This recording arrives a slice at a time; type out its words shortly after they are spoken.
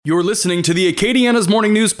You're listening to the Acadiana's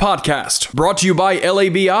Morning News Podcast, brought to you by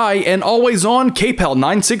LABI and always on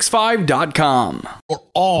KPEL965.com. For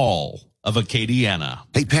all of Acadiana.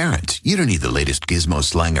 Hey, parent, you don't need the latest gizmo,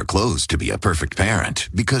 slang, or clothes to be a perfect parent,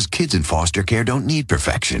 because kids in foster care don't need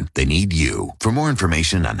perfection. They need you. For more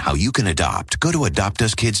information on how you can adopt, go to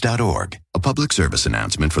adoptuskids.org. A public service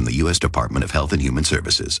announcement from the U.S. Department of Health and Human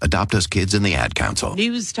Services. Adopt Us Kids and the Ad Council.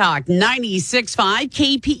 News Talk 96.5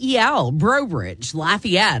 KPEL, Brobridge,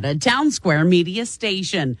 Lafayette, a Town Square media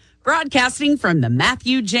station. Broadcasting from the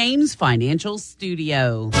Matthew James Financial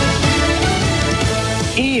Studio.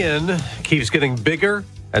 Ian keeps getting bigger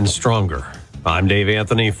and stronger. I'm Dave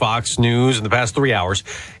Anthony, Fox News. In the past 3 hours,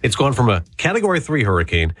 it's gone from a Category 3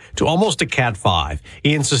 hurricane to almost a Cat 5.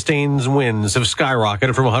 Ian sustains winds have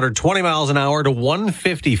skyrocketed from 120 miles an hour to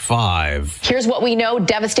 155. Here's what we know.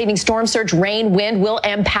 Devastating storm surge, rain, wind will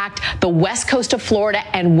impact the west coast of Florida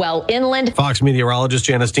and well inland. Fox meteorologist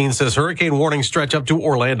Janice Dean says hurricane warnings stretch up to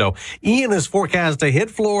Orlando. Ian is forecast to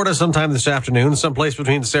hit Florida sometime this afternoon, someplace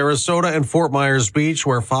between Sarasota and Fort Myers Beach,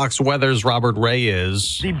 where Fox Weather's Robert Ray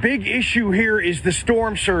is. The big issue here is the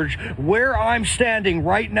storm surge. Where I'm standing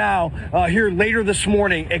right now, here later this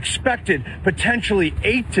morning, expected potentially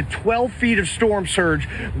 8 to 12 feet of storm surge.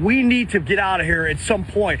 We need to get out of here at some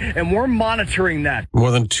point, and we're monitoring that.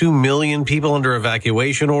 More than 2 million people under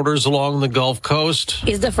evacuation orders along the Gulf Coast.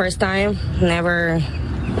 It's the first time, never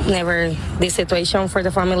this situation for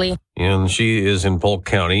the family. And she is in Polk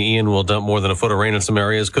County. Ian will dump more than a foot of rain in some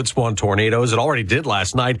areas, could spawn tornadoes. It already did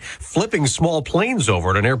last night, flipping small planes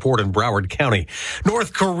over at an airport in Broward County.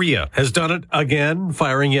 North Korea has done it again,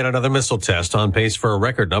 firing yet another missile test, on pace for a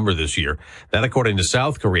record number this year. That according to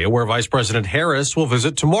South Korea, where Vice President Harris will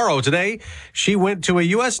visit tomorrow. Today, she went to a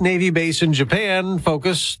U.S. Navy base in Japan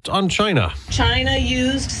focused on China. China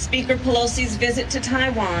used Speaker Pelosi's visit to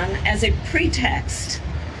Taiwan as a pretext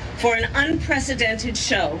for an unprecedented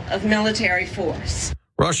show of military force.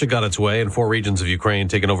 Russia got its way, and 4 regions of Ukraine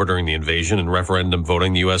taken over during the invasion and referendum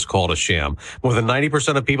voting the U.S. called a sham. More than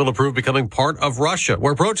 90% of people approved becoming part of Russia,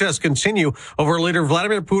 where protests continue over leader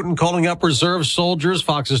Vladimir Putin calling up reserve soldiers.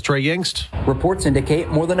 Fox's Trey Yingst. Reports indicate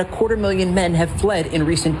more than 250,000 men have fled in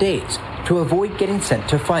recent days to avoid getting sent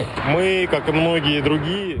to fight. We,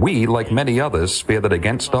 like many others, fear that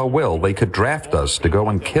against our will, they could draft us to go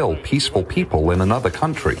and kill peaceful people in another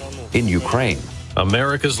country, in Ukraine.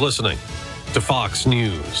 America's listening to Fox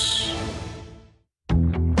News.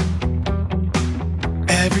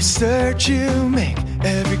 Every search you make,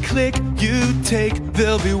 every click you take,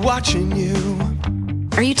 they'll be watching you.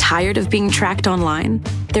 Are you tired of being tracked online?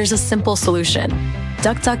 There's a simple solution.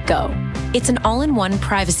 DuckDuckGo. It's an all-in-one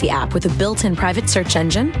privacy app with a built-in private search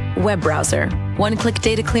engine, web browser, one-click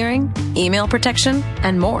data clearing, email protection,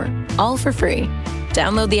 and more, all for free.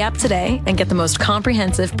 Download the app today and get the most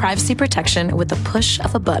comprehensive privacy protection with the push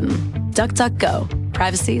of a button. DuckDuckGo.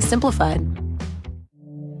 Privacy simplified.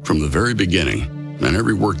 From the very beginning, and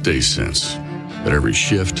every workday since, at every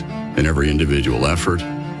shift and every individual effort,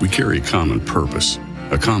 we carry a common purpose,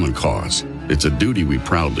 a common cause. It's a duty we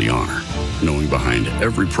proudly honor, knowing behind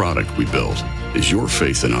every product we build is your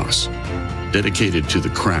faith in us, dedicated to the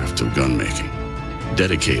craft of gun making,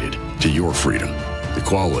 dedicated to your freedom,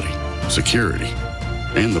 equality, security,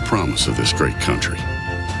 and the promise of this great country.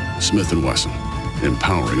 Smith & Wesson,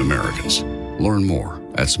 empowering Americans. Learn more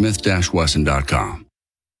at smith-wesson.com.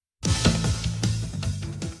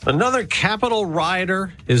 Another Capitol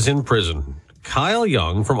rioter is in prison. Kyle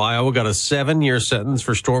Young from Iowa got a 7-year sentence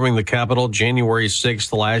for storming the Capitol January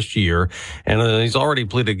 6th last year, and he's already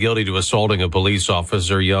pleaded guilty to assaulting a police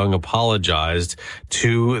officer. Young apologized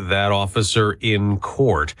to that officer in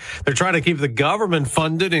court. They're trying to keep the government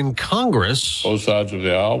funded in Congress. Both sides of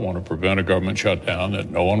the aisle want to prevent a government shutdown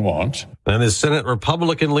that no one wants. And his Senate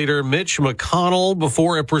Republican leader Mitch McConnell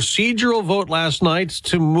before a procedural vote last night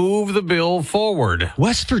to move the bill forward.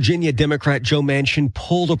 West Virginia Democrat Joe Manchin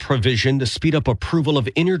pulled a provision to speed up approval of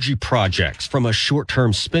energy projects from a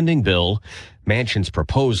short-term spending bill. Manchin's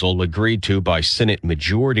proposal, agreed to by Senate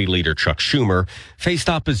Majority Leader Chuck Schumer, faced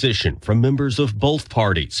opposition from members of both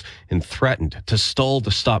parties and threatened to stall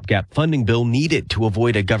the stopgap funding bill needed to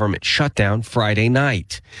avoid a government shutdown Friday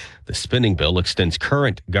night. The spending bill extends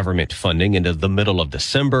current government funding into the middle of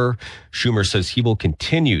December. Schumer says he will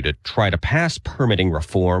continue to try to pass permitting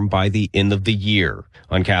reform by the end of the year.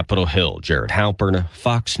 On Capitol Hill, Jared Halpern,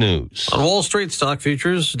 Fox News. On Wall Street, stock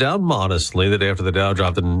futures down modestly the day after the Dow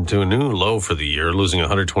dropped into a new low for the year, losing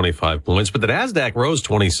 125 points, but the NASDAQ rose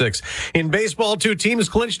 26. In baseball, 2 teams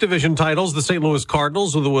clinched division titles, the St. Louis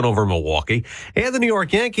Cardinals with a win over Milwaukee, and the New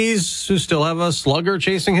York Yankees, who still have a slugger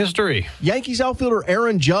chasing history. Yankees outfielder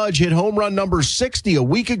Aaron Judge hit home run number 60 a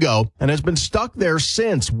week ago and has been stuck there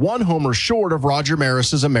since, 1 homer short of Roger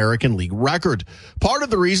Maris's American League record. Part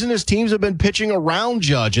of the reason is teams have been pitching around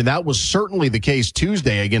Judge, and that was certainly the case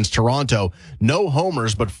Tuesday against Toronto. No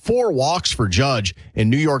homers, but 4 walks for Judge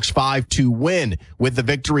in New York's 5-2 win. With the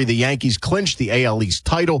victory, the Yankees clinched the AL East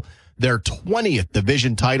title, their 20th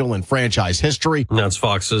division title in franchise history. That's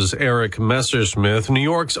Fox's Eric Messersmith. New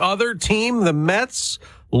York's other team, the Mets,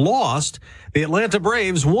 lost. The Atlanta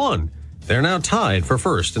Braves won. They're now tied for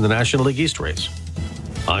first in the National League East race.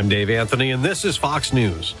 I'm Dave Anthony, and this is Fox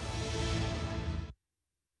News.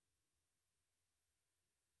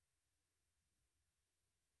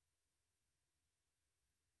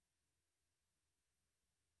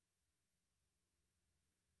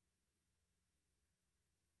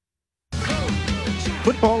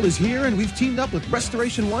 Football is here, and we've teamed up with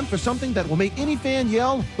Restoration One for something that will make any fan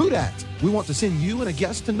yell, "Who dat?" We want to send you and a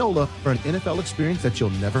guest to NOLA for an NFL experience that you'll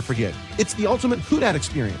never forget. It's the ultimate Who Dat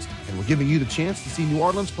experience, and we're giving you the chance to see New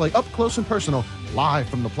Orleans play up close and personal, live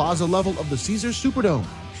from the plaza level of the Caesars Superdome.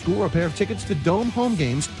 Score a pair of tickets to Dome home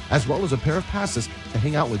games, as well as a pair of passes to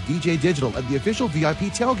hang out with DJ Digital at the official VIP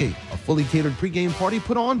tailgate, a fully catered pregame party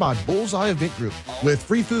put on by Bullseye Event Group, with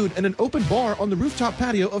free food and an open bar on the rooftop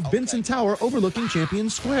patio of Benson Tower overlooking Champion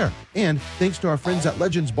Square. And thanks to our friends at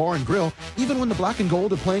Legends Bar and Grill, even when the Black and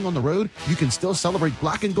Gold are playing on the road, you can still celebrate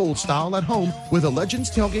Black and Gold style at home with a Legends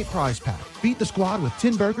tailgate prize pack. Beat the squad with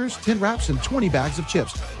 10 burgers, 10 wraps, and 20 bags of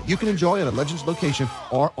chips. You can enjoy at a Legends location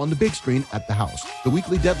or on the big screen at the house. The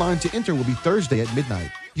weekly deadline to enter will be Thursday at midnight.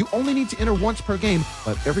 You only need to enter once per game,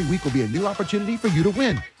 but every week will be a new opportunity for you to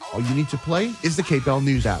win. All you need to play is the KPEL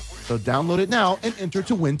News app. So download it now and enter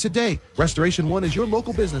to win today. Restoration One is your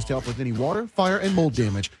local business to help with any water, fire, and mold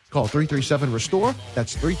damage. Call 337-RESTORE.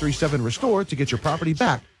 That's 337-RESTORE to get your property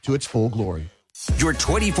back to its full glory. Your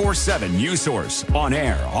 24/7 news source, on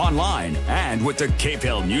air, online, and with the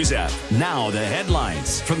KPEL News app. Now the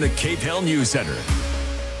headlines from the KPEL News Center.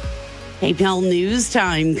 KPEL News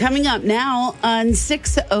Time coming up now on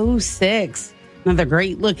 6:06. Another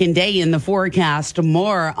great looking day in the forecast.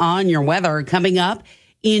 More on your weather coming up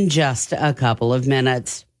in just a couple of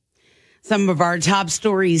minutes. Some of our top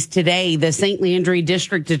stories today. The St. Landry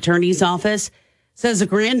District Attorney's Office says a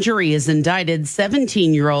grand jury has indicted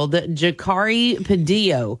 17-year-old Jakari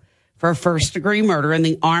Padillo for first-degree murder in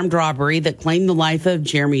the armed robbery that claimed the life of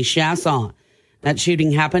Jeremy Chasson. That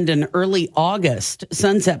shooting happened in early August.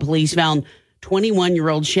 Sunset Police found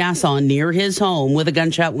 21-year-old Chasson near his home with a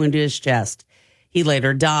gunshot wound to his chest. He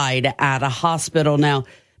later died at a hospital. Now,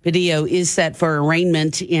 Padillo is set for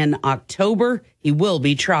arraignment in October. He will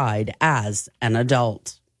be tried as an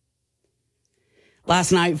adult.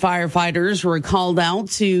 Last night, firefighters were called out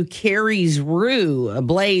to Carey's Rue. A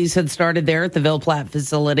blaze had started there at the Ville Platte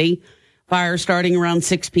facility. Fire starting around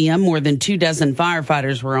 6 p.m. More than 24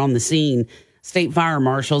 firefighters were on the scene. State Fire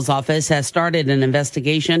Marshal's office has started an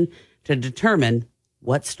investigation to determine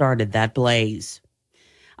what started that blaze.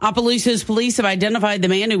 Opelousas police have identified the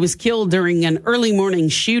man who was killed during an early morning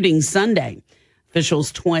shooting Sunday. Officials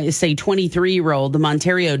say 23-year-old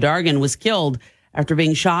Monterio Dargan was killed after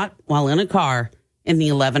being shot while in a car in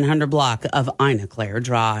the 1100 block of Ina Claire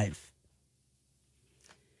Drive.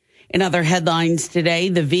 In other headlines today,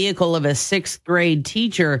 the vehicle of a 6th grade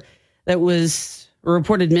teacher that was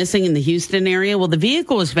reported missing in the Houston area. Well, the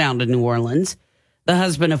vehicle was found in New Orleans. The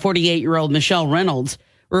husband of 48-year-old Michelle Reynolds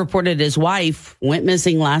reported his wife went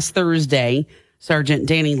missing last Thursday. Sergeant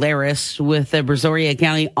Danny Laris with the Brazoria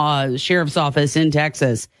County Sheriff's Office in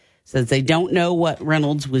Texas says they don't know what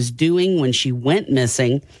Reynolds was doing when she went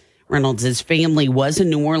missing. Reynolds' family was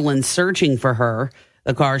in New Orleans searching for her.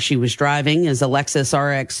 The car she was driving is a Lexus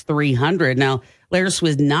RX 300. Now, Laris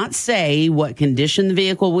would not say what condition the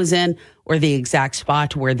vehicle was in or the exact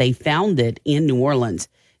spot where they found it in New Orleans.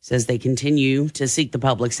 Says they continue to seek the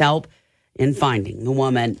public's help in finding the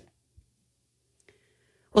woman.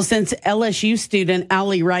 Well, since LSU student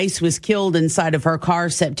Allie Rice was killed inside of her car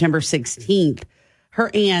September 16th, her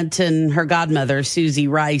aunt and her godmother, Susie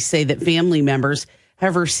Rice, say that family members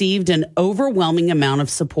have received an overwhelming amount of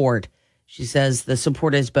support. She says the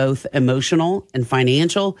support is both emotional and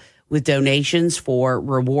financial, with donations for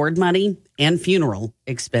reward money and funeral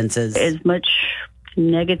expenses. As much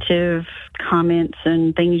negative comments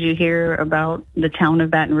and things you hear about the town of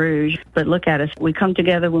Baton Rouge, but look at us. We come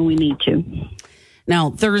together when we need to.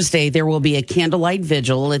 Now, Thursday, there will be a candlelight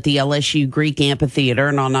vigil at the LSU Greek Amphitheater,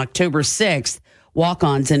 and on October 6th,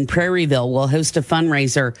 Walk-Ons in Prairieville will host a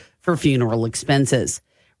fundraiser for funeral expenses.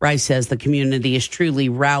 Rice says the community is truly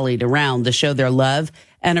rallied around to show their love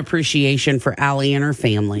and appreciation for Allie and her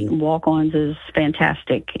family. Walk-Ons is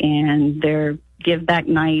fantastic, and they're give back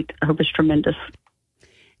night. I hope it's tremendous.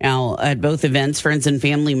 Now, at both events, friends and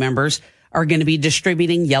family members are going to be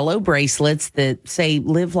distributing yellow bracelets that say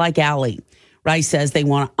 "Live Like Allie." Rice says they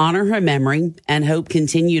want to honor her memory and hope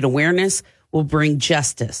continued awareness will bring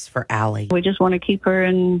justice for Allie. We just want to keep her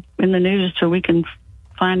in the news so we can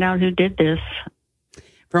find out who did this.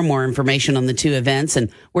 For more information on the two events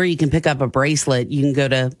and where you can pick up a bracelet, you can go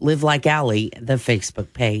to Live Like Allie, the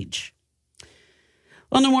Facebook page.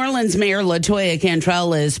 Well, New Orleans Mayor LaToya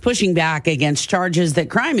Cantrell is pushing back against charges that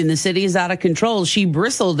crime in the city is out of control. She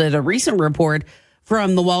bristled at a recent report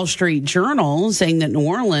from the Wall Street Journal saying that New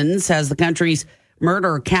Orleans has the country's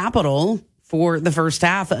murder capital for the first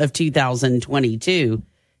half of 2022.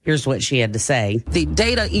 Here's what she had to say. The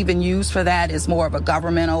data even used for that is more of a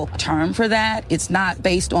governmental term for that. It's not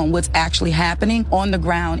based on what's actually happening on the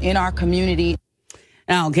ground in our community.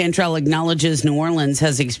 Now, Cantrell acknowledges New Orleans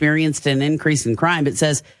has experienced an increase in crime, but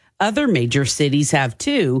says other major cities have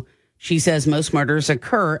too. She says most murders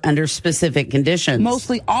occur under specific conditions.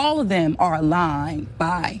 Mostly all of them are aligned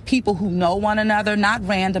by people who know one another, not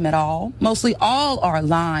random at all. Mostly all are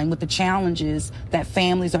aligned with the challenges that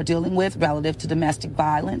families are dealing with relative to domestic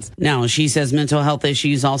violence. Now, she says mental health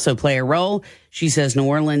issues also play a role. She says New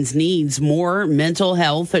Orleans needs more mental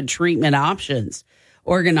health treatment options.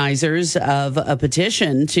 Organizers of a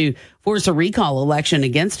petition to force a recall election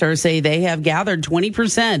against her say they have gathered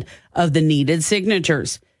 20% of the needed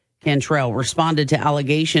signatures. Cantrell responded to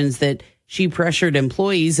allegations that she pressured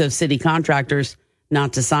employees of city contractors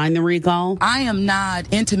not to sign the recall. I am not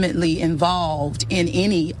intimately involved in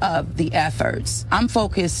any of the efforts. I'm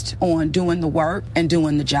focused on doing the work and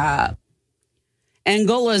doing the job.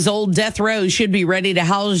 Angola's old death row should be ready to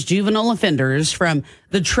house juvenile offenders from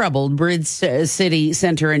the troubled Bridge City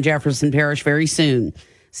Center in Jefferson Parish very soon.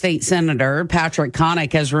 State Senator Patrick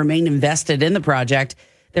Connick has remained invested in the project.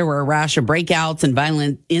 There were a rash of breakouts and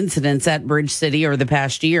violent incidents at Bridge City over the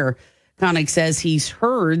past year. Connick says he's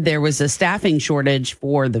heard there was a staffing shortage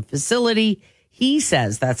for the facility. He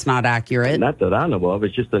says that's not accurate. Not that I know of.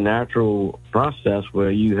 It's just a natural process where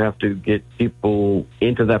you have to get people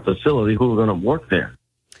into that facility who are going to work there.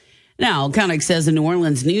 Now, Connick says a New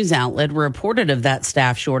Orleans news outlet reported of that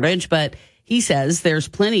staff shortage, but he says there's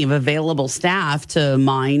plenty of available staff to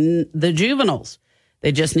mine the juveniles.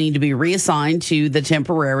 They just need to be reassigned to the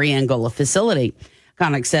temporary Angola facility.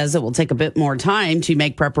 Connick says it will take a bit more time to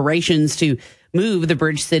make preparations to move the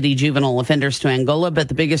Bridge City juvenile offenders to Angola, but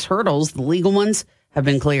the biggest hurdles, the legal ones, have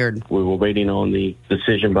been cleared. We were waiting on the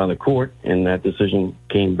decision by the court, and that decision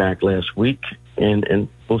came back last week, and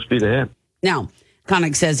full speed ahead. Now,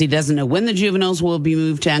 Connick says he doesn't know when the juveniles will be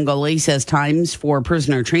moved to Angola. He says times for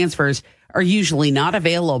prisoner transfers are usually not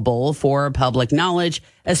available for public knowledge,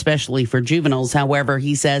 especially for juveniles. However,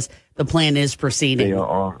 he says the plan is proceeding. They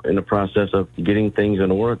are in the process of getting things in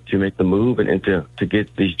order to make the move and to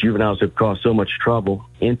get these juveniles who have caused so much trouble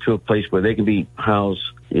into a place where they can be housed,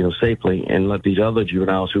 safely, and let these other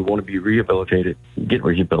juveniles who want to be rehabilitated get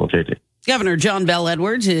rehabilitated. Governor John Bell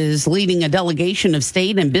Edwards is leading a delegation of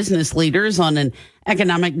state and business leaders on an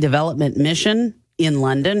economic development mission in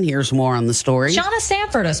London. Here's more on the story. Shauna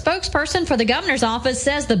Sanford, a spokesperson for the governor's office,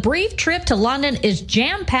 says the brief trip to London is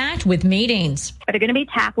jam-packed with meetings. They're going to be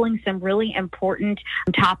tackling some really important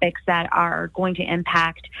topics that are going to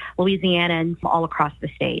impact Louisiana and all across the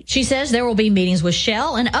state. She says there will be meetings with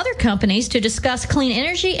Shell and other companies to discuss clean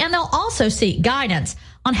energy, and they'll also seek guidance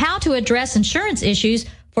on how to address insurance issues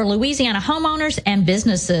for Louisiana homeowners and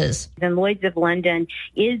businesses. And Lloyd's of London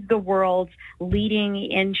is the world's leading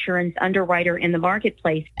insurance underwriter in the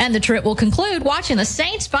marketplace. And the trip will conclude watching the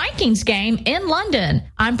Saints-Vikings game in London.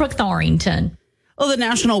 I'm Brooke Thorington. Well, the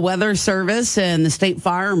National Weather Service and the State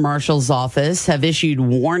Fire Marshal's Office have issued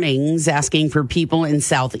warnings asking for people in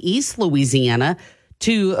southeast Louisiana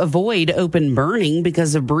to avoid open burning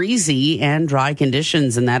because of breezy and dry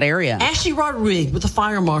conditions in that area. Ashley Rodriguez with the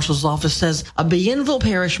Fire Marshal's Office says a Bienville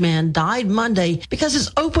Parish man died Monday because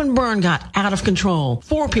his open burn got out of control.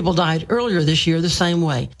 4 people died earlier this year the same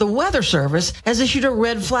way. The Weather Service has issued a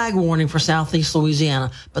red flag warning for southeast Louisiana,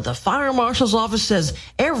 but the Fire Marshal's Office says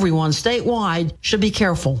everyone statewide should be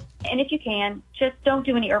careful. And if you can, just don't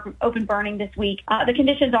do any open burning this week. The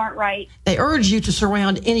conditions aren't right. They urge you to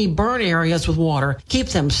surround any burn areas with water. Keep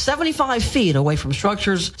them 75 feet away from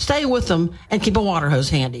structures, stay with them, and keep a water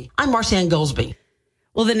hose handy. I'm Marcianne Goldsby.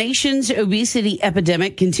 Well, the nation's obesity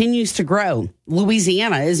epidemic continues to grow.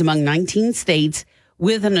 Louisiana is among 19 states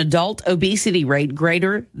with an adult obesity rate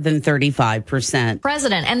greater than 35%.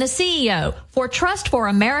 President and the CEO for Trust for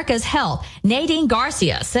America's Health, Nadine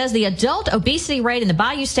Garcia, says the adult obesity rate in the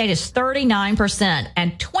Bayou State is 39%,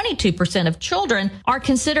 and 22% of children are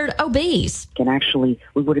considered obese. And actually,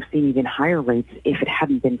 we would have seen even higher rates if it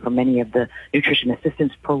hadn't been for many of the nutrition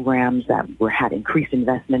assistance programs that had increased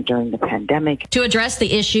investment during the pandemic. To address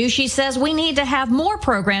the issue, she says we need to have more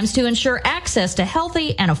programs to ensure access to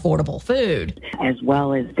healthy and affordable food, as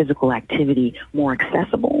well as physical activity more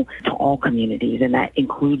accessible to all communities, and that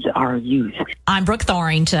includes our youth. I'm Brooke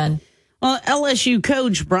Thorington. Well, LSU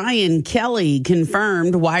coach Brian Kelly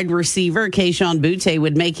confirmed wide receiver Kayshon Boutte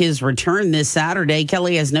would make his return this Saturday.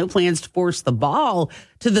 Kelly has no plans to force the ball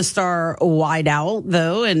to the star wideout,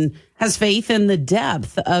 though, and has faith in the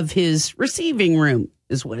depth of his receiving room,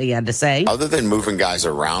 is what he had to say. Other than moving guys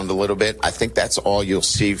around a little bit, I think that's all you'll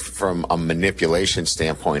see from a manipulation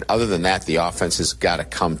standpoint. Other than that, the offense has got to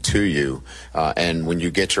come to you. And when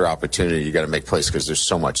you get your opportunity, you got to make plays because there's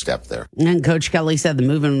so much depth there. And Coach Kelly said the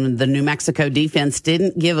move in the New Mexico defense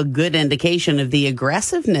didn't give a good indication of the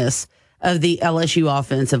aggressiveness of the LSU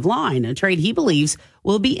offensive line, a trade he believes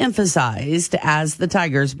will be emphasized as the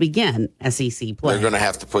Tigers begin SEC play. They're going to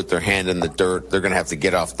have to put their hand in the dirt. They're going to have to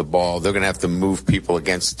get off the ball. They're going to have to move people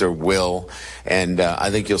against their will. And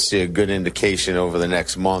I think you'll see a good indication over the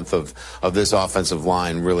next month of this offensive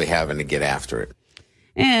line really having to get after it.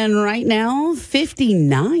 And right now,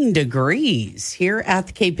 59 degrees here at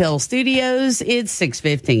the KPEL studios. It's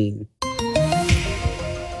 6:15.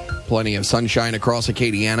 Plenty of sunshine across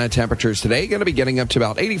Acadiana. Temperatures today going to be getting up to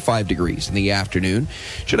about 85 degrees in the afternoon.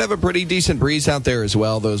 Should have a pretty decent breeze out there as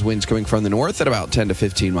well. Those winds coming from the north at about 10 to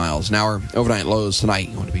 15 miles an hour. Overnight lows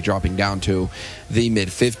tonight going to be dropping down to the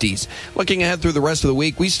mid-50s. Looking ahead through the rest of the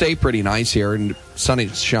week, we stay pretty nice here, and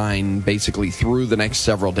sunshine basically through the next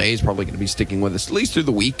several days. Probably going to be sticking with us at least through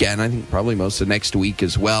the weekend. I think probably most of next week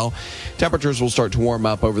as well. Temperatures will start to warm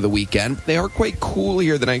up over the weekend. They are quite cool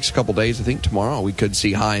here the next couple days. I think tomorrow we could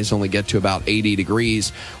see highs only get to about 80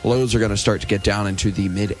 degrees. Lows are going to start to get down into the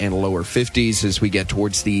mid and lower 50s as we get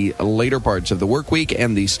towards the later parts of the work week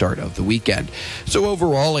and the start of the weekend. So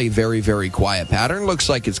overall, a very, very quiet pattern. Looks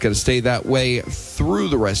like it's going to stay that way through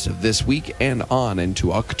the rest of this week and on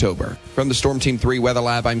into October. From the Storm Team 3 Weather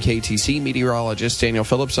Lab, I'm KTC meteorologist Daniel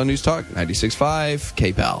Phillips on News Talk 96.5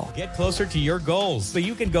 KPEL. Get closer to your goals so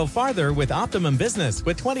you can go farther with Optimum Business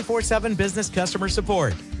with 24/7 business customer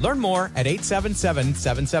support. Learn more at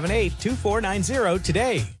 877-778-2490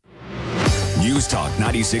 today. News Talk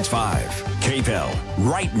 96.5 KPEL.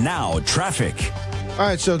 Right now, traffic. All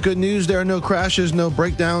right, so good news. There are no crashes, no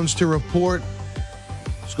breakdowns to report.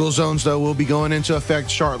 School zones, though, will be going into effect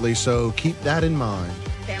shortly, so keep that in mind.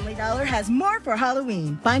 Family Dollar has more for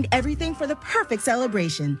Halloween. Find everything for the perfect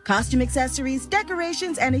celebration. Costume accessories,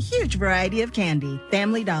 decorations, and a huge variety of candy.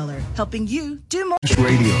 Family Dollar, helping you do more.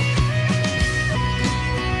 Radio.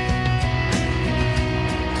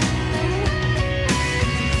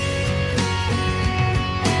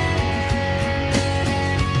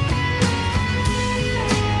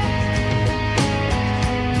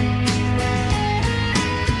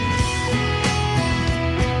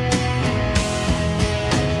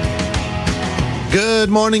 Good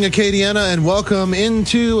morning, Acadiana, and welcome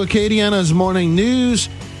into Acadiana's Morning News.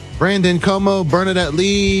 Brandon Como, Bernadette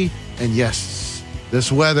Lee, and yes,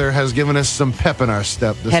 this weather has given us some pep in our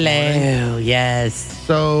step this morning. Hello, yes.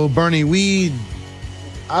 So, Bernie,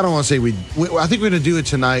 I don't want to say I think we're going to do it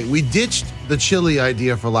tonight. We ditched the chili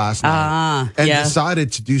idea for last night and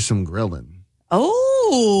decided to do some grilling.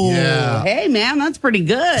 Oh, yeah. Hey, man, that's pretty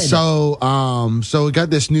good. So we got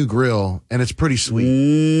this new grill, and it's pretty sweet.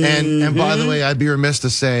 Mm-hmm. And by the way, I'd be remiss to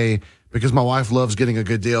say, because my wife loves getting a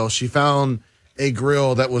good deal, she found a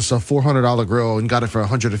grill that was a $400 grill and got it for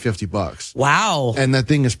 $150. Wow. And that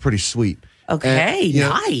thing is pretty sweet. Okay, and,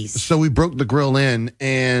 nice. So we broke the grill in,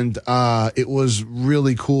 and it was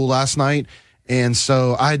really cool last night. And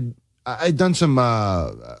so I'd done some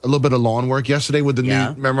a little bit of lawn work yesterday with the new.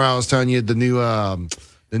 Remember, I was telling you the new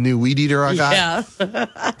weed eater I got. Yeah,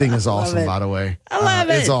 thing is awesome. By the way, I love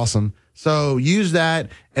it. It's awesome. So use that,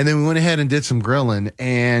 and then we went ahead and did some grilling,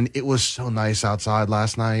 and it was so nice outside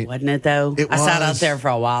last night, wasn't it? Though I sat out there for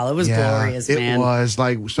a while. It was glorious, man. It was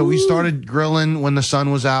so. We started grilling when the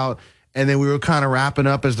sun was out. And then we were kind of wrapping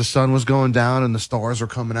up as the sun was going down and the stars were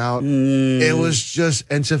coming out. It was just,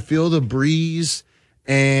 and to feel the breeze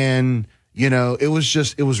and, it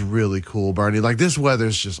was really cool, Bernie. Like, this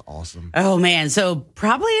weather's just awesome. Oh, man. So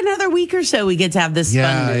probably another week or so we get to have this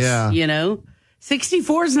funness,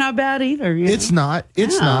 64 is not bad either. It's not.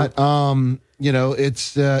 It's not.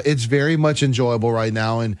 It's very much enjoyable right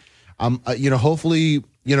now. And hopefully,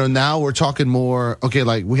 now we're talking more, okay,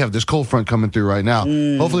 like we have this cold front coming through right now.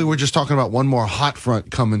 Hopefully we're just talking about one more hot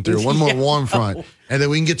front coming through, one more warm front, and then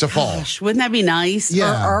we can get to fall. Gosh, wouldn't that be nice?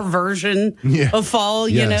 Yeah. Our version of fall,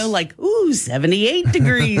 Yes. like, 78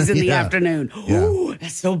 degrees in the afternoon. Yeah. Ooh,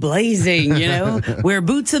 that's so blazing, Wear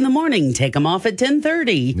boots in the morning, take them off at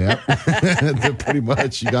 10:30. Yeah, pretty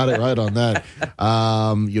much. You got it right on that.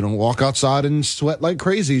 Walk outside and sweat like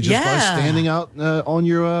crazy just by standing out on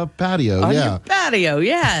your patio. On your patio,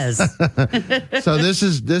 yes. So this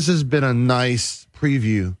has been a nice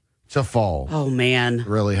preview to fall. Oh, man. It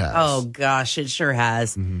really has. Oh, gosh, it sure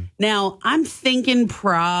has. Now, I'm thinking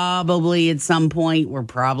probably at some point we're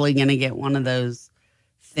probably going to get one of those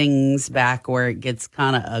things back where it gets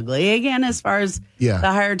kind of ugly again as far as the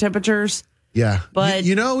higher temperatures. Yeah. But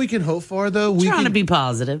we can hope for, though? We trying to be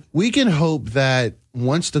positive. We can hope that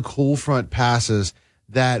once the cool front passes,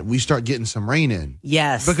 that we start getting some rain in.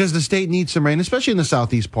 Yes. Because the state needs some rain, especially in the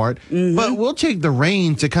southeast part. But we'll take the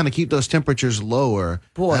rain to kind of keep those temperatures lower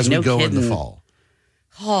as we go in the fall.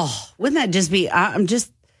 Oh, wouldn't that just be, I'm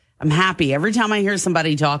happy. Every time I hear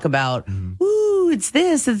somebody talk about, ooh, it's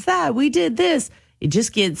this, it's that, we did this, it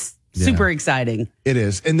just gets super exciting. It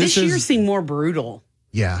is. And this year seemed more brutal.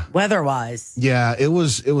 Yeah. Weather-wise. Yeah, it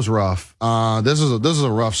was rough. This is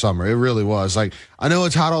a rough summer. It really was. Like, I know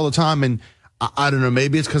it's hot all the time, and I don't know,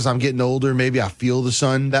 maybe it's because I'm getting older. Maybe I feel the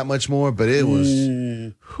sun that much more, but it was,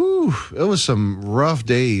 it was some rough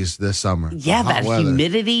days this summer. Yeah, that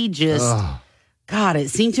humidity just, God,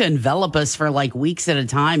 it seemed to envelop us for like weeks at a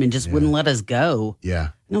time and just wouldn't let us go. Yeah.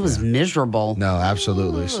 It was miserable. No,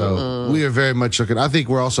 absolutely. So we are very much looking. I think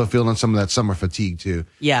we're also feeling some of that summer fatigue too.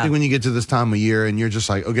 Yeah. I think when you get to this time of year and you're just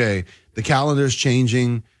like, okay, the calendar's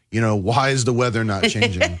changing. Why is the weather not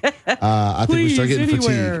changing? I think we start getting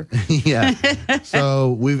fatigued. Yeah.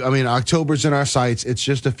 So October's in our sights. It's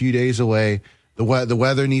just a few days away. The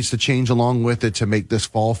weather needs to change along with it to make this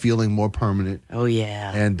fall feeling more permanent. Oh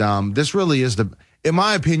yeah. And this really is in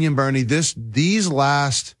my opinion, Bernie, these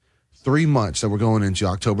last 3 months that we're going into,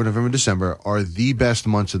 October, November, December, are the best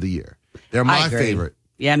months of the year. They're my favorite.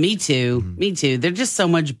 Yeah, me too. Me too. They're just so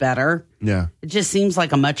much better. Yeah. It just seems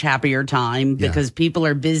like a much happier time because people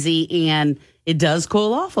are busy and it does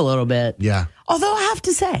cool off a little bit. Yeah. Although I have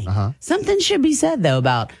to say, something should be said, though,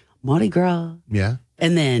 about Mardi Gras. Yeah.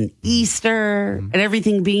 And then Easter and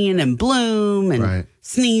everything being in bloom and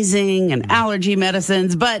sneezing and allergy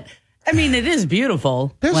medicines. But, it is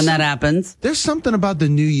beautiful when that happens. There's something about the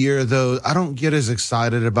new year, though. I don't get as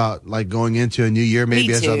excited about like going into a new year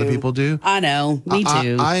maybe as other people do. I know. Me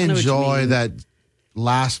too. I enjoy that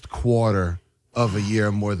last quarter of a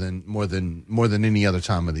year more than any other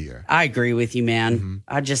time of the year. I agree with you, man.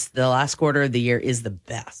 The last quarter of the year is the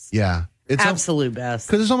best. Yeah. It's absolute best.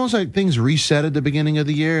 Because it's almost like things reset at the beginning of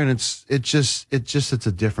the year and it's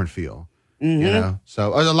a different feel.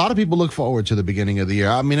 So a lot of people look forward to the beginning of the year.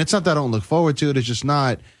 It's not that I don't look forward to it. It's just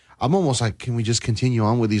not. I'm almost like, can we just continue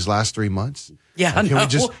on with these last 3 months? Yeah.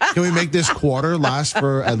 Can we make this quarter last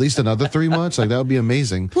for at least another 3 months? Like that would be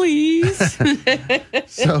amazing. Please.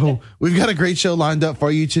 So we've got a great show lined up for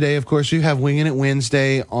you today. Of course, we have Winging It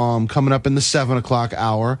Wednesday coming up in the 7:00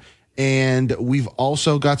 hour. And we've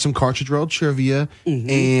also got some Cartridge World trivia.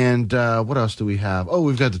 And what else do we have? Oh,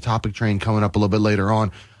 we've got the topic train coming up a little bit later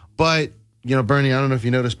on. But Bernie, I don't know if you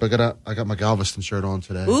noticed, but I got my Galveston shirt on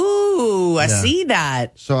today. Ooh, I see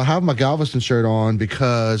that. So I have my Galveston shirt on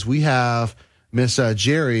because we have Miss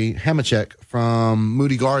Jerry Hamachek from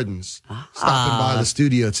Moody Gardens stopping by the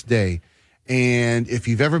studio today. And if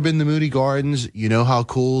you've ever been to Moody Gardens, you know how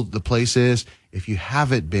cool the place is. If you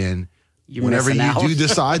haven't been, whenever you do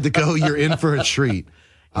decide to go, you're in for a treat.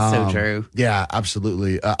 So true. Yeah,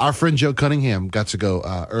 absolutely. Our friend Joe Cunningham got to go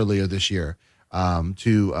earlier this year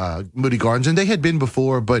to Moody Gardens, and they had been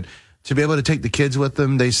before, but to be able to take the kids with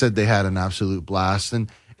them, they said they had an absolute blast. And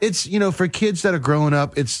it's, for kids that are growing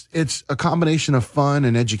up, it's a combination of fun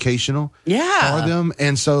and educational for them,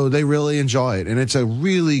 and so they really enjoy it. And it's a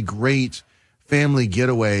really great family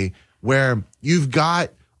getaway where you've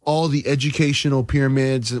got all the educational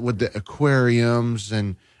pyramids with the aquariums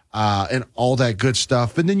and all that good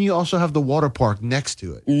stuff. And then you also have the water park next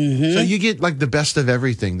to it. So you get like the best of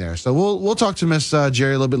everything there. So we'll talk to Miss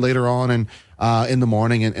Jerry a little bit later on and in the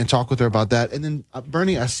morning and talk with her about that. And then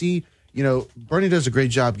Bernie, I see, Bernie does a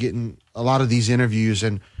great job getting a lot of these interviews.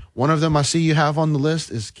 And one of them I see you have on the list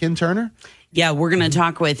is Ken Turner. Yeah, we're going to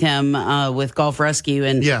talk with him with Golf Rescue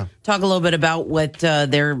and talk a little bit about what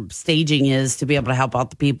their staging is to be able to help out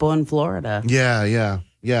the people in Florida. Yeah.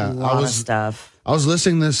 A lot of stuff. I was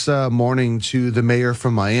listening this morning to the mayor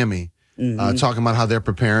from Miami talking about how they're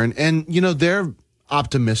preparing. And,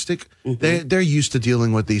 optimistic. They're used to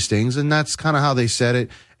dealing with these things, and that's kind of how they said it.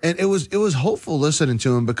 And it was hopeful listening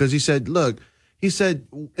to him, because he said, look,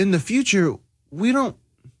 in the future, we don't,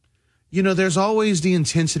 there's always the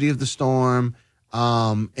intensity of the storm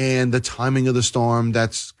and the timing of the storm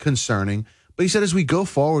that's concerning. But he said, as we go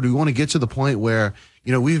forward, we want to get to the point where,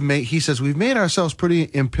 we've made ourselves pretty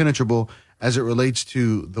impenetrable as it relates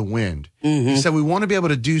to the wind. He said, we want to be able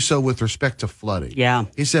to do so with respect to flooding. Yeah.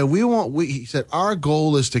 He said, he said, our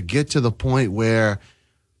goal is to get to the point where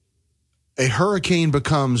a hurricane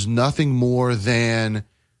becomes nothing more than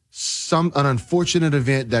an unfortunate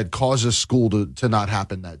event that causes school to not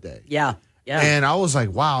happen that day. Yeah. Yeah. And I was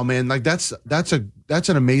like, wow, man, like that's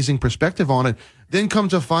an amazing perspective on it. Then come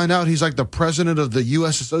to find out, he's like the president of the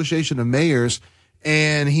U.S. Association of Mayors,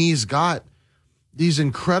 and he's got these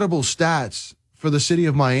incredible stats for the city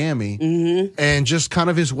of Miami, and just kind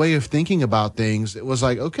of his way of thinking about things. It was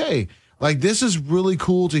like, okay, like this is really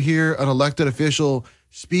cool to hear an elected official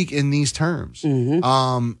speak in these terms,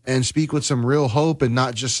 and speak with some real hope and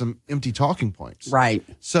not just some empty talking points. Right.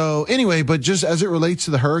 So anyway, but just as it relates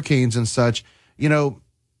to the hurricanes and such,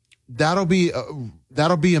 that'll be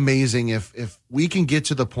amazing if we can get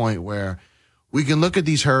to the point where we can look at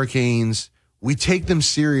these hurricanes, we take them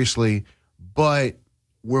seriously, but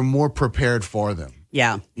we're more prepared for them.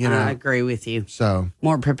 Yeah, I agree with you. So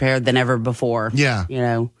more prepared than ever before. Yeah.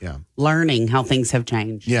 Learning how things have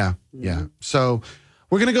changed. Yeah. So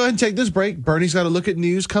we're going to go ahead and take this break. Bernie's got a look at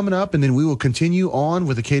news coming up, and then we will continue on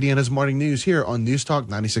with Acadiana's Morning News here on News Talk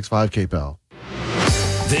 96.5 KPEL.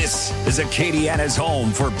 This is Acadiana's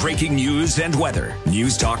home for breaking news and weather.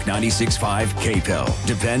 News Talk 96.5 KPEL.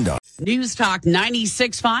 Depend on News Talk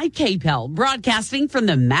 96.5 KPEL, broadcasting from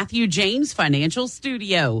the Matthew James Financial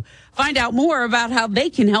Studio. Find out more about how they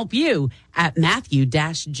can help you at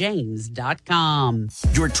matthew-james.com.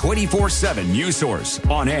 Your 24/7 news source,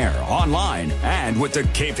 on air, online, and with the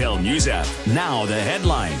KPEL News app. Now the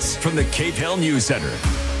headlines from the KPEL News Center.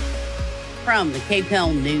 From the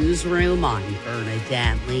KPEL Newsroom, I'm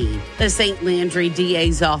Bernadette Lee. The St. Landry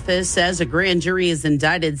DA's office says a grand jury has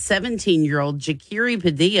indicted 17-year-old Jakiri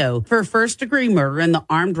Padillo for first-degree murder in the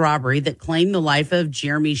armed robbery that claimed the life of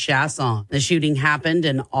Jeremy Chasson. The shooting happened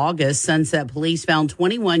in August. Sunset Police found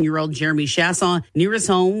 21-year-old Jeremy Chasson near his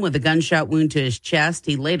home with a gunshot wound to his chest.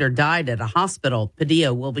 He later died at a hospital.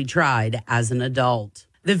 Padillo will be tried as an adult.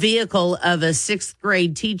 The vehicle of a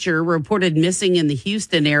sixth-grade teacher reported missing in the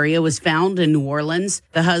Houston area was found in New Orleans.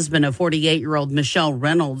 The husband of 48-year-old Michelle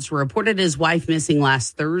Reynolds reported his wife missing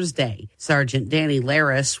last Thursday. Sergeant Danny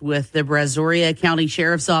Laris with the Brazoria County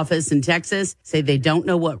Sheriff's Office in Texas say they don't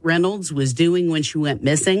know what Reynolds was doing when she went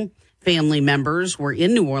missing. Family members were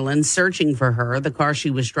in New Orleans searching for her. The car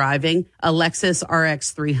she was driving, a Lexus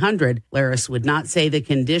RX 300. Laris would not say the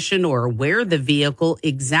condition or where the vehicle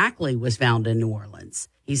exactly was found in New Orleans.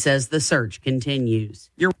 He says the search continues.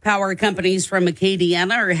 Your power companies from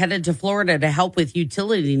Acadiana are headed to Florida to help with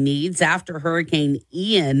utility needs after Hurricane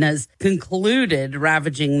Ian has concluded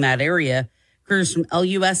ravaging that area. Crews from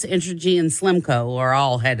LUS Entergy and Slimco are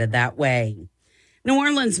all headed that way. New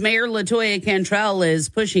Orleans Mayor LaToya Cantrell is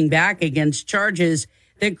pushing back against charges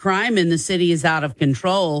that crime in the city is out of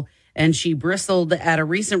control, and she bristled at a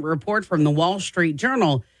recent report from the Wall Street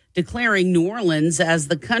Journal declaring New Orleans as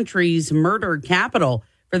the country's murder capital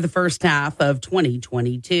for the first half of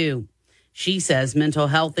 2022. She says mental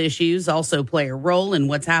health issues also play a role in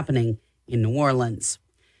what's happening in New Orleans.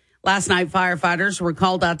 Last night, firefighters were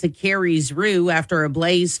called out to Carey's Rue after a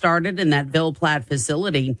blaze started in that Ville Platte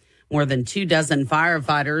facility. More than 24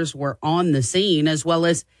 firefighters were on the scene, as well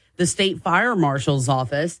as the state fire marshal's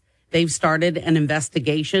office. They've started an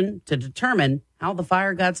investigation to determine how the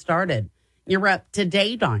fire got started. You're up to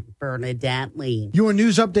date on Bernadette Lee. Your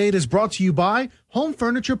news update is brought to you by Home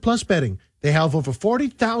Furniture Plus Bedding. They have over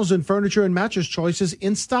 40,000 furniture and mattress choices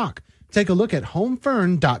in stock. Take a look at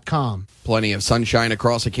homefern.com. Plenty of sunshine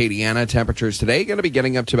across Acadiana. Temperatures today going to be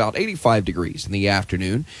getting up to about 85 degrees in the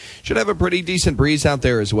afternoon. Should have a pretty decent breeze out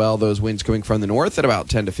there as well. Those winds coming from the north at about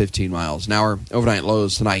 10 to 15 miles an hour. Overnight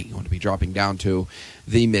lows tonight going to be dropping down to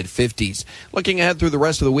the mid-50s. Looking ahead through the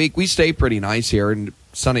rest of the week, we stay pretty nice here, and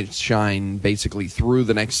sunshine basically through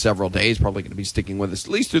the next several days. Probably going to be sticking with us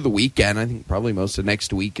at least through the weekend. I think probably most of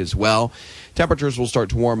next week as well. Temperatures will start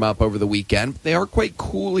to warm up over the weekend. They are quite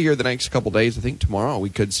cool here the next couple days. I think tomorrow we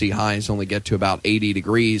could see highs only get to about 80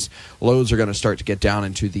 degrees. Lows are going to start to get down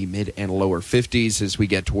into the mid and lower 50s as we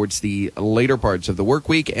get towards the later parts of the work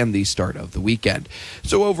week and the start of the weekend.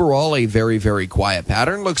 So overall, a very, very quiet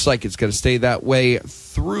pattern. Looks like it's going to stay that way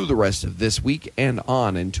through the rest of this week and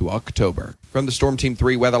on into October. From the Storm Team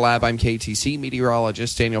 3 Weather Lab, I'm KTC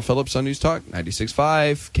meteorologist Daniel Phillips on News Talk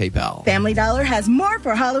 96.5 KPEL. Family Dollar has more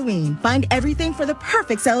for Halloween. Find everything for the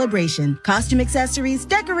perfect celebration. Costume accessories,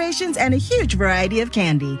 decorations, and a huge variety of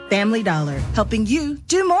candy. Family Dollar, helping you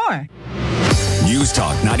do more. News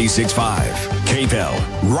Talk 96.5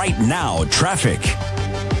 KPEL. Right now, traffic.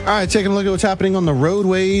 All right, taking a look at what's happening on the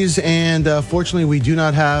roadways. And fortunately, we do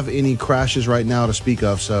not have any crashes right now to speak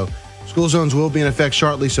of. So school zones will be in effect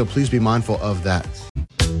shortly, so please be mindful of that.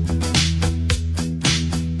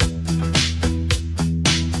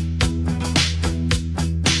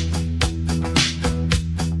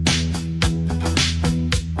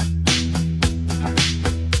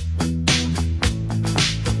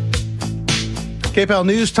 KPEL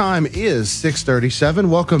News Time is 6:37.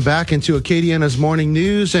 Welcome back into Acadiana's Morning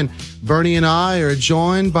News. And Bernie and I are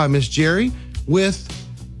joined by Miss Jerry with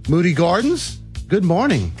Moody Gardens. Good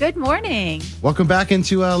morning. Good morning. Welcome back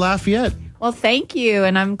into Lafayette. Well, thank you.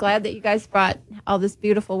 And I'm glad that you guys brought all this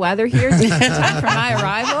beautiful weather here just in time for my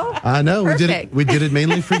arrival. I know. Perfect. We did it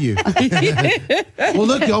mainly for you. Well,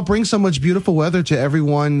 look, y'all bring so much beautiful weather to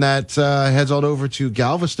everyone that heads on over to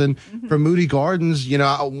Galveston from Moody Gardens. You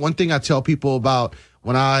know, one thing I tell people about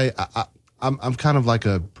when I'm kind of like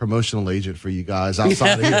a promotional agent for you guys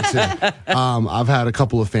outside of here too. I've had a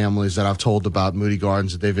couple of families that I've told about Moody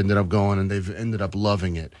Gardens that they've ended up going and they've ended up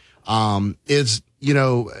loving it. It's, you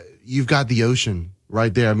know, you've got the ocean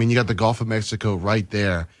right there. I mean, you got the Gulf of Mexico right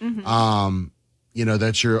there. You know,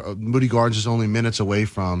 that your Moody Gardens is only minutes away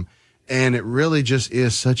from. And it really just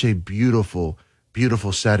is such a beautiful,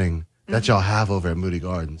 beautiful setting that y'all have over at Moody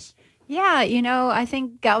Gardens. Yeah, you know, I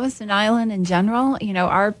think Galveston Island in general, you know,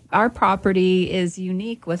 our property is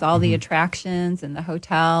unique with all the attractions and the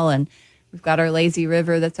hotel, and we've got our lazy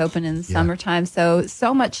river that's open in the summertime.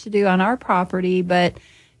 So much to do on our property, but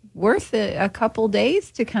worth a couple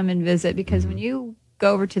days to come and visit, because when you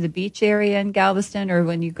go over to the beach area in Galveston, or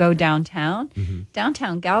when you go downtown,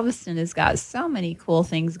 downtown Galveston has got so many cool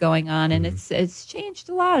things going on, and it's changed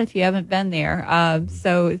a lot if you haven't been there.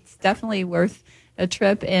 So it's definitely worth a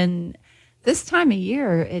trip. And this time of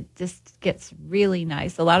year, it just gets really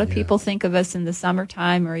nice. A lot of people think of us in the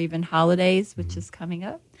summertime or even holidays, which is coming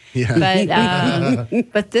up.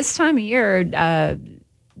 But this time of year,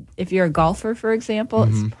 if you're a golfer, for example,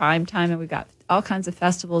 it's prime time, and we've got all kinds of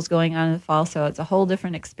festivals going on in the fall, so it's a whole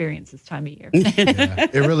different experience this time of year.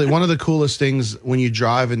 It really, one of the coolest things when you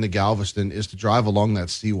drive into Galveston is to drive along that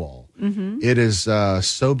seawall. It is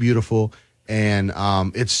so beautiful, and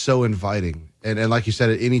it's so inviting. And like you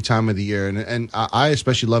said, at any time of the year, and I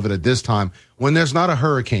especially love it at this time when there's not a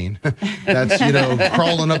hurricane that's, you know,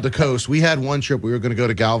 crawling up the coast. We had one trip, we were going to go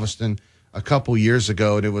to Galveston a couple years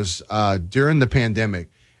ago, and it was during the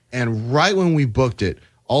pandemic. And right when we booked it,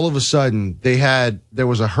 all of a sudden there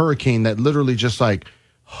was a hurricane that literally just like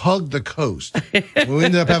hugged the coast. We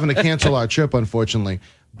ended up having to cancel our trip, unfortunately.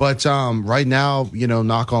 But right now, you know,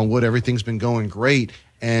 knock on wood, everything's been going great.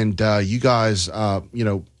 And you guys, you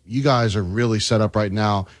know, you guys are really set up right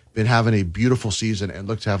now, been having a beautiful season and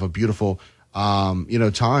look to have a beautiful, you know,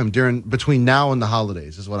 time between now and the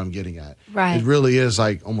holidays is what I'm getting at. Right. It really is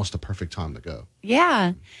like almost a perfect time to go.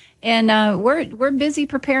 Yeah. And we're busy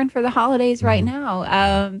preparing for the holidays right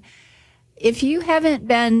now. If you haven't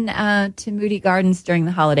been to Moody Gardens during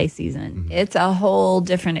the holiday season, it's a whole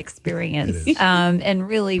different experience, and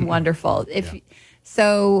really wonderful.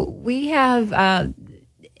 So we have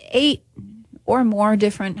 8 or more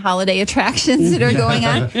different holiday attractions that are going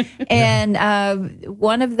on, and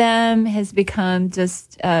one of them has become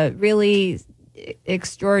just really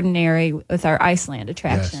extraordinary with our Iceland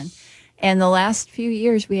attraction. And the last few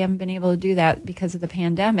years, we haven't been able to do that because of the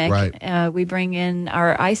pandemic. Right. We bring in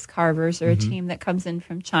our ice carvers, or a team that comes in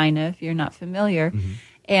from China, if you're not familiar.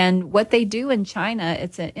 And what they do in China,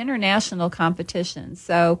 it's an international competition.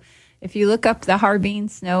 So if you look up the Harbin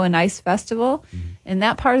Snow and Ice Festival, in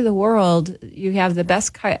that part of the world, you have the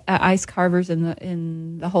best ice carvers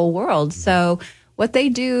in the whole world. So what they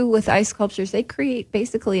do with ice sculptures, they create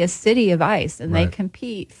basically a city of ice, and they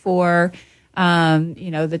compete for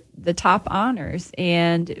you know, the top honors,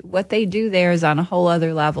 and what they do there is on a whole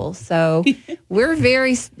other level. So we're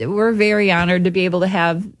very honored to be able to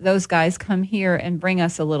have those guys come here and bring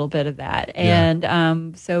us a little bit of that.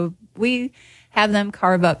 And so we have them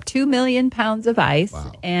carve up 2 million pounds of ice,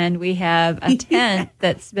 and we have a tent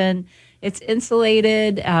it's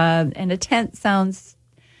insulated, and a tent sounds.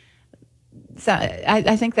 So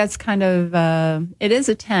I think that's kind of, it is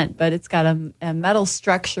a tent, but it's got a metal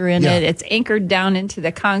structure in it. It's anchored down into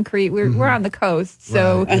the concrete. We're on the coast,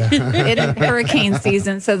 so it is hurricane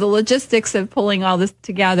season. So the logistics of pulling all this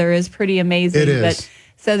together is pretty amazing. It is.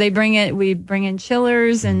 So we bring in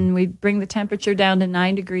chillers, and we bring the temperature down to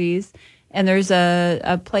 9 degrees. And there's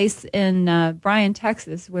a place in Bryan,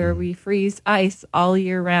 Texas, where we freeze ice all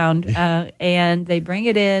year round. And they bring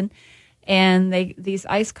it in, and these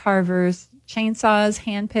ice carvers, chainsaws,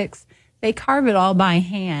 hand picks, they carve it all by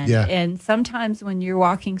hand. Yeah. And sometimes when you're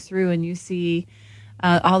walking through and you see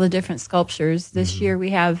all the different sculptures, this year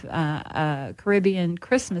we have a Caribbean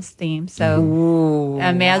Christmas theme. So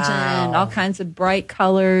imagine all kinds of bright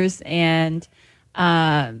colors and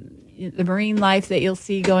the marine life that you'll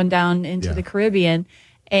see going down into the Caribbean.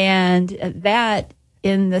 And that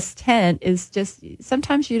in this tent is just,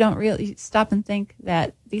 sometimes you don't really stop and think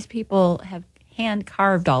that these people have hand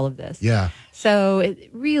carved all of this. Yeah. So it's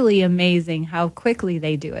really amazing how quickly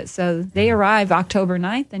they do it. So they arrive October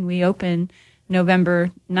 9th, and we open November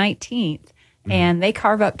 19th, and they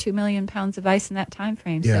carve up 2 million pounds of ice in that time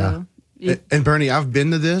frame. Yeah. So and Bernie, I've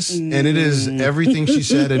been to this, and it is everything she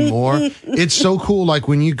said and more. It's so cool. Like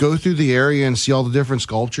when you go through the area and see all the different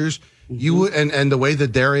sculptures, you and the way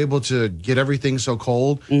that they're able to get everything so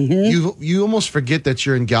cold, you almost forget that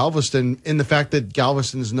you're in Galveston, in the fact that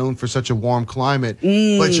Galveston is known for such a warm climate,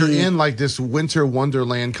 but you're in like this winter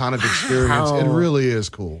wonderland kind of experience. It really is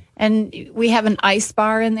cool. And we have an ice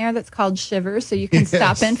bar in there that's called Shiver, so you can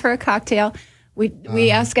stop in for a cocktail. We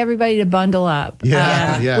ask everybody to bundle up.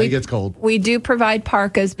 It gets cold. We do provide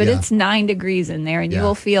parkas, but it's 9 degrees in there, and you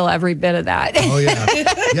will feel every bit of that. Oh, yeah.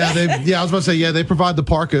 I was about to say, they provide the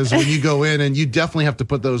parkas when you go in, and you definitely have to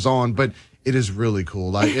put those on, but it is really cool.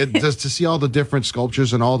 Like just to see all the different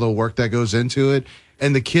sculptures and all the work that goes into it,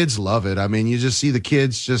 and the kids love it. I mean, you just see the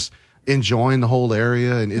kids just enjoying the whole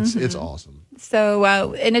area, and it's awesome.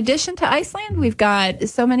 So in addition to Iceland, we've got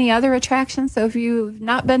so many other attractions. So if you've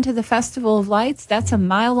not been to the Festival of Lights, that's a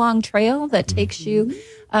mile-long trail that takes you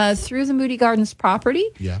through the Moody Gardens property.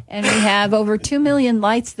 Yeah. And we have over 2 million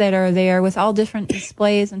lights that are there with all different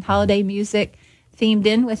displays and holiday music themed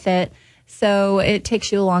in with it. So it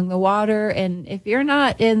takes you along the water. And if you're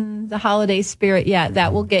not in the holiday spirit yet,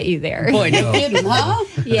 that will get you there. Boy, no kidding, huh?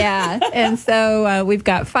 Yeah. And so we've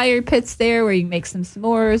got fire pits there where you can make some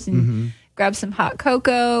s'mores and grab some hot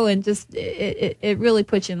cocoa, and just it really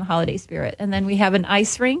puts you in the holiday spirit. And then we have an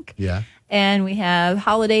ice rink. Yeah. And we have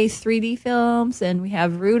holiday 3D films, and we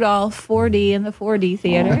have Rudolph 4D in the 4D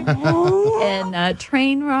theater, and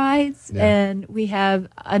train rides, and we have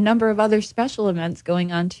a number of other special events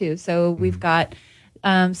going on too. So we've got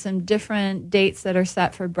some different dates that are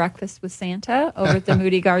set for Breakfast with Santa over at the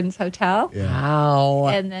Moody Gardens Hotel. Wow.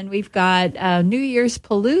 And then we've got New Year's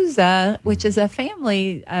Palooza, which is a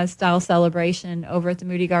family style celebration over at the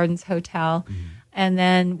Moody Gardens Hotel. And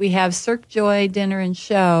then we have Cirque Joy Dinner and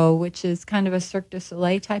Show, which is kind of a Cirque du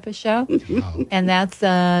Soleil type of show. And that's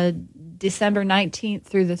December 19th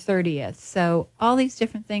through the 30th. So all these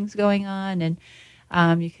different things going on. And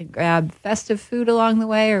you can grab festive food along the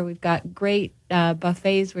way, or we've got great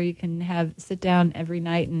buffets where you can sit down every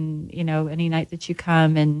night, and any night that you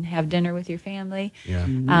come and have dinner with your family.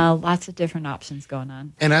 Lots of different options going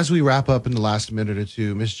on. And as we wrap up in the last minute or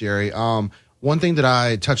two, Miss Jerry, one thing that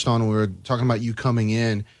I touched on when we were talking about you coming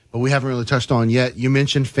in, but we haven't really touched on yet, you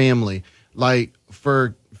mentioned family. Like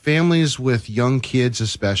for families with young kids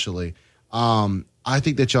especially, I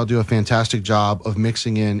think that y'all do a fantastic job of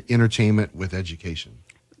mixing in entertainment with education.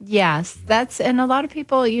 Yes, and a lot of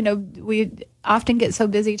people, we often get so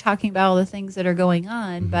busy talking about all the things that are going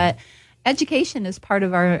on, but education is part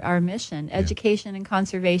of our mission, education and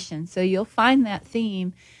conservation. So you'll find that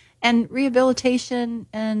theme, and rehabilitation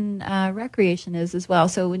and recreation is as well.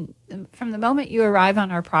 So from the moment you arrive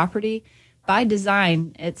on our property, by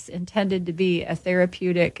design, it's intended to be a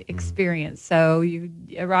therapeutic experience. So you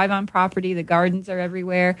arrive on property, the gardens are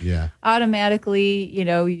everywhere. Automatically,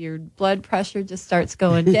 your blood pressure just starts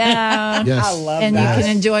going down. I love and that. You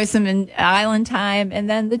can enjoy some island time. And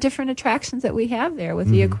then the different attractions that we have there with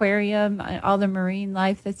the aquarium, all the marine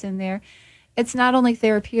life that's in there. It's not only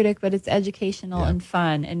therapeutic, but it's educational and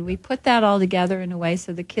fun. And we put that all together in a way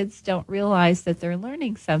so the kids don't realize that they're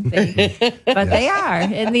learning something. But they are.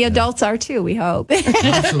 And the adults are too, we hope.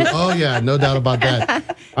 Absolutely. Oh, yeah, no doubt about that.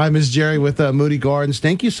 All right, Ms. Jerry with Moody Gardens,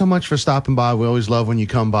 thank you so much for stopping by. We always love when you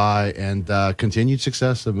come by, and continued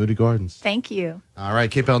success at Moody Gardens. Thank you. All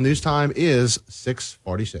right, KPEL News Time is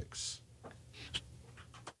 6:46.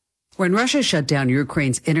 When Russia shut down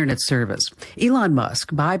Ukraine's internet service, Elon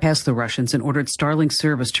Musk bypassed the Russians and ordered Starlink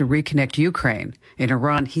service to reconnect Ukraine. In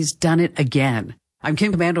Iran, he's done it again. I'm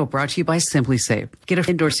Kim Commando, brought to you by SimpliSafe. Get an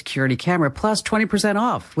indoor security camera plus 20%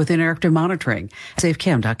 off with interactive monitoring.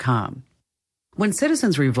 SafeCam.com. When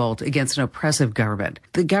citizens revolt against an oppressive government,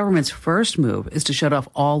 the government's first move is to shut off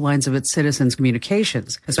all lines of its citizens'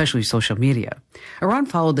 communications, especially social media. Iran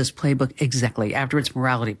followed this playbook exactly after its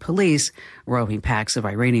morality police, roving packs of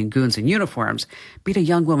Iranian goons in uniforms, beat a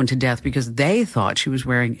young woman to death because they thought she was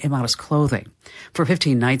wearing immodest clothing. For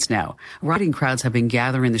 15 nights now, rioting crowds have been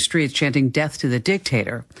gathering in the streets chanting death to the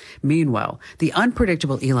dictator. Meanwhile, the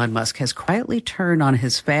unpredictable Elon Musk has quietly turned on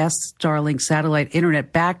his fast Starlink satellite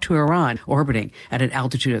internet back to Iran, orbiting at an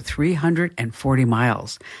altitude of 340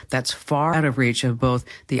 miles. That's far out of reach of both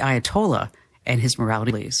the Ayatollah and his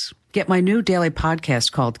morality police. Get my new daily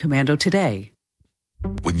podcast called Commando today.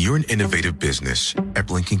 When you're an innovative business, at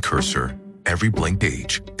Blinking Cursor, every blank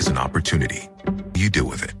page is an opportunity. You deal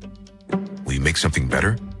with it. Will you make something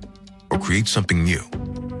better or create something new?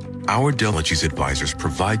 Our Delagy's advisors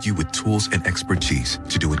provide you with tools and expertise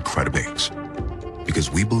to do incredible things.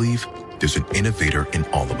 Because we believe there's an innovator in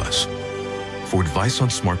all of us. For advice on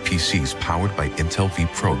smart PCs powered by Intel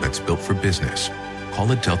vPro that's built for business, call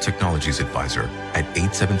a Dell Technologies advisor at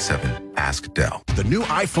 877-ASK-DELL. The new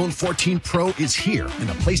iPhone 14 Pro is here, and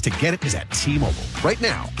the place to get it is at T-Mobile. Right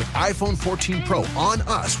now, get iPhone 14 Pro on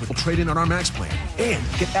us with a trade-in on our Max plan, and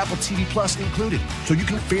get Apple TV Plus included, so you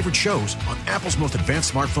can favorite shows on Apple's most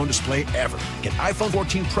advanced smartphone display ever. Get iPhone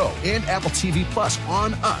 14 Pro and Apple TV Plus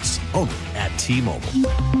on us, only at T-Mobile.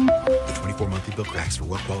 The 24-monthly bill credits for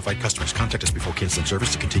well-qualified customers. Contact us before canceling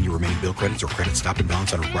service to continue remaining bill credits or credit stop and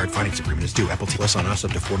balance on a required finance agreement is due. Apple TV Plus on us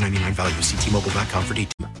up to $4.99 value. See T-Mobile.com for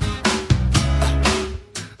details.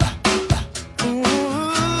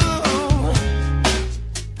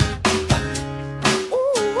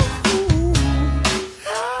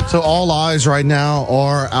 So all eyes right now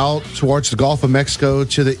are out towards the Gulf of Mexico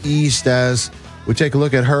to the east as we take a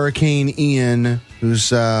look at Hurricane Ian,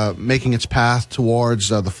 who's making its path towards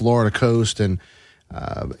the Florida coast, and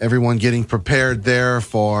everyone getting prepared there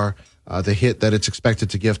for the hit that it's expected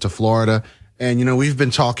to give to Florida. And, you know, we've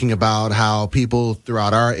been talking about how people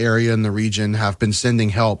throughout our area and the region have been sending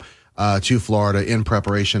help to Florida in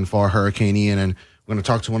preparation for Hurricane Ian. And we're going to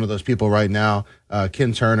talk to one of those people right now,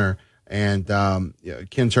 Ken Turner. And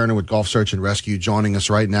Ken Turner with Gulf Search and Rescue joining us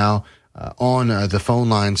right now on the phone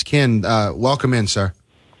lines. Ken, welcome in, sir.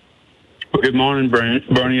 Well, good morning,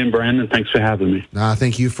 Bernie and Brandon. Thanks for having me.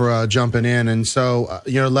 Thank you for jumping in. And so,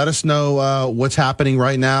 let us know what's happening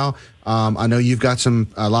right now. I know you've got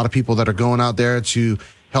a lot of people that are going out there to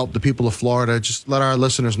help the people of Florida. Just let our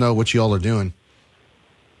listeners know what you all are doing.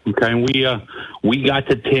 Okay, we got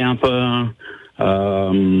to Tampa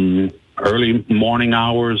early morning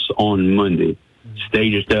hours on Monday.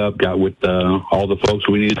 Staged up, got with all the folks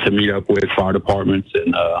we needed to meet up with, fire departments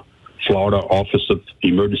and Florida Office of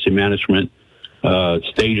Emergency Management.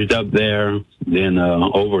 Staged up there. Then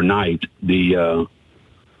overnight, the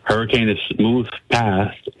hurricane has moved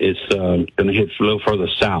past. It's going to hit a little further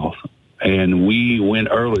south. And we went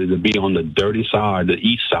early to be on the dirty side, the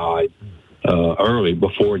east side, early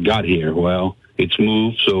before it got here. Well, it's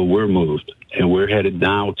moved, so we're moved. And we're headed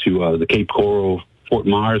now to the Cape Coral, Fort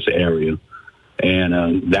Myers area.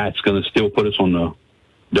 And that's going to still put us on the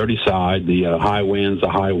dirty side, the high winds, the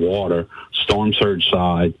high water, storm surge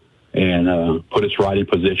side, and put us right in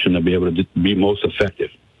position to be able to be most effective.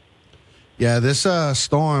 Yeah, this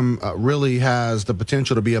storm really has the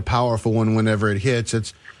potential to be a powerful one whenever it hits.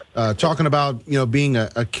 It's talking about, being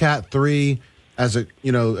a Cat 3 as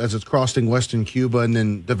it's crossing western Cuba and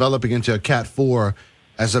then developing into a Cat 4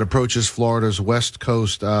 as it approaches Florida's west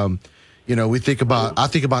coast. I think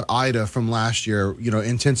about Ida from last year,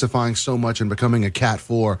 intensifying so much and becoming a Cat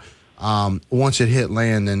 4 once it hit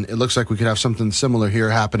land. And it looks like we could have something similar here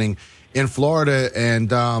happening in Florida.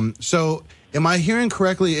 And so am I hearing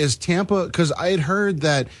correctly, is Tampa, because I had heard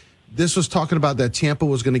that this was talking about that Tampa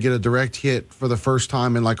was going to get a direct hit for the first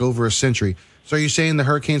time in like over a century. So are you saying the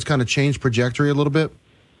hurricane's kind of changed trajectory a little bit?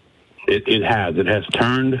 It has. It has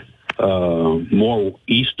turned more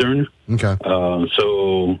eastern. Okay.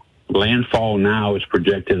 So landfall now is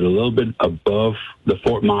projected a little bit above the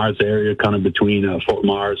Fort Myers area, kind of between Fort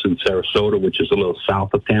Myers and Sarasota, which is a little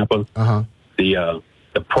south of Tampa. Uh-huh. The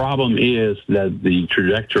problem is that the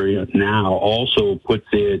trajectory now also puts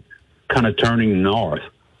it kind of turning north.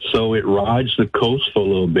 So it rides the coast for a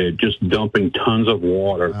little bit, just dumping tons of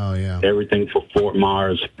water. Oh, yeah. Everything from Fort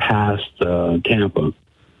Myers past Tampa.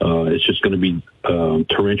 It's just going to be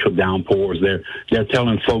torrential downpours. They're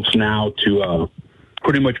telling folks now to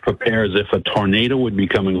pretty much prepare as if a tornado would be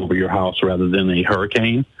coming over your house rather than a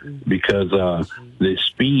hurricane, because the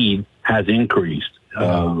speed has increased.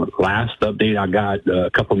 Last update I got a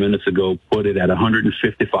couple minutes ago put it at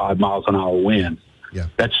 155 miles an hour wind. Yeah.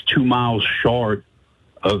 That's 2 miles short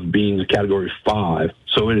of being a Category 5.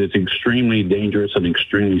 So it is extremely dangerous and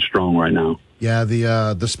extremely strong right now. Yeah,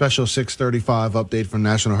 the special 635 update from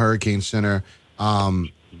National Hurricane Center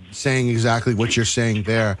saying exactly what you're saying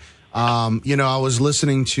there. I was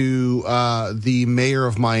listening to the mayor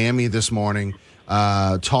of Miami this morning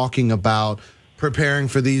talking about preparing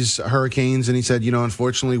for these hurricanes, and he said,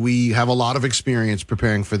 unfortunately, we have a lot of experience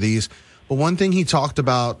preparing for these. But one thing he talked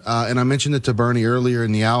about, and I mentioned it to Bernie earlier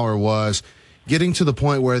in the hour, was getting to the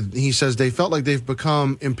point where he says they felt like they've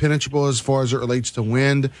become impenetrable as far as it relates to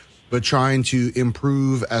wind, but trying to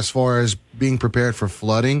improve as far as being prepared for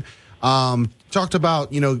flooding. Talked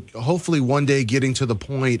about, hopefully one day getting to the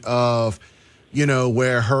point of,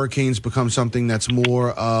 where hurricanes become something that's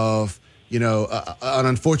more of, an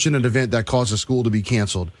unfortunate event that causes school to be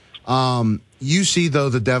canceled. You see, though,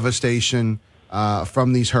 the devastation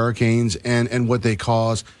from these hurricanes and what they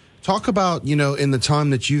cause. Talk about, in the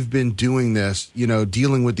time that you've been doing this,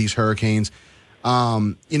 dealing with these hurricanes,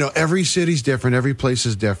 every city's different, every place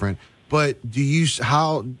is different. But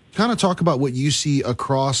kind of talk about what you see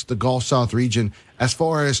across the Gulf South region as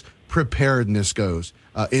far as preparedness goes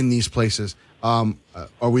in these places. Are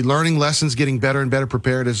we learning lessons, getting better and better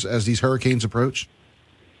prepared as these hurricanes approach?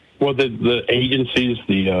 Well, the agencies,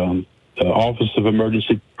 the Office of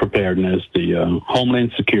Emergency Preparedness, the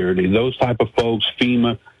Homeland Security, those type of folks,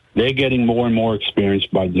 FEMA, they're getting more and more experience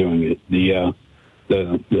by doing it.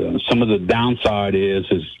 Some of the downside is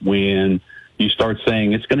when you start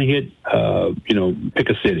saying it's going to hit, pick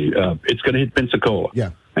a city. It's going to hit Pensacola.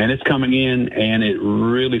 Yeah. And it's coming in, and it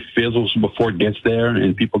really fizzles before it gets there,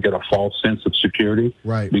 and people get a false sense of security.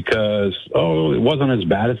 Right. Because, it wasn't as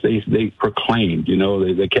bad as they proclaimed.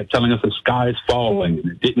 They kept telling us the sky is falling,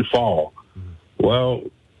 and it didn't fall. Mm-hmm. Well,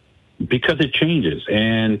 because it changes,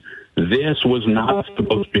 and this was not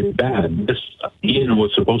supposed to be bad. This Ian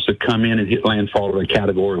was supposed to come in and hit landfall at a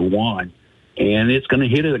Category 1, and it's going to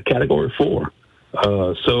hit it at Category 4.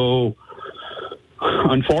 So,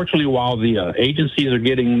 unfortunately, while the agencies are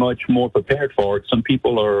getting much more prepared for it, some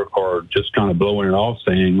people are just kind of blowing it off,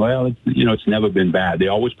 saying, well, it's never been bad. They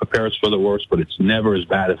always prepare us for the worst, but it's never as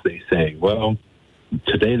bad as they say. Well,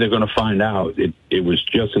 today they're going to find out it was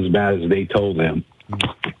just as bad as they told them.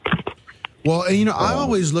 Well, I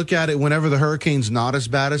always look at it whenever the hurricane's not as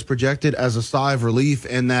bad as projected as a sigh of relief,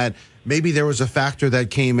 and that maybe there was a factor that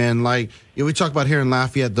came in. Like, we talk about here in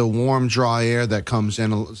Lafayette, the warm, dry air that comes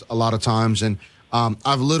in a lot of times. And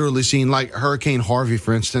I've literally seen, like, Hurricane Harvey,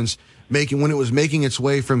 for instance, when it was making its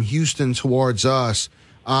way from Houston towards us,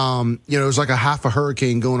 it was like a half a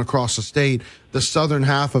hurricane going across the state. The southern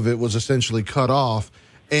half of it was essentially cut off.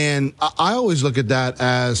 And I always look at that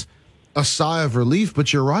as a sigh of relief,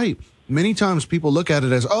 but you're right. Many times people look at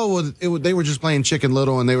it as, they were just playing Chicken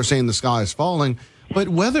Little and they were saying the sky is falling. But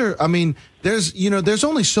weather, there's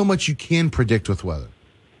only so much you can predict with weather.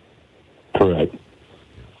 Correct.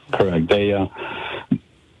 They,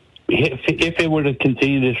 if it were to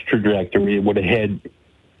continue this trajectory, it would have head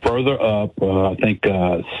further up. I think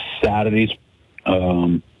Saturday's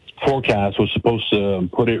forecast was supposed to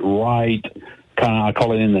put it right, I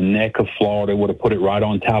call it in the neck of Florida. It would have put it right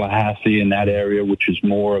on Tallahassee in that area, which is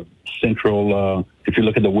more central. If you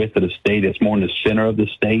look at the width of the state, it's more in the center of the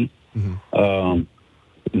state. Mm-hmm.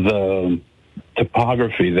 The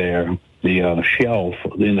topography there, the shelf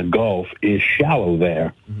in the Gulf is shallow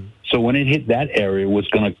there. Mm-hmm. So when it hit that area, it was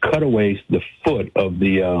going to cut away the foot of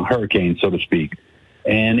the hurricane, so to speak,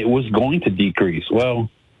 and it was going to decrease. Well,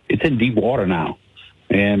 it's in deep water now.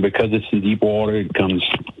 And because it's in deep water, it comes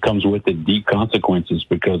with the deep consequences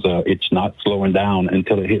because it's not slowing down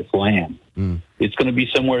until it hits land. Mm. It's going to be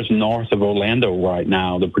somewhere north of Orlando right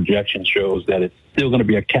now. The projection shows that it's still going to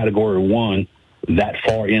be a Category 1 that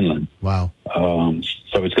far inland. Wow.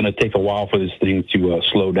 So it's going to take a while for this thing to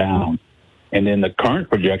slow down. And then the current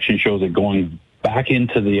projection shows it going back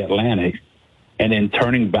into the Atlantic and then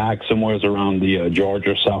turning back somewhere around the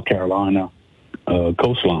Georgia, South Carolina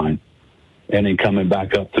coastline. And then coming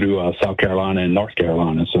back up through South Carolina and North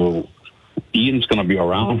Carolina. So Ian's going to be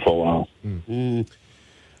around for a while. Mm.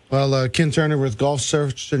 Well, Ken Turner with Gulf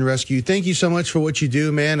Search and Rescue, thank you so much for what you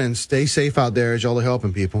do, man, and stay safe out there as y'all are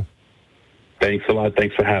helping people. Thanks a lot.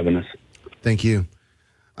 Thanks for having us. Thank you.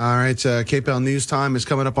 All right, KPEL News Time is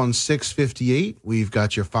coming up on 6:58. We've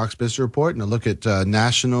got your Fox Business Report and a look at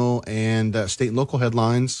national and state and local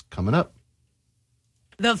headlines coming up.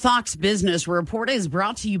 The Fox Business Report is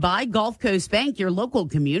brought to you by Gulf Coast Bank, your local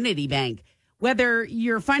community bank. Whether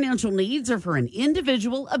your financial needs are for an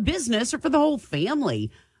individual, a business, or for the whole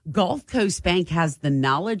family, Gulf Coast Bank has the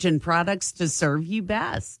knowledge and products to serve you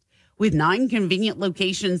best. With 9 convenient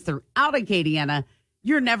locations throughout Acadiana,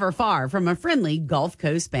 You're never far from a friendly Gulf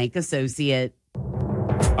Coast Bank associate.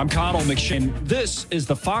 I'm Connell McShane. This is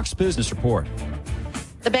the Fox Business Report.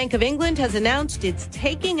 The Bank of England has announced it's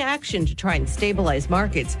taking action to try and stabilize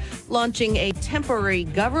markets, launching a temporary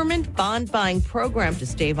government bond buying program to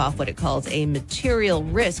stave off what it calls a material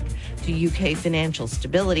risk to UK financial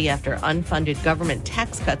stability after unfunded government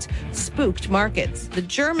tax cuts spooked markets. The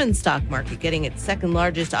German stock market getting its second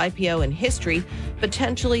largest IPO in history,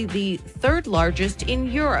 potentially the third largest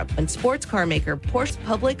in Europe. And sports car maker Porsche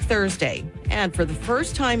public Thursday. And for the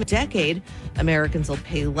first time in a decade, Americans will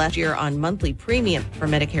pay less year on monthly premium for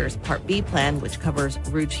Medicare's Part B plan, which covers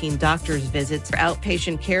routine doctor's visits. For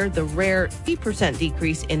outpatient care, the rare 3%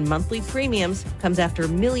 decrease in monthly premiums comes after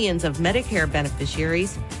millions of Medicare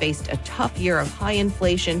beneficiaries faced a tough year of high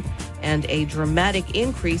inflation and a dramatic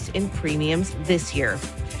increase in premiums this year.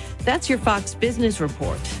 That's your Fox Business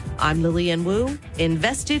Report. I'm Lillian Wu,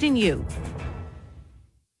 invested in you.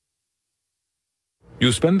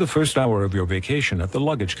 You spend the first hour of your vacation at the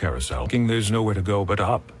luggage carousel, thinking there's nowhere to go but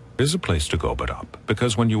up. There's a place to go but up,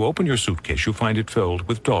 because when you open your suitcase, you find it filled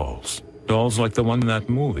with dolls. Dolls like the one in that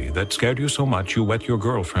movie that scared you so much you wet your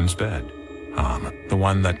girlfriend's bed. The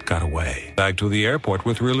one that got away. Back to the airport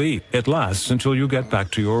with relief. It lasts until you get back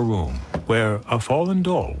to your room, where a fallen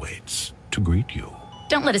doll waits to greet you.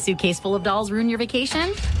 Don't let a suitcase full of dolls ruin your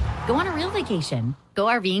vacation. Go on a real vacation.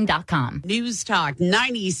 GoRVing.com. News Talk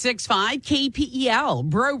 96.5 KPEL,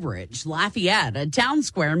 Brobridge, Lafayette, a Town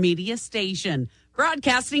Square media station.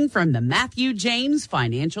 Broadcasting from the Matthew James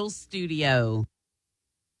Financial Studio.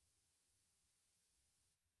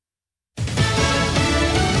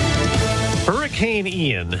 Hurricane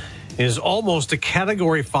Ian is almost a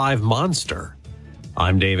Category 5 monster.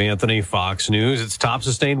 I'm Dave Anthony, Fox News. Its top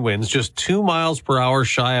sustained winds just 2 miles per hour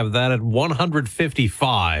shy of that at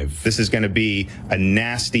 155. This is going to be a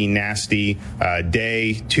nasty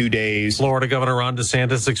day, 2 days. Florida Governor Ron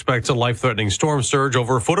DeSantis expects a life-threatening storm surge,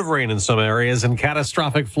 over a foot of rain in some areas, and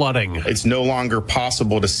catastrophic flooding. It's no longer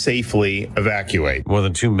possible to safely evacuate. More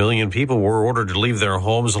than 2 million people were ordered to leave their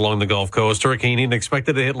homes along the Gulf Coast. Hurricane Ian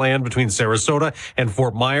expected to hit land between Sarasota and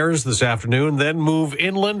Fort Myers this afternoon, then move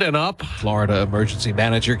inland and up. Florida Emergency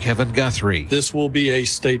Manager Kevin Guthrie. This will be a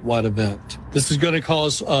statewide event. This is going to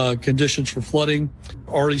cause conditions for flooding.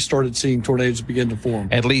 Already started seeing tornadoes begin to form.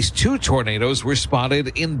 At least 2 tornadoes were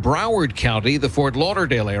spotted in Broward County, the Fort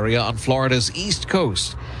Lauderdale area on Florida's east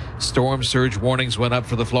coast. Storm surge warnings went up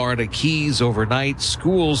for the Florida Keys overnight.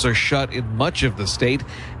 Schools are shut in much of the state,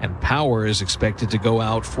 and power is expected to go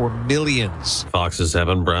out for millions. Fox's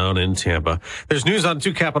Evan Brown in Tampa. There's news on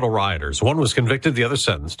 2 Capitol rioters. One was convicted, the other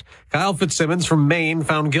sentenced. Kyle Fitzsimmons from Maine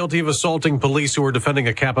found guilty of assaulting police who were defending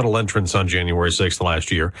a Capitol entrance on January 6th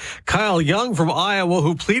last year. Kyle Young from Iowa,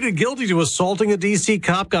 who pleaded guilty to assaulting a D.C.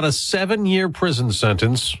 cop, got a 7-year prison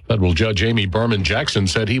sentence. Federal Judge Amy Berman Jackson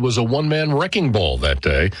said he was a one-man wrecking ball that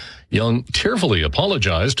day. Young tearfully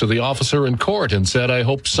apologized to the officer in court and said, "I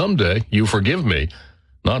hope someday you forgive me."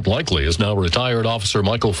 Not likely, as now retired Officer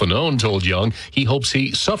Michael Fanone told Young he hopes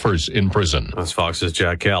he suffers in prison. That's Fox's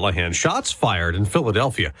Jack Callahan. Shots fired in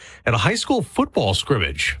Philadelphia at a high school football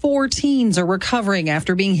scrimmage. 4 teens are recovering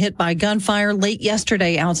after being hit by gunfire late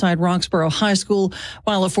yesterday outside Roxborough High School,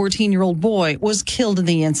 while a 14-year-old boy was killed in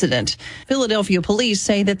the incident. Philadelphia police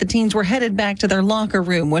say that the teens were headed back to their locker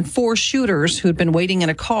room when 4 shooters who'd been waiting in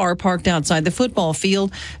a car parked outside the football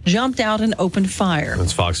field jumped out and opened fire.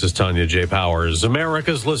 That's Fox's Tanya J. Powers.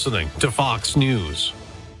 America's listening to Fox News.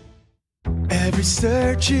 Every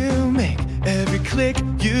search you make, every click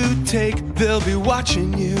you take, they'll be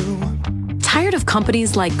watching you. Tired of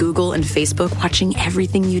companies like Google and Facebook watching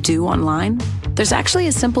everything you do online? There's actually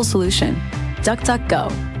a simple solution.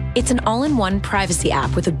 DuckDuckGo. It's an all-in-one privacy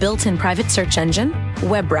app with a built-in private search engine,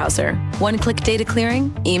 web browser, one-click data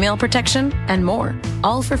clearing, email protection, and more,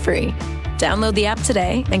 all for free. Download the app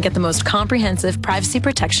today and get the most comprehensive privacy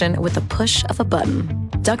protection with the push of a button.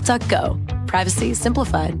 DuckDuckGo. Privacy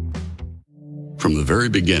simplified. From the very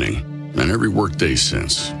beginning, and every workday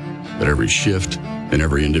since, at every shift and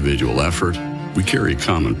every individual effort, we carry a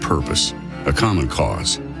common purpose, a common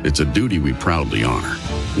cause. It's a duty we proudly honor,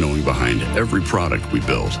 knowing behind every product we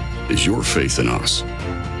build is your faith in us,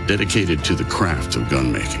 dedicated to the craft of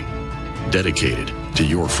gun making, dedicated to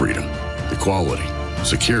your freedom, equality,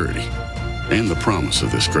 security, and the promise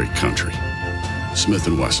of this great country. Smith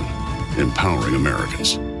 & Wesson, empowering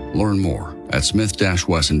Americans. Learn more at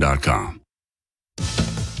smith-wesson.com.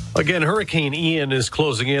 Again, Hurricane Ian is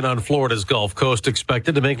closing in on Florida's Gulf Coast,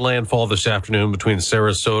 expected to make landfall this afternoon between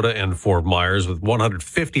Sarasota and Fort Myers with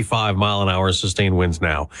 155-mile-an-hour sustained winds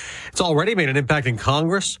now. It's already made an impact in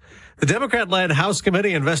Congress. The Democrat-led House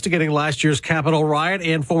committee investigating last year's Capitol riot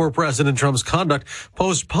and former President Trump's conduct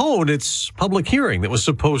postponed its public hearing that was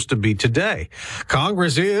supposed to be today.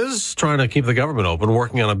 Congress is trying to keep the government open,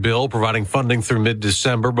 working on a bill providing funding through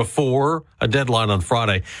mid-December before a deadline on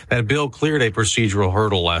Friday. That bill cleared a procedural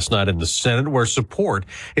hurdle last night in the Senate, where support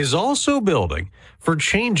is also building for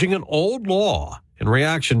changing an old law in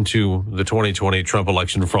reaction to the 2020 Trump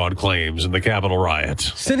election fraud claims in the Capitol riot.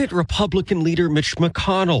 Senate Republican leader Mitch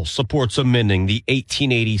McConnell supports amending the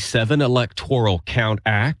 1887 Electoral Count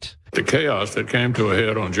Act. The chaos that came to a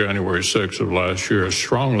head on January 6th of last year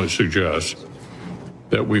strongly suggests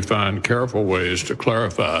that we find careful ways to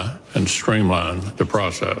clarify and streamline the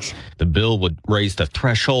process. The bill would raise the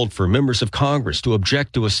threshold for members of Congress to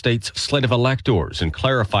object to a state's slate of electors and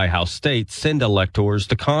clarify how states send electors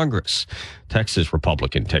to Congress. Texas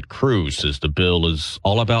Republican Ted Cruz says the bill is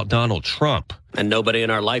all about Donald Trump. And nobody in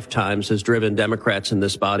our lifetimes has driven Democrats in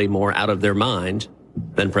this body more out of their mind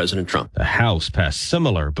than President Trump. The House passed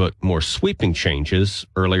similar but more sweeping changes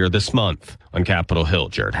earlier this month. On Capitol Hill,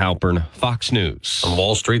 Jared Halpern, Fox News. On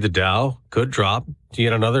Wall Street, the Dow could drop to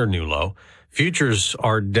yet another new low. Futures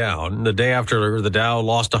are down. The day after the Dow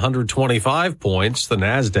lost 125 points, the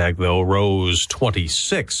NASDAQ, though, rose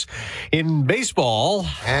 26. In baseball.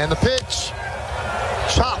 And the pitch.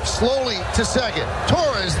 Chopped slowly to second.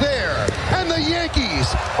 Torres there. And the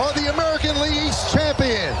Yankees are the American League East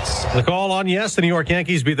champions. The call on yes, the New York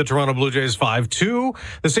Yankees beat the Toronto Blue Jays 5-2.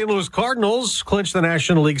 The St. Louis Cardinals clinched the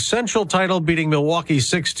National League Central title, beating Milwaukee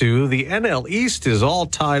 6-2. The NL East is all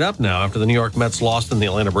tied up now after the New York Mets lost and the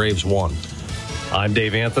Atlanta Braves won. I'm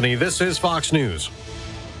Dave Anthony. This is Fox News.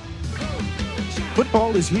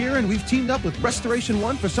 Football is here, and we've teamed up with Restoration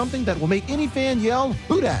One for something that will make any fan yell,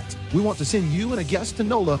 "Who dat?" We want to send you and a guest to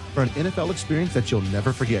NOLA for an NFL experience that you'll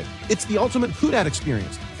never forget. It's the ultimate Who Dat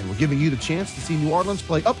experience, and we're giving you the chance to see New Orleans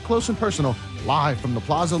play up close and personal, live from the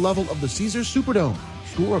plaza level of the Caesars Superdome.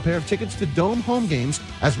 Score a pair of tickets to Dome home games,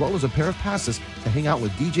 as well as a pair of passes to hang out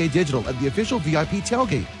with DJ Digital at the official VIP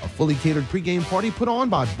tailgate, a fully catered pregame party put on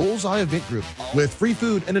by Bullseye Event Group, with free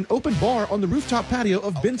food and an open bar on the rooftop patio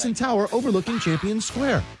of Benson Tower overlooking Champion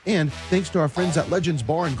Square. And thanks to our friends at Legends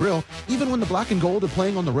Bar and Grill, even when the Black and Gold are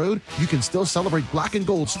playing on the road, you can still celebrate Black and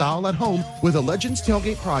Gold style at home with a Legends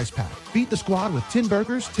tailgate prize pack. Beat the squad with 10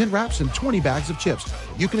 burgers, 10 wraps, and 20 bags of chips.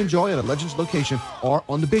 You can enjoy at a Legends location or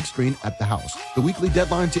on the big screen at the house. The weekly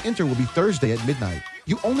deadline to enter will be Thursday at midnight.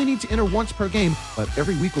 You only need to enter once per game, but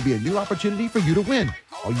every week will be a new opportunity for you to win.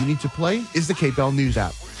 All you need to play is the KPEL News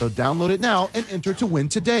app. So download it now and enter to win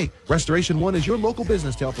today. Restoration One is your local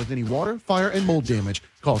business to help with any water, fire, and mold damage.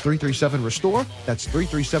 Call 337-RESTORE. That's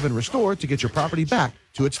 337-RESTORE to get your property back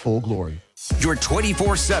to its full glory. Your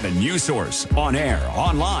 24/7 news source, on air,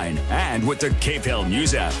 online, and with the KPEL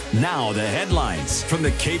News app. Now the headlines from the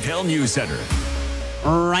KPEL News Center.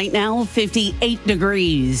 Right now, 58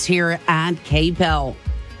 degrees here at KPEL.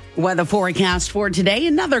 Weather forecast for today,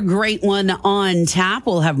 another great one on tap.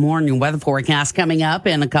 We'll have more new weather forecast coming up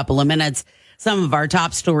in a couple of minutes. Some of our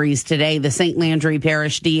top stories today, the St. Landry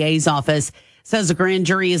Parish DA's office says a grand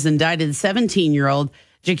jury has indicted 17-year-old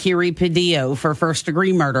Jakiri Padillo for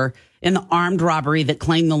first-degree murder in the armed robbery that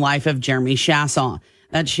claimed the life of Jeremy Chasson.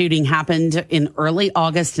 That shooting happened in early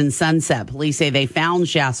August in Sunset. Police say they found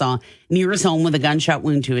Chasson near his home with a gunshot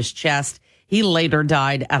wound to his chest. He later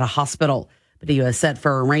died at a hospital. Padillo is set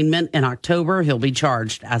for arraignment in October. He'll be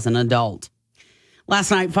charged as an adult.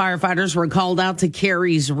 Last night, firefighters were called out to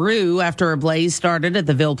Carey's Rue after a blaze started at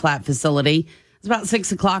the Ville Platte facility. It's about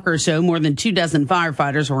 6 o'clock or so. More than 24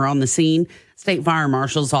 firefighters were on the scene. State Fire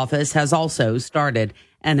Marshal's office has also started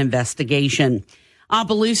an investigation.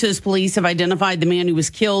 Opelousas police have identified the man who was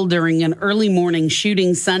killed during an early morning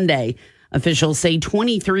shooting Sunday. Officials say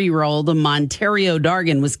 23-year-old Monterio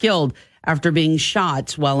Dargan was killed after being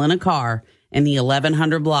shot while in a car in the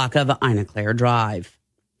 1100 block of Ina Claire Drive.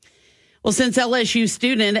 Well, since LSU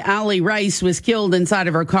student Allie Rice was killed inside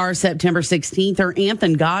of her car September 16th, her aunt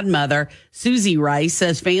and godmother, Susie Rice,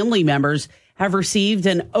 says family members have received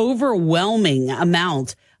an overwhelming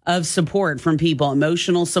amount of support from people,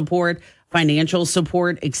 emotional support, financial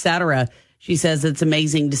support, etc. She says it's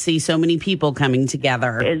amazing to see so many people coming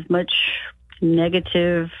together. As much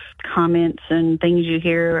negative comments and things you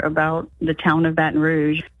hear about the town of Baton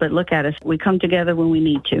Rouge, but look at us. We come together when we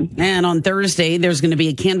need to. And on Thursday, there's going to be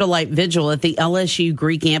a candlelight vigil at the LSU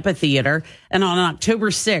Greek Amphitheater. And on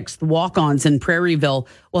October 6th, Walk-Ons in Prairieville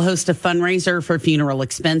will host a fundraiser for funeral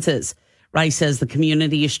expenses. Rice says the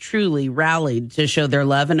community is truly rallied to show their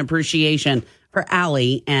love and appreciation for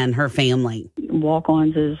Allie and her family.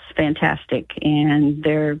 Walk-Ons is fantastic, and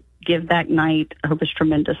their give back night, I hope, is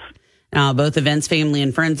tremendous. Both events, family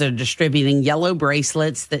and friends are distributing yellow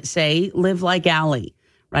bracelets that say, "Live like Allie."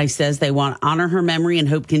 Rice says they want to honor her memory and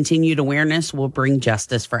hope continued awareness will bring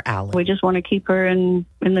justice for Allie. We just want to keep her in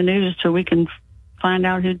the news so we can find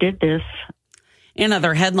out who did this. In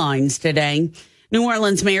other headlines today, New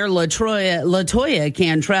Orleans Mayor LaToya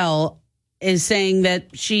Cantrell is saying that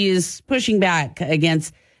she is pushing back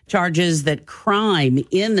against charges that crime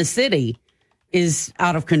in the city is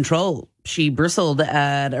out of control. She bristled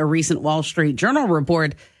at a recent Wall Street Journal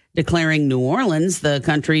report declaring New Orleans the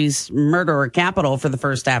country's murder capital for the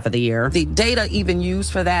first half of the year. The data even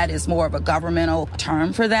used for that is more of a governmental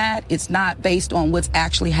term for that. It's not based on what's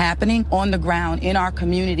actually happening on the ground in our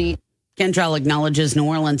community. Cantrell acknowledges New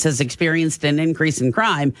Orleans has experienced an increase in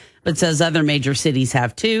crime, but says other major cities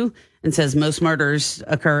have too, and says most murders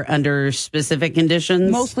occur under specific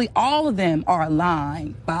conditions. Mostly all of them are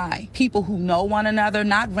aligned by people who know one another,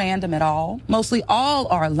 not random at all. Mostly all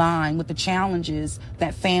are aligned with the challenges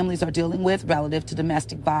that families are dealing with relative to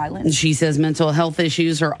domestic violence. She says mental health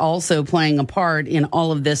issues are also playing a part in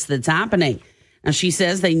all of this that's happening. Now, she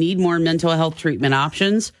says they need more mental health treatment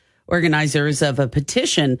options. Organizers of a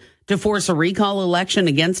petition to force a recall election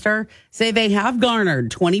against her say they have garnered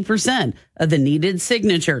 20% of the needed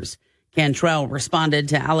signatures. Cantrell responded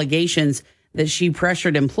to allegations that she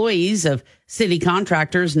pressured employees of city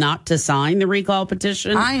contractors not to sign the recall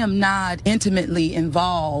petition. I am not intimately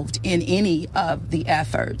involved in any of the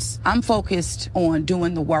efforts. I'm focused on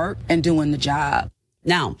doing the work and doing the job.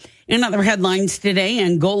 Now, in other headlines today,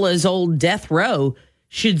 Angola's old death row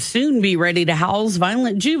should soon be ready to house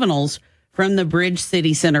violent juveniles from the Bridge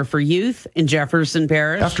City Center for Youth in Jefferson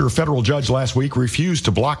Parish. After a federal judge last week refused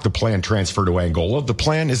to block the planned transfer to Angola, the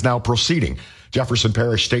plan is now proceeding. Jefferson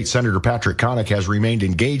Parish State Senator Patrick Connick has remained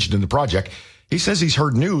engaged in the project. He says he's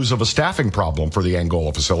heard news of a staffing problem for the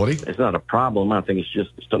Angola facility. It's not a problem. I think it's just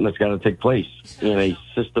something that's got to take place in a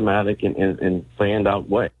systematic and planned out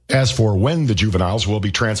way. As for when the juveniles will be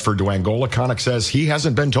transferred to Angola, Connick says he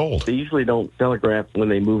hasn't been told. They usually don't telegraph when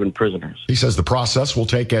they move in prisoners. He says the process will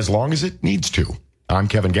take as long as it needs to. I'm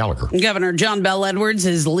Kevin Gallagher. Governor John Bell Edwards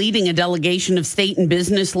is leading a delegation of state and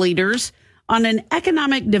business leaders on an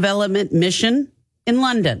economic development mission in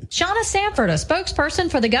London. Shauna Sanford, a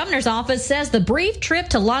spokesperson for the governor's office, says the brief trip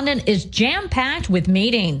to London is jam-packed with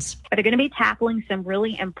meetings. They're going to be tackling some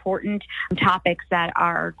really important topics that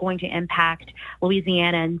are going to impact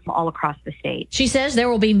Louisianans all across the state. She says there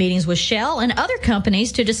will be meetings with Shell and other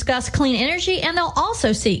companies to discuss clean energy, and they'll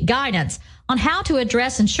also seek guidance on how to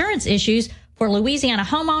address insurance issues for Louisiana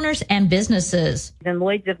homeowners and businesses. And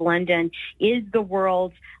Lloyd's of London is the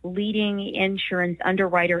world's leading insurance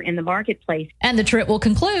underwriter in the marketplace. And the trip will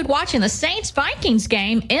conclude watching the Saints-Vikings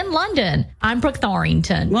game in London. I'm Brooke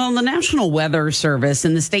Thorington. Well, the National Weather Service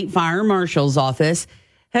and the State Fire Marshal's Office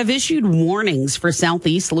have issued warnings for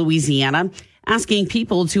southeast Louisiana, asking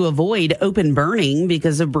people to avoid open burning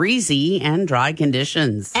because of breezy and dry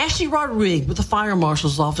conditions. Ashley Rodriguez with the Fire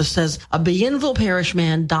Marshal's Office says a Bienville Parish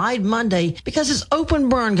man died Monday because his open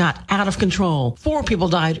burn got out of control. 4 people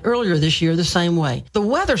died earlier this year the same way. The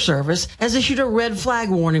Weather Service has issued a red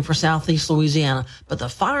flag warning for southeast Louisiana, but the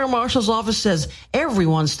Fire Marshal's Office says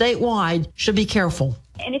everyone statewide should be careful.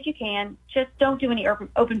 And if you can, just don't do any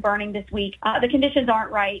open burning this week. The conditions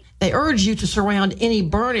aren't right. They urge you to surround any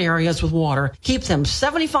burn areas with water. Keep them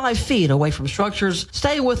 75 feet away from structures.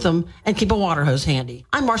 Stay with them and keep a water hose handy.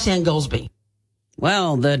 I'm Marcianne Goldsby.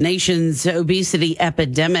 Well, the nation's obesity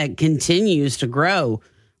epidemic continues to grow.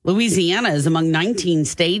 Louisiana is among 19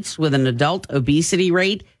 states with an adult obesity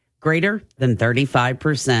rate greater than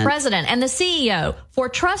 35%. President and the CEO for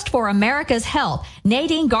Trust for America's Health,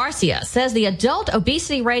 Nadine Garcia, says the adult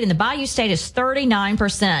obesity rate in the Bayou State is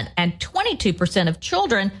 39%, and 22% of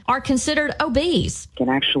children are considered obese. And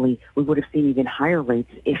actually, we would have seen even higher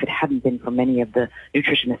rates if it hadn't been for many of the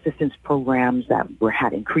nutrition assistance programs that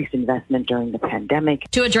had increased investment during the pandemic.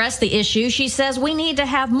 To address the issue, she says we need to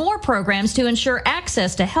have more programs to ensure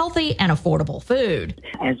access to healthy and affordable food,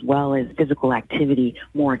 as well as physical activity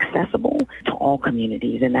more accessible to all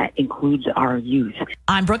communities, and that includes our youth.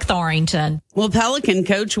 I'm Brooke Thorington. Well, Pelican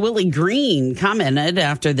coach Willie Green commented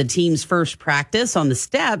after the team's first practice on the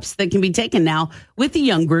steps that can be taken now with the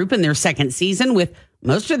young group in their second season, with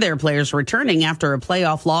most of their players returning after a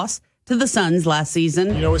playoff loss to the Suns last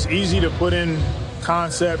season. You know, it's easy to put in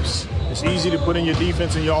concepts. It's easy to put in your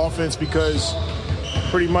defense and your offense because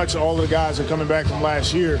pretty much all of the guys are coming back from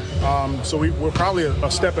last year. So we're probably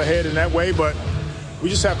a step ahead in that way, but we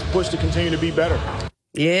just have to push to continue to be better.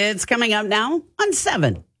 It's coming up now on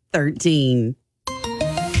 7:13.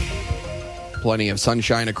 Plenty of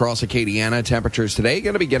sunshine across Acadiana. Temperatures today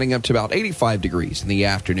going to be getting up to about 85 degrees in the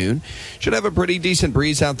afternoon. Should have a pretty decent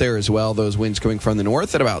breeze out there as well. Those winds coming from the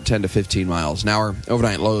north at about 10 to 15 miles an hour.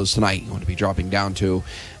 Overnight lows tonight going to be dropping down to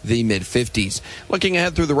the mid-50s. Looking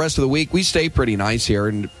ahead through the rest of the week, we stay pretty nice here,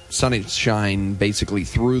 and sunshine basically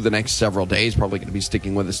through the next several days. Probably going to be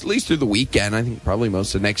sticking with us at least through the weekend. I think probably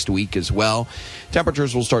most of next week as well.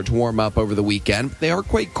 Temperatures will start to warm up over the weekend. They are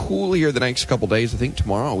quite cool here the next couple days. I think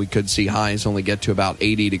tomorrow we could see highs only get to about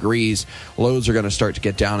 80 degrees. Lows are going to start to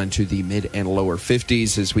get down into the mid and lower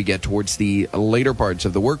 50s as we get towards the later parts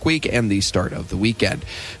of the work week and the start of the weekend.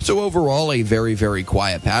 So overall, a very, very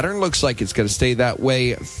quiet pattern. Looks like it's going to stay that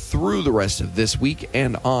way through the rest of this week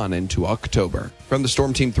and on into October. From the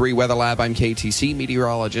Storm Team 3 Weather Lab, I'm KTC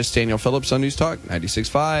meteorologist Daniel Phillips on News Talk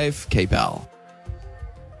 96.5 KPEL.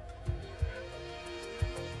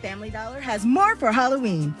 Family Dollar has more for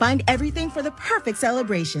Halloween. Find everything for the perfect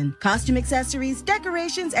celebration. Costume accessories,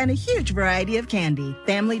 decorations, and a huge variety of candy.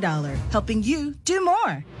 Family Dollar, helping you do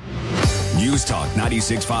more. News Talk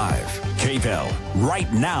 96.5 KPEL.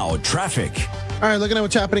 Right now, traffic. All right, looking at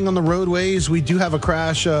what's happening on the roadways. We do have a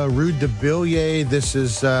crash, Rue de Billier. This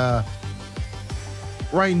is right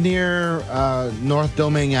near North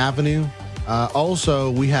Domingue Avenue. Also,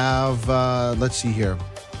 we have, let's see here.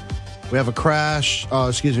 We have a crash,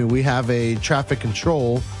 we have a traffic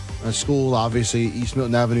control, a school, obviously, East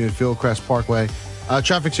Milton Avenue and Fieldcrest Parkway.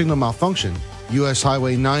 Traffic signal malfunction. U.S.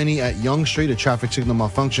 Highway 90 at Young Street, a traffic signal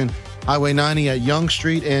malfunction. Highway 90 at Young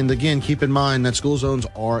Street, and again, keep in mind that school zones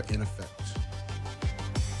are in effect.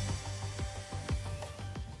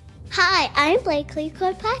 Hi, I'm Blakely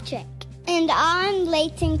Kirkpatrick. And I'm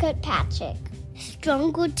Leighton Kirkpatrick.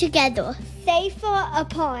 Stronger together, safer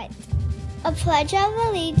apart. A pledge of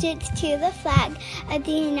allegiance to the flag of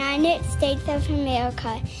the United States of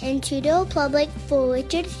America and to the republic for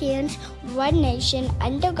which it stands, one nation,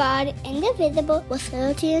 under God, indivisible, with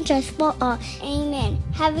liberty and justice for all. Amen.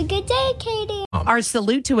 Have a good day, Katie. Our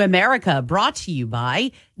salute to America brought to you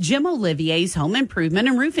by Jim Olivier's Home Improvement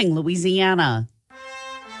and Roofing, Louisiana.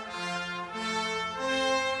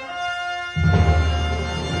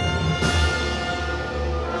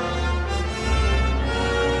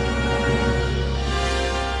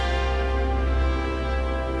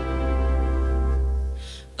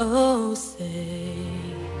 Oh, say,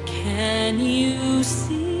 can you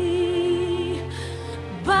see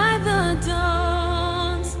by the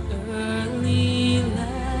dawn's early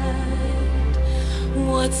light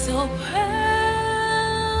what so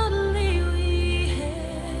proudly we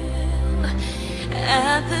hailed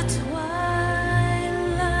at the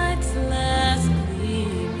twilight's last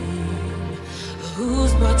gleaming,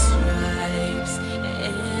 whose broad stripes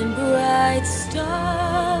and bright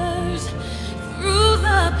stars through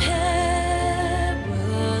the perilous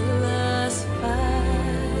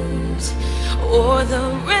fight, o'er the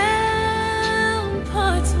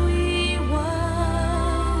ramparts we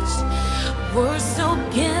watched, were so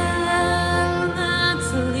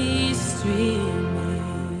gallantly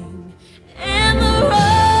streaming, and the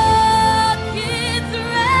rocket's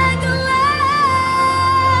red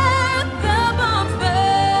glare, the bombs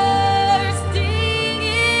bursting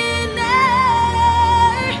in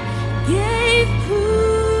air, gave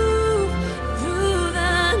proof through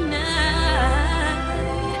the night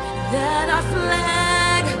that our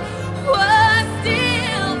flag was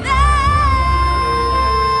still there.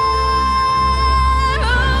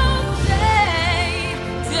 Oh, say,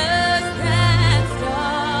 does that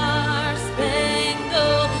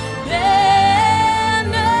star-spangled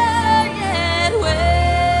banner yet wave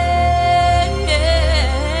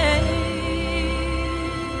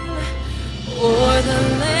o'er the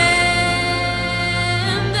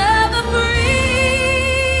land of the free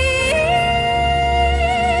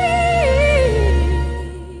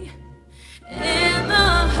in the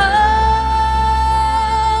home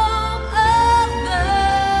of the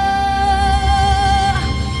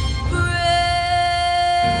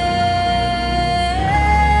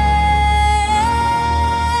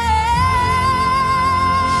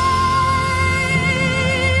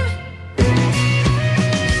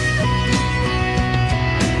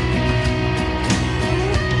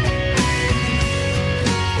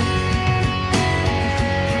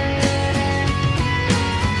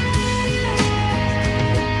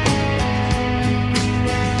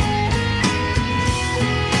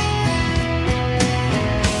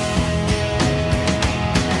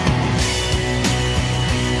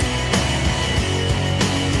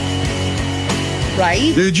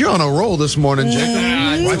Right? Dude, you're on a roll this morning,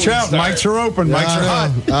 Jake. Watch out. Mics are open. Mics are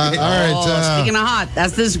hot. All right. Speaking of hot,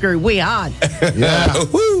 that's this group. We hot. Yeah.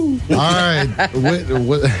 Woo. All right.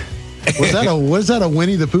 Was that a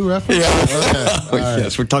Winnie the Pooh reference? Yeah. Okay. All right.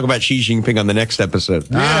 Yes, we're talking about Xi Jinping on the next episode.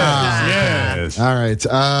 Yes. All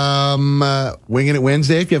right. Winging It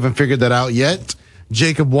Wednesday, if you haven't figured that out yet.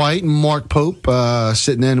 Jacob White and Mark Pope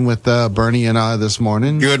sitting in with Bernie and I this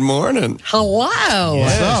morning. Good morning. Hello.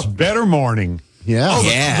 Yes, better morning. Yeah. Oh,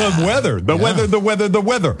 Yeah. The weather. The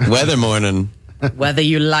weather. Weather morning. Whether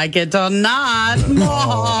you like it or not. I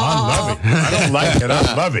love it. I don't like it.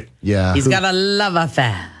 I love it. Yeah. He's got a love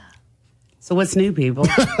affair. So what's new, people?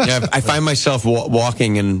 Yeah, I find myself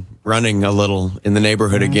walking and running a little in the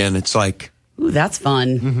neighborhood again. It's like, Ooh, that's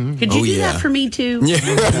fun. Could you do that for me too?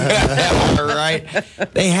 yeah, right.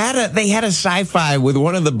 They had a sci-fi with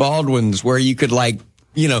one of the Baldwins where you could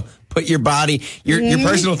put your body, your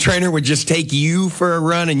personal trainer would just take you for a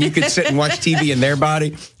run and you could sit and watch TV in their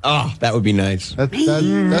body. Oh, that would be nice.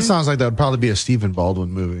 That sounds like that would probably be a Stephen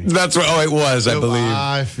Baldwin movie. That's what, it was, I believe.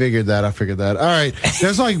 I figured that. All right.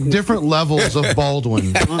 There's like different levels of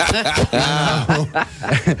Baldwin.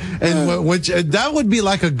 And which that would be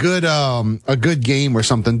like a good game or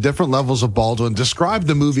something. Different levels of Baldwin. Describe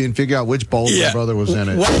the movie and figure out which Baldwin brother was in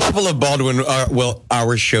it. What level of Baldwin will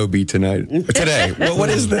our show be today? What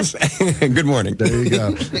is this? Good morning. There you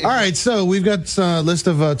go. All right, so we've got a list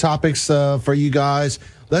of topics for you guys.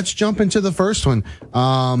 Let's jump into the first one.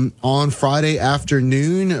 On Friday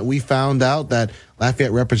afternoon, we found out that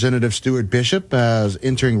Lafayette Representative Stuart Bishop is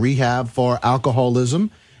entering rehab for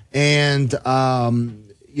alcoholism. And,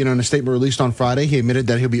 in a statement released on Friday, he admitted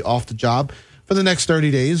that he'll be off the job for the next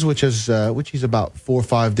 30 days, which he's about 4 or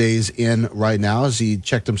 5 days in right now as he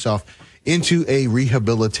checked himself into a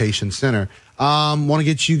rehabilitation center. Want to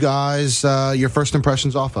get you guys your first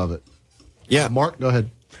impressions off of it. Yeah. Mark, go ahead.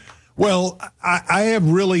 Well, I have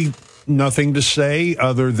really nothing to say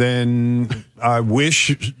other than I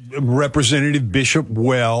wish Representative Bishop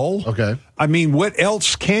well. Okay. I mean, what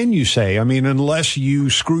else can you say? I mean, unless you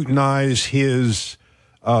scrutinize his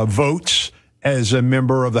votes as a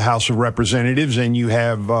member of the House of Representatives and you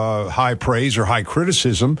have high praise or high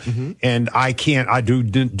criticism, and I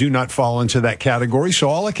do not fall into that category. So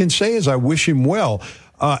all I can say is I wish him well.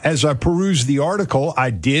 As I perused the article,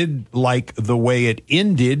 I did like the way it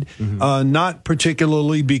ended, not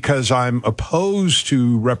particularly because I'm opposed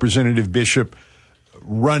to Representative Bishop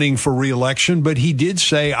running for re-election, but he did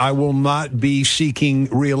say, I will not be seeking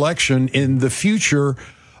re-election in the future,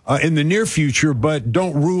 in the near future, but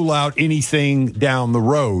don't rule out anything down the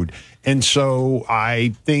road. And so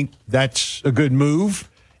I think that's a good move.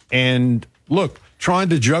 And look, trying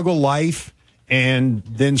to juggle life and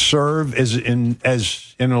then serve as in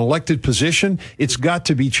an elected position, it's got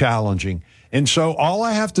to be challenging. And so all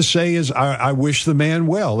I have to say is I wish the man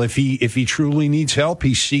well. If he truly needs help,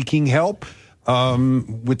 he's seeking help.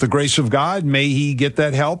 With the grace of God, may he get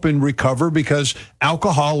that help and recover, because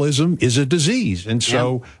alcoholism is a disease. And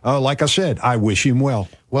so, like I said, I wish him well.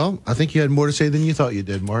 Well, I think you had more to say than you thought you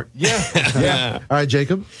did, Mark. Yeah. All right,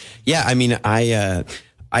 Jacob. Yeah, I mean,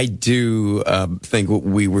 I do think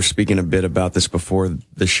we were speaking a bit about this before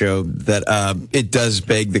the show, that it does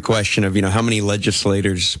beg the question of, how many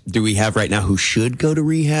legislators do we have right now who should go to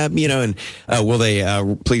rehab, and will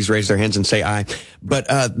they please raise their hands and say aye? But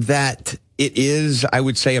that it is, I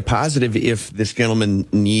would say, a positive if this gentleman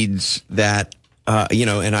needs that,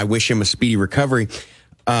 and I wish him a speedy recovery.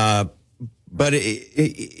 But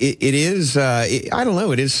it is, I don't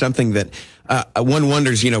know, it is something that one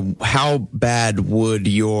wonders, how bad would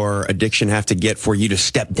your addiction have to get for you to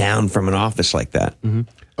step down from an office like that? Mm-hmm.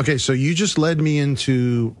 Okay, so you just led me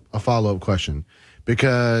into a follow-up question,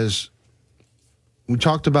 because you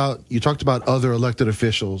talked about other elected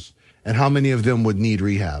officials and how many of them would need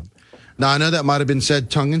rehab. Now, I know that might have been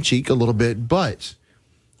said tongue-in-cheek a little bit, but,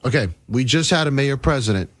 okay, we just had a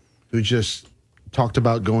mayor-president who just talked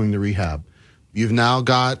about going to rehab. You've now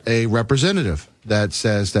got a representative that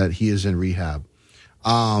says that he is in rehab.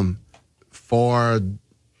 For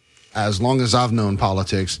as long as I've known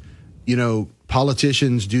politics,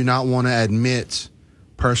 politicians do not want to admit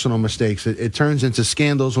personal mistakes. It turns into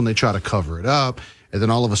scandals when they try to cover it up, and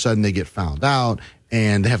then all of a sudden they get found out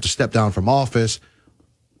and they have to step down from office.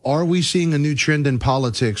 Are we seeing a new trend in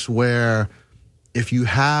politics where if you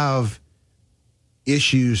have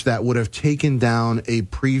issues that would have taken down a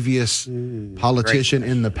previous politician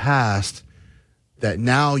in the past, that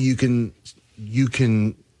now you can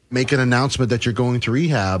make an announcement that you're going to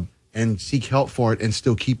rehab and seek help for it and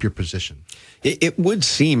still keep your position? It would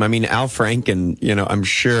seem, Al Franken, I'm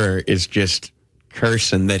sure is just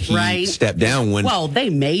cursing that he stepped down when. Well, they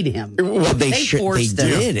made him. Well, they forced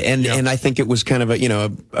did, him. and I think it was kind of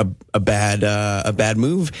a bad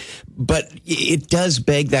move. But it does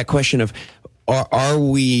beg that question of, are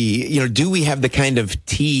we, do we have the kind of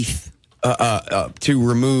teeth to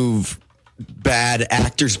remove bad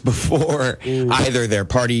actors before either their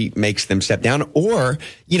party makes them step down, or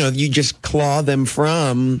you just claw them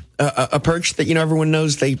from a perch that everyone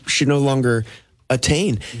knows they should no longer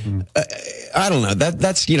attain. I don't know.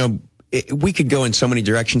 That's we could go in so many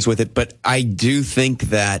directions with it, but I do think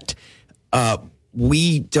that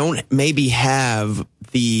we don't maybe have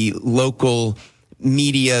the local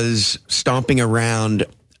media's stomping around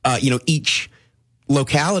each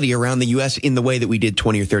locality around the U.S. in the way that we did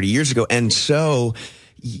 20 or 30 years ago. And so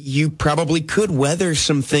you probably could weather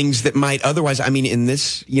some things that might otherwise, in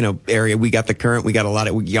this, area, we got the Current, we got a lot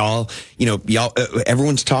of y'all,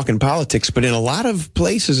 everyone's talking politics, but in a lot of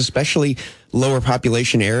places, especially lower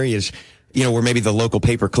population areas, where maybe the local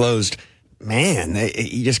paper closed, man,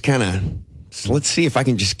 you just kind of, let's see if I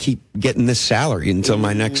can just keep getting this salary until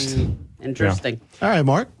my next. Interesting. All right,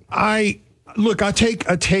 Mark. I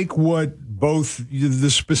take what both the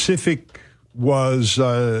specific was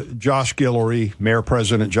Josh Guillory, Mayor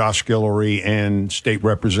President Josh Guillory, and State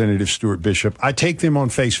Representative Stuart Bishop. I take them on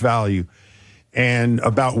face value and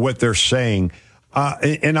about what they're saying.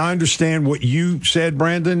 And I understand what you said,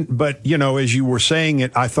 Brandon, but, as you were saying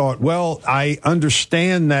it, I thought, well, I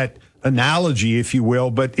understand that analogy, if you will,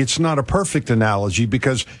 but it's not a perfect analogy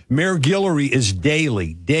because Mayor Guillory is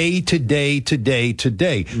daily, day to day to day to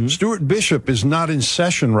day. Stuart Bishop is not in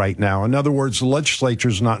session right now. In other words, the legislature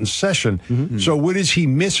is not in session. So what is he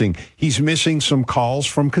missing? He's missing some calls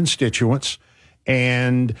from constituents,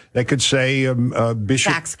 and they could say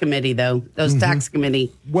Bishop. Tax committee, though. Those tax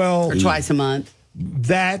committee are twice a month.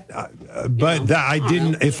 I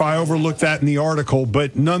didn't, if I overlooked that in the article,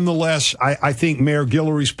 but nonetheless, I think Mayor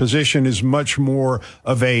Guillory's position is much more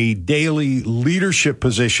of a daily leadership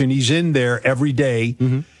position. He's in there every day.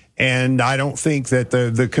 And I don't think that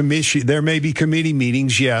the commission, there may be committee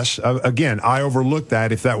meetings. Yes. Again, I overlooked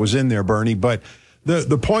that if that was in there, Bernie, but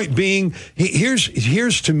the point being,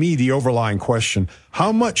 here's to me the overlying question.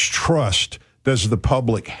 How much trust does the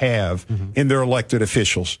public have in their elected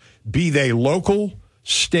officials, be they local,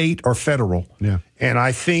 state, or federal? Yeah. And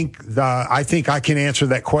I think I can answer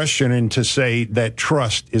that question and to say that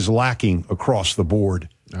trust is lacking across the board.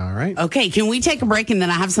 All right. Okay, can we take a break and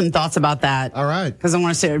then I have some thoughts about that? All right. Because I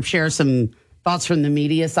want to share some thoughts from the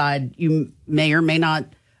media side. You may or may not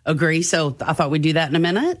agree, so I thought we'd do that in a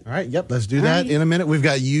minute. All right, yep, let's do that in a minute. We've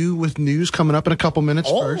got you with news coming up in a couple minutes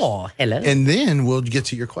first. Oh, hello. And then we'll get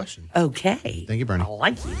to your question. Okay. Thank you, Bernie. I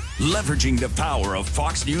like you. Leveraging the power of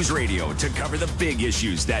Fox News Radio to cover the big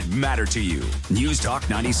issues that matter to you. News Talk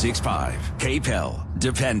 96.5. KPEL.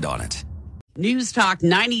 Depend on it. News Talk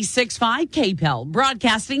 96.5 KPEL,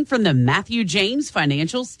 broadcasting from the Matthew James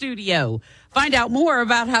Financial Studio. Find out more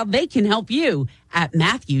about how they can help you at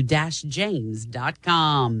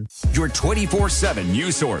matthew-james.com. Your 24/7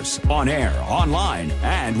 news source, on air, online,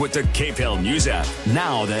 and with the KPEL News app.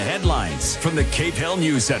 Now the headlines from the KPEL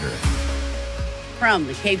News Center. From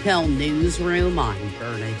the KPEL Newsroom, I'm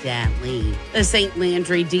Bernadette Lee. The St.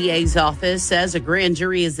 Landry DA's office says a grand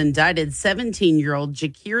jury has indicted 17-year-old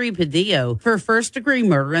Jakiri Padillo for first-degree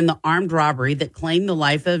murder in the armed robbery that claimed the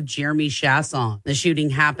life of Jeremy Chasson. The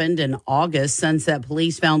shooting happened in August. Sunset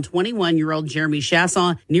Police found 21-year-old Jeremy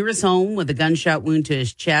Chasson near his home with a gunshot wound to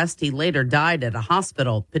his chest. He later died at a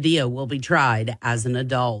hospital. Padillo will be tried as an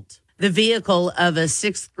adult. The vehicle of a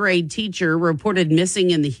sixth-grade teacher reported missing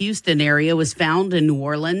in the Houston area was found in New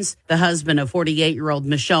Orleans. The husband of 48-year-old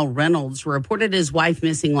Michelle Reynolds reported his wife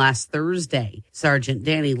missing last Thursday. Sergeant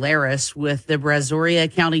Danny Laris with the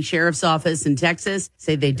Brazoria County Sheriff's Office in Texas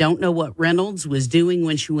say they don't know what Reynolds was doing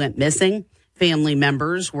when she went missing. Family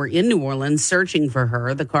members were in New Orleans searching for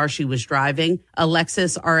her. The car she was driving, a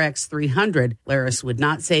Lexus RX 300. Laris would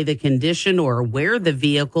not say the condition or where the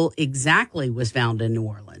vehicle exactly was found in New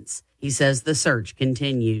Orleans. He says the search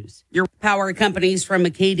continues. Your power companies from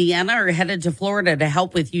Acadiana are headed to Florida to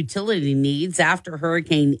help with utility needs after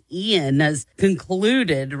Hurricane Ian has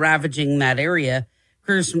concluded ravaging that area.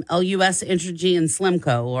 Crews from LUS Entergy and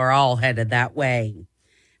Slimco are all headed that way.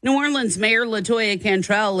 New Orleans Mayor LaToya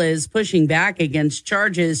Cantrell is pushing back against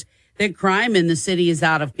charges that crime in the city is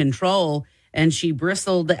out of control, and she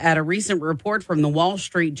bristled at a recent report from the Wall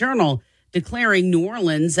Street Journal declaring New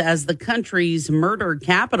Orleans as the country's murder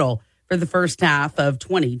capital for the first half of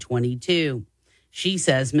 2022. She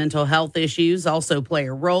says mental health issues also play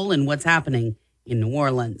a role in what's happening in New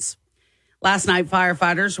Orleans. Last night,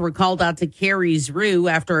 firefighters were called out to Carey's Rue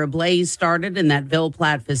after a blaze started in that Ville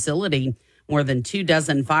Platte facility. More than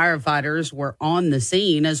 24 firefighters were on the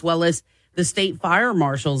scene, as well as the state fire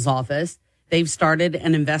marshal's office. they've started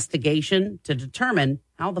an investigation to determine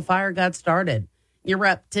how the fire got started. You're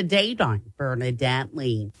up to date on Bernadette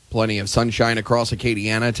Lee. Plenty of sunshine across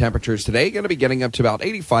Acadiana. Temperatures today going to be getting up to about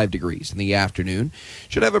 85 degrees in the afternoon.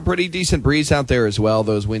 Should have a pretty decent breeze out there as well.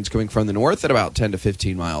 Those winds coming from the north at about 10 to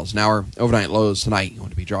 15 miles an hour. Overnight lows tonight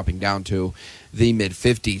going to be dropping down to the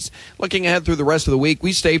mid-50s. Looking ahead through the rest of the week,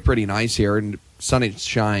 we stay pretty nice here, and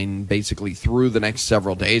sunshine basically through the next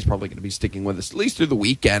several days. Probably going to be sticking with us at least through the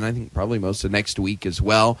weekend. I think probably most of next week as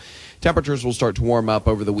well. Temperatures will start to warm up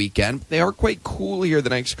over the weekend. They are quite cool here the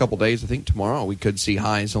next couple days. I think tomorrow we could see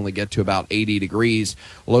highs only get to about 80 degrees.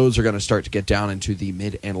 Lows are going to start to get down into the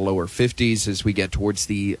mid and lower 50s as we get towards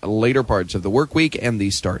the later parts of the work week and the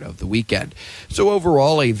start of the weekend. So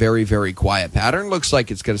overall, a very, very quiet pattern. Looks like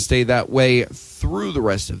it's going to stay that way through the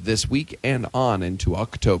rest of this week and on into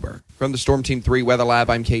October. From the Storm Team 3 Weather Lab,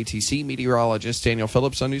 I'm KTC meteorologist Daniel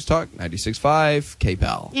Phillips on News Talk 96.5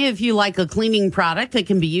 KPEL. If you like a cleaning product that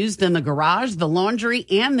can be used in the garage, the laundry,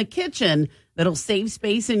 and the kitchen that'll save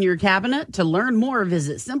space in your cabinet, to learn more,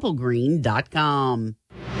 visit simplegreen.com.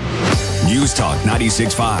 News Talk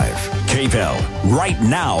 96.5 KPEL. Right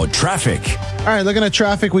now, traffic. All right, looking at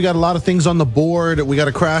traffic, we got a lot of things on the board. We got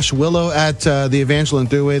a crash, Willow at the Evangeline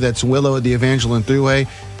Thruway. That's Willow at the Evangeline Thruway.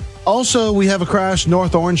 Also, we have a crash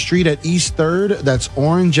North Orange Street at East 3rd. That's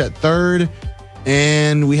Orange at 3rd.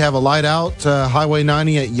 And we have a light out Highway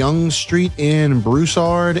 90 at Young Street in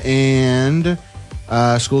Broussard. And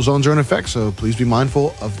school zones are in effect, so please be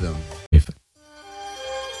mindful of them.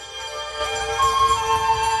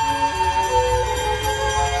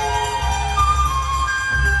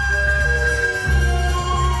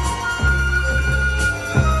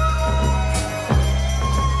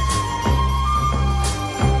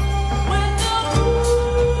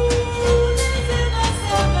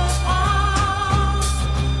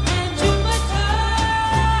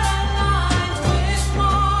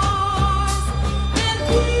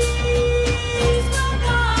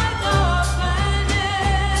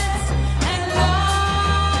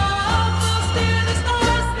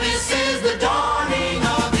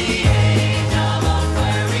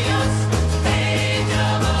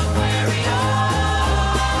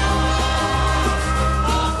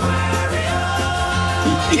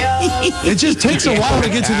 It just takes a while to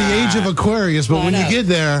get to the age of Aquarius, but when you get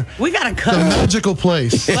there, we got to cut the magical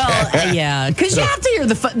place. Well, yeah, because you have to hear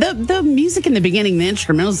the music in the beginning, the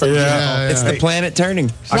instrumentals. It's the planet turning.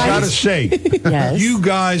 I gotta say, you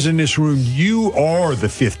guys in this room, you are the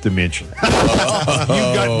fifth dimension. You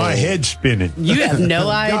got my head spinning. You have no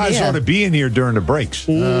idea. You guys ought to be in here during the breaks.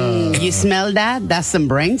 You smell that? That's some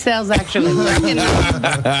brain cells actually working.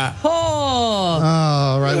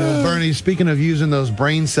 All right. Well, Bernie, speaking of using those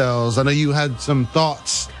brain cells, I know you had some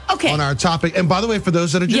thoughts on our topic. And by the way, for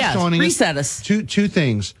those that are just joining reset us. Two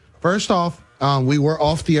things. First off, we were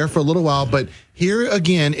off the air for a little while, but here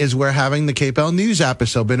again is where having the KPEL News app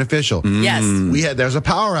is so beneficial. Yes. There's a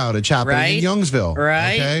power outage happening in Youngsville.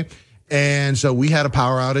 Right. Okay. And so we had a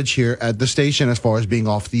power outage here at the station as far as being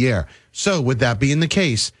off the air. So with that being the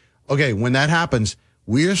case, okay, when that happens,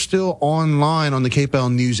 we're still online on the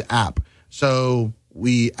KPEL News app. So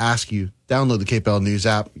we ask you, download the KPEL News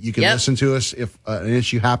app. You can listen to us if an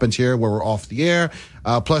issue happens here where we're off the air.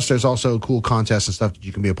 Plus, there's also cool contests and stuff that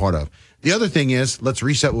you can be a part of. The other thing is, let's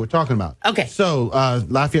reset what we're talking about. Okay. So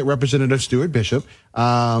Lafayette Representative Stuart Bishop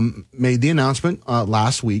made the announcement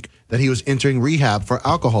last week that he was entering rehab for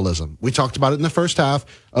alcoholism. We talked about it in the first half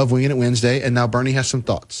of Winging It Wednesday, and now Bernie has some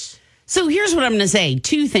thoughts. So here's what I'm going to say.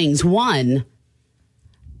 Two things. One,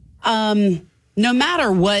 no matter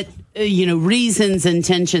what, reasons,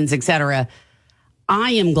 intentions, etc.,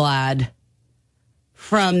 I am glad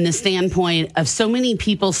from the standpoint of so many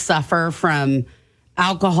people suffer from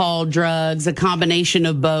alcohol, drugs, a combination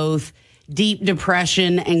of both, deep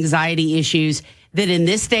depression, anxiety issues, that in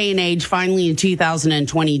this day and age, finally in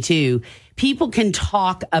 2022, people can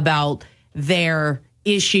talk about their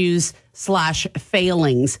issues /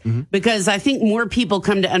 failings, because I think more people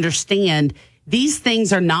come to understand these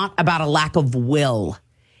things are not about a lack of will.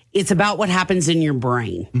 It's about what happens in your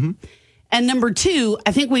brain. And number two,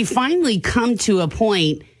 I think we finally come to a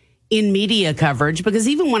point in media coverage, because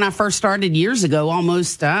even when I first started years ago,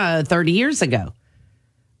 almost 30 years ago,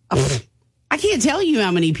 I can't tell you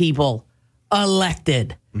how many people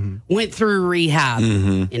elected went through rehab,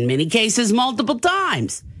 in many cases multiple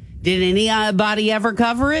times. Did anybody ever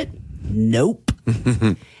cover it? Nope.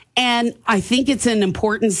 And I think it's an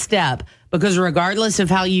important step, because regardless of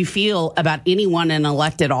how you feel about anyone in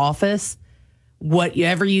elected office,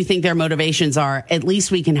 whatever you think their motivations are, at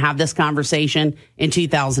least we can have this conversation in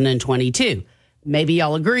 2022. Maybe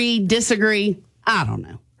y'all agree, disagree. I don't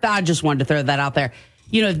know. I just wanted to throw that out there.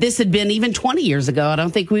 You know, if this had been even 20 years ago, I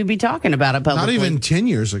don't think we'd be talking about it publicly. Not even 10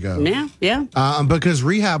 years ago. Yeah. Because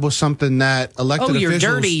rehab was something that elected officials...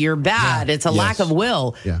 you're dirty, you're bad. Yeah. It's a lack of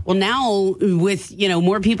will. Yeah. Well, now with,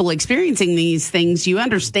 more people experiencing these things, you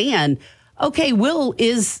understand, okay, will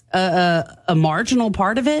is a marginal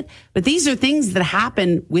part of it, but these are things that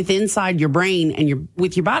happen inside your brain and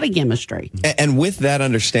with your body chemistry. And with that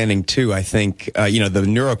understanding, too, I think, the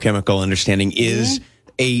neurochemical understanding is...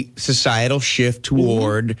 a societal shift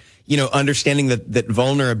toward, understanding that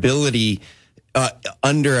vulnerability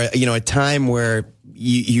under a time where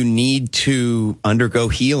you need to undergo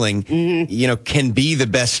healing, can be the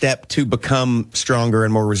best step to become stronger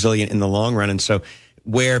and more resilient in the long run. And so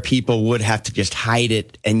where people would have to just hide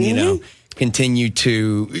it and, continue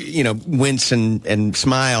to, wince and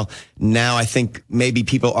smile. Now I think maybe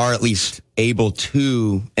people are at least able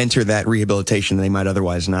to enter that rehabilitation they might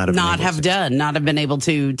otherwise not have been able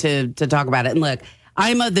to talk about it. And look,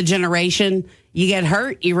 I'm of the generation, you get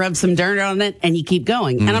hurt, you rub some dirt on it, and you keep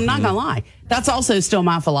going. And I'm not going to lie, that's also still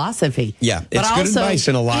my philosophy. Yeah, it's good advice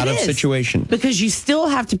in a lot of situations. Because you still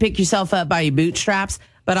have to pick yourself up by your bootstraps,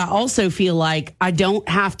 but I also feel like I don't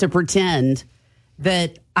have to pretend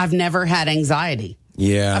that I've never had anxiety.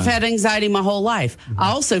 Yeah. I've had anxiety my whole life.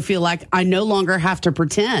 I also feel like I no longer have to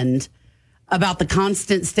pretend about the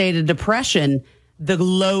constant state of depression, the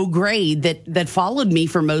low grade that followed me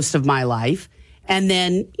for most of my life. And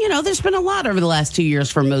then, there's been a lot over the last 2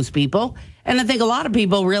 years for most people. And I think a lot of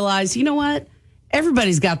people realize, you know what?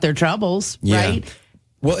 Everybody's got their troubles, right?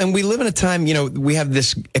 Well, and we live in a time, we have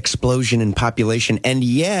this explosion in population, and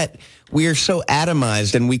yet we are so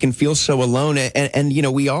atomized and we can feel so alone.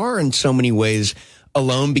 And we are in so many ways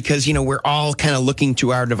alone because, we're all kind of looking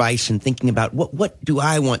to our device and thinking about what do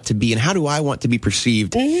I want to be and how do I want to be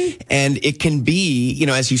perceived? And it can be,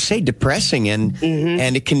 as you say, depressing and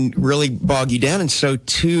it can really bog you down. And so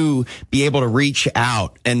to be able to reach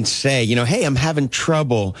out and say, hey, I'm having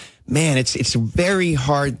trouble. Man, it's a very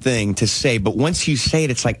hard thing to say, but once you say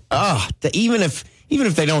it, it's like, even if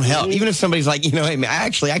they don't help, even if somebody's like, hey, man, I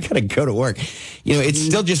gotta go to work. It's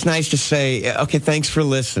still just nice to say, okay, thanks for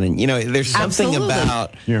listening. There's something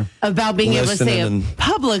about being able to say it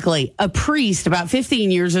publicly. A priest about 15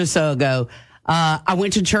 years or so ago, I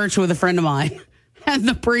went to church with a friend of mine, and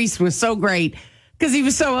the priest was so great because he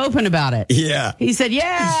was so open about it. Yeah. He said,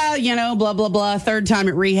 blah, blah, blah, third time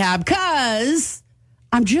at rehab, because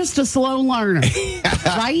I'm just a slow learner,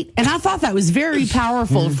 right? And I thought that was very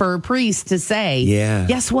powerful for a priest to say,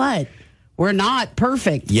 guess what? We're not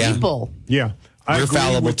perfect people. Yeah. We're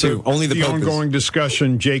fallible too. Only the ongoing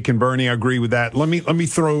discussion, Jake and Bernie, I agree with that. Let me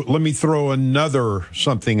throw another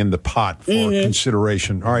something in the pot for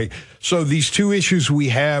consideration. All right. So these two issues we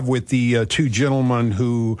have with the two gentlemen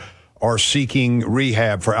who are seeking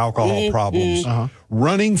rehab for alcohol problems,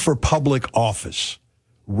 running for public office.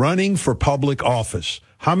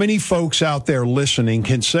 How many folks out there listening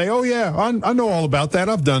can say, oh, yeah, I know all about that.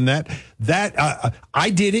 I've done that. I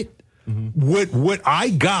did it. What I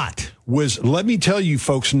got was, let me tell you,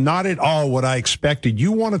 folks, not at all what I expected.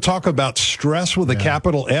 You want to talk about stress with a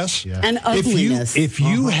capital S? Yeah. And ugliness. If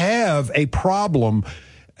you have a problem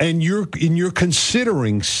and you're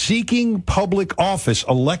considering seeking public office,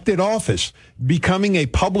 elected office, becoming a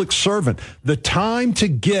public servant, the time to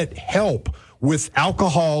get help with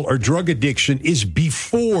alcohol or drug addiction is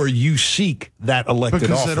before you seek that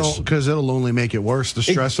elected office. Because it'll only make it worse, the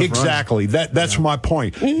stress of Exactly. running. That's my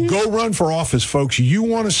point. Go run for office, folks. You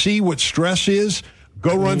want to see what stress is?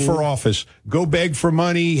 Go run for office. Go beg for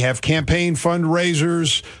money, have campaign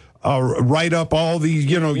fundraisers, write up all the,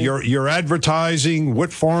 your advertising,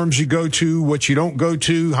 what farms you go to, what you don't go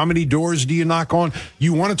to, how many doors do you knock on.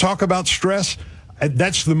 You want to talk about stress?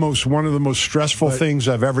 That's one of the most stressful things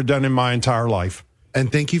I've ever done in my entire life.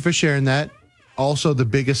 And thank you for sharing that. Also, the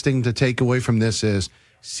biggest thing to take away from this is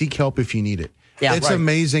seek help if you need it. Yeah, it's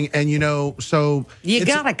amazing. And, so you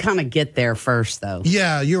got to kind of get there first, though.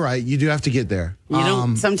 Yeah, you're right. You do have to get there.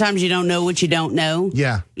 Sometimes you don't know what you don't know.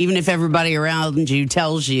 Yeah. Even if everybody around you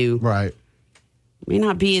tells you. Right. May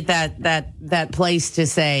not be at that place to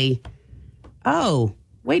say, oh,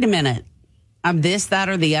 wait a minute. I'm this, that,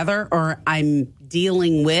 or the other, or I'm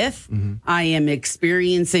dealing with, I am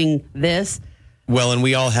experiencing this. Well, and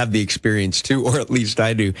we all have the experience, too, or at least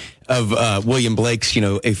I do, of William Blake's,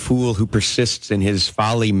 a fool who persists in his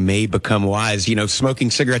folly may become wise,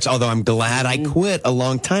 smoking cigarettes, although I'm glad I quit a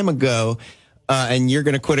long time ago, and you're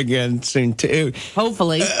going to quit again soon, too.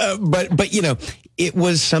 Hopefully. But it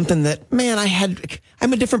was something that, man,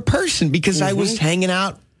 I'm a different person because I was hanging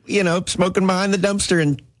out, smoking behind the dumpster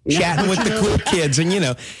and chatting with the cool kids. And,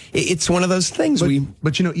 it's one of those things. But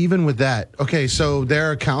even with that, okay, so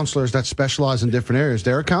there are counselors that specialize in different areas.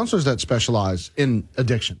 There are counselors that specialize in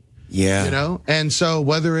addiction. Yeah. And so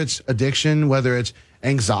whether it's addiction, whether it's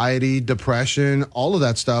anxiety, depression, all of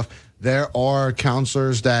that stuff, there are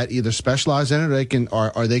counselors that either specialize in it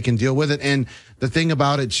or they can deal with it. And the thing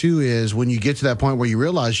about it too is when you get to that point where you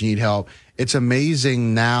realize you need help, it's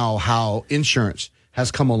amazing now how insurance has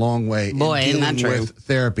come a long way in dealing with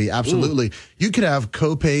therapy. Absolutely. You could have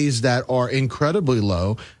copays that are incredibly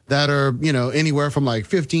low, that are, anywhere from like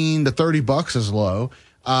 $15 to $30 is low.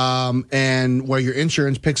 And where your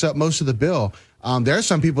insurance picks up most of the bill. There are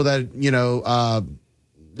some people that,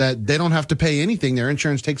 that they don't have to pay anything. Their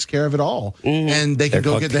insurance takes care of it all. Mm-hmm. And they can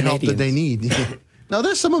go get the help that they need. No,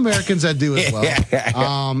 there's some Americans that do as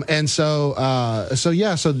well. And so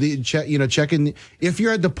checking, if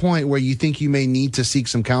you're at the point where you think you may need to seek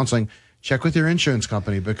some counseling, check with your insurance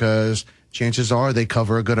company because chances are they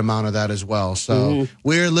cover a good amount of that as well. So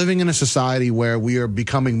we're living in a society where we are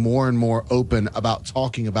becoming more and more open about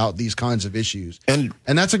talking about these kinds of issues. And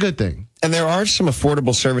that's a good thing. And there are some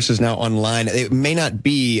affordable services now online. It may not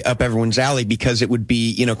be up everyone's alley because it would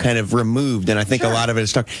be, kind of removed. And I think a lot of it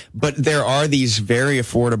is stuck. But there are these very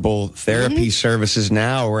affordable therapy services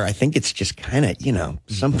now where I think it's just kind of,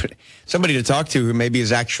 somebody to talk to who maybe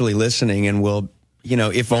is actually listening and will,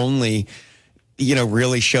 if only,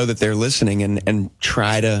 really show that they're listening and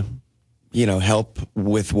try to, help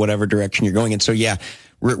with whatever direction you're going. And so,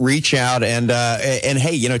 reach out and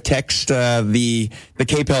hey, text the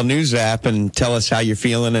KPEL News app and tell us how you're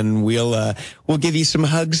feeling, and we'll give you some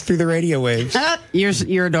hugs through the radio waves.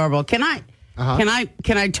 You're adorable. Can I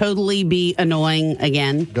totally be annoying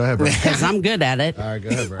again? Go ahead, bro. Because I'm good at it. All right, go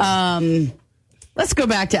ahead, bro. Let's go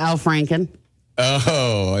back to Al Franken.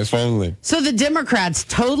 Oh, if only. So the Democrats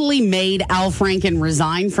totally made Al Franken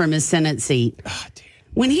resign from his Senate seat. Oh, dude.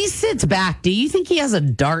 When he sits back, do you think he has a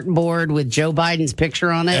dartboard with Joe Biden's picture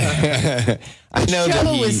on it? I know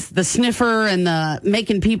Joe was the sniffer and the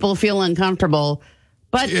making people feel uncomfortable,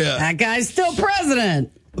 but that guy's still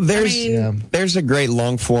president. There's a great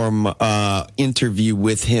long form interview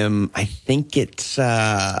with him. I think it's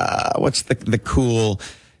what's the cool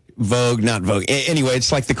Vogue, not Vogue. Anyway,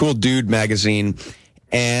 it's like the Cool Dude magazine.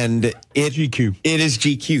 And GQ. It is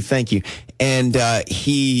GQ. Thank you. And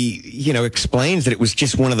he, explains that it was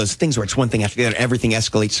just one of those things where it's one thing after the other. Everything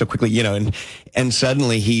escalates so quickly, and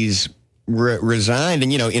suddenly he's resigned.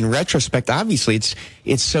 And in retrospect, obviously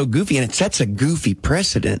it's so goofy and it sets a goofy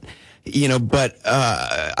precedent. But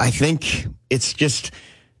I think it's just,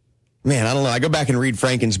 man, I don't know. I go back and read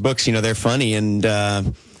Franken's books. They're funny, and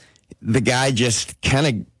the guy just kind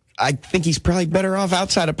of. I think he's probably better off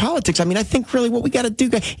outside of politics. I mean, I think really what we got to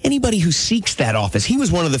do, anybody who seeks that office, he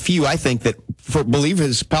was one of the few, I think, that believe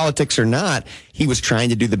his politics or not, he was trying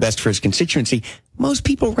to do the best for his constituency. Most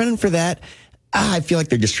people running for that, I feel like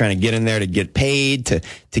they're just trying to get in there to get paid,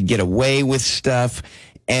 to get away with stuff.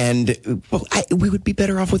 And we would be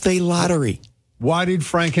better off with a lottery. Why did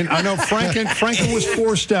Franken? I know Franken was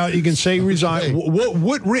forced out. You can say he resigned.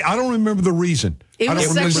 I don't remember the reason. It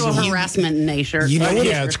was sexual harassment in nature.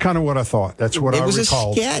 It's kind of what I thought. That's what I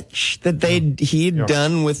recalled. It was a sketch that he had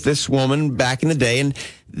done with this woman back in the day, and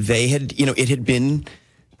they had, it had been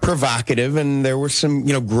provocative, and there was some,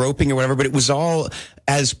 groping or whatever, but it was all,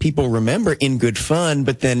 as people remember, in good fun,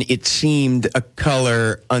 but then it seemed a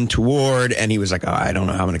color untoward, and he was like, I don't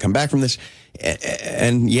know how I'm going to come back from this.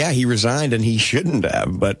 And he resigned, and he shouldn't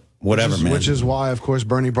have, but whatever, man. Which is why, of course,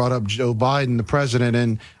 Bernie brought up Joe Biden, the president,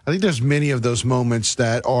 and I think there's many of those moments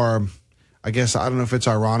that are, I guess, I don't know if it's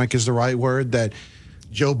ironic is the right word, that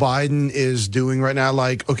Joe Biden is doing right now.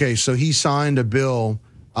 Like, okay, so he signed a bill,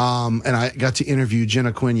 and I got to interview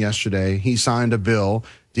Jenna Quinn yesterday. He signed a bill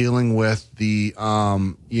dealing with the,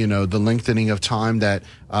 the lengthening of time that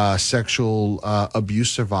sexual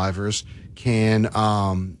abuse survivors can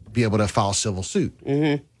be able to file civil suit.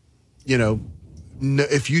 Mm-hmm.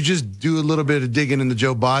 If you just do a little bit of digging into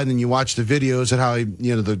Joe Biden and you watch the videos and how he,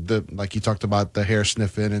 the like you talked about the hair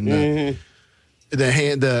sniffing and the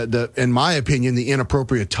hand, in my opinion, the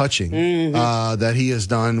inappropriate touching that he has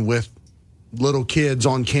done with little kids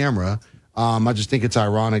on camera. I just think it's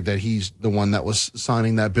ironic that he's the one that was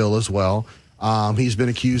signing that bill as well. He's been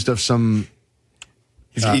accused of some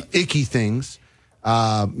icky things.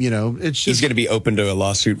 It's just, he's going to be open to a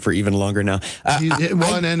lawsuit for even longer now. And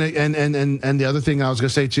the other thing I was going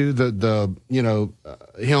to say too,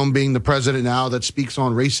 him being the president now that speaks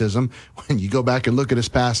on racism. When you go back and look at his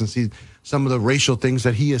past and see some of the racial things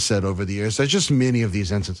that he has said over the years. There's just many of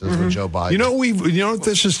these instances with Joe Biden. You know what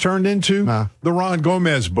this has turned into? The Ron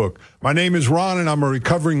Gomez book. My name is Ron, and I'm a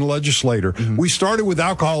recovering legislator. We started with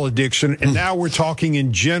alcohol addiction, and now we're talking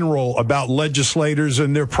in general about legislators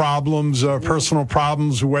and their problems, personal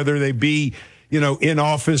problems, whether they be, in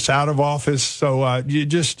office, out of office. So you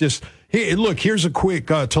just. Hey, look, here's a quick,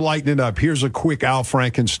 to lighten it up, here's a quick Al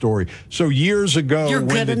Franken story. So years ago... You're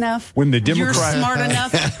good enough. When the Democrats... You're smart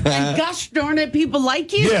enough. And gosh darn it, people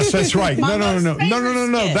like you. Yes, that's right.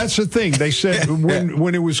 No. skit. That's the thing. They said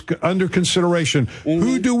when it was under consideration,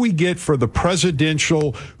 who do we get for the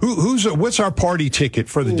presidential... What's our party ticket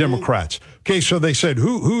for the Democrats? Okay, so they said,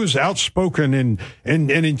 who is outspoken and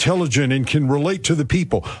intelligent and can relate to the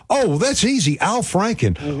people? Oh, that's easy. Al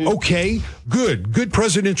Franken. Okay, good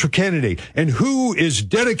presidential candidate. And who is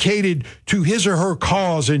dedicated to his or her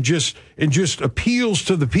cause and just appeals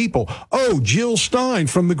to the people? Oh, Jill Stein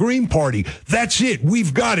from the Green Party. That's it.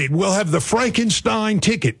 We've got it. We'll have the Frankenstein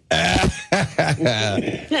ticket. It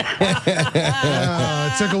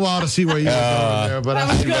took a while to see where you were going there, but that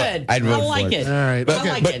was good. I'd vote I like for it. All right.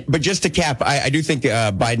 But just to cap, I do think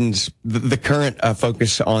Biden's the current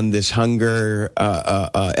focus on this hunger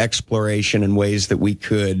exploration and ways that we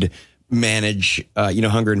could manage,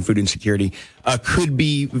 hunger and food insecurity could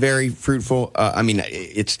be very fruitful. I mean,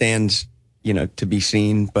 it stands, to be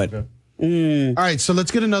seen, but. All right. So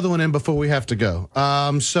let's get another one in before we have to go.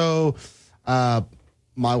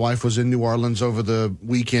 My wife was in New Orleans over the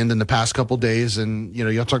weekend in the past couple days, and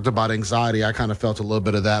y'all talked about anxiety. I kind of felt a little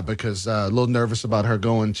bit of that because a little nervous about her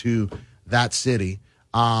going to that city,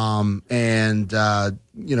 and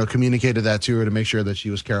communicated that to her to make sure that she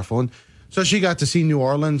was careful. And so she got to see New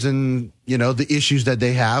Orleans and the issues that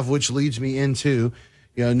they have, which leads me into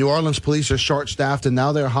New Orleans police are short-staffed, and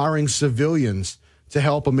now they're hiring civilians to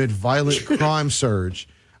help amid violent crime surge.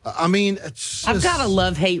 I mean, I've got a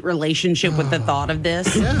love-hate relationship with the thought of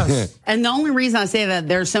this. Yes. And the only reason I say that,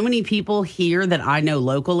 there's so many people here that I know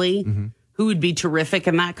locally who would be terrific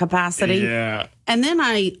in that capacity. Yeah. And then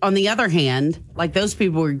on the other hand, like those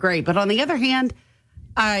people were great. But on the other hand,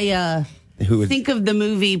 I think of the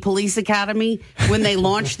movie Police Academy when they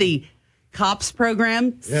launched the cops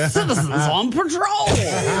program, Citizens on Patrol.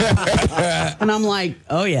 And I'm like,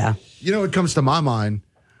 oh, yeah. What comes to my mind?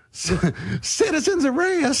 Citizens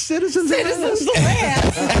arrest, citizens arrest.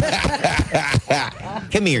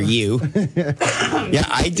 Come here, you. Yeah,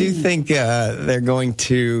 I do think they're going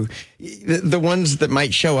to. The ones that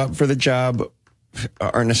might show up for the job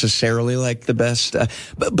aren't necessarily like the best.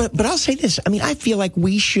 But I'll say this. I mean, I feel like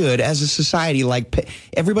we should, as a society, like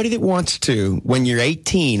everybody that wants to. When you're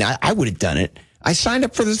 18, I would have done it. I signed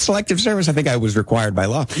up for the selective service. I think I was required by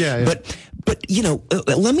law. Yeah. But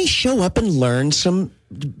let me show up and learn some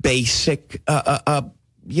basic,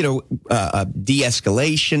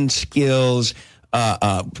 de-escalation skills,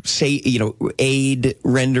 aid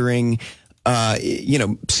rendering,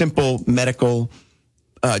 simple medical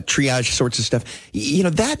triage sorts of stuff.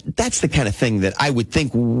 That's the kind of thing that I would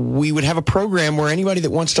think we would have a program where anybody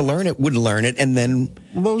that wants to learn it would learn it, and then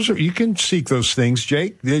you can seek those things,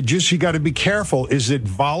 Jake. You got to be careful. Is it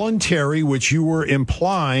voluntary, which you were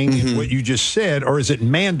implying in what you just said, or is it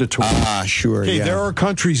mandatory? Sure. Okay, yeah. there are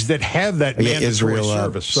countries that have that mandatory Israel,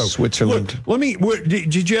 service. So Switzerland. Look,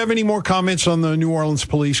 did you have any more comments on the New Orleans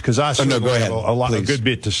police? Because I go ahead, have a good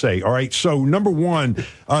bit to say. All right. So number one,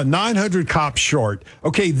 900 cops short.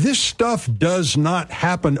 Okay, this stuff does not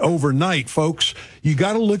happen overnight, folks. You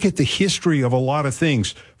got to look at the history of a lot of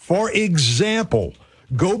things. For example,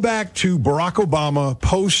 go back to Barack Obama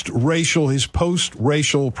his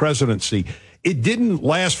post-racial presidency. It didn't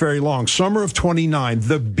last very long. Summer of 29,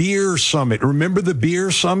 the Beer Summit. Remember the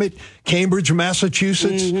Beer Summit, Cambridge,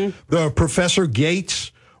 Massachusetts? The Professor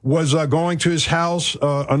Gates was going to his house.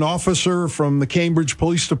 An officer from the Cambridge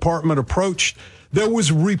Police Department approached. There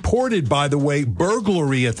was reported, by the way,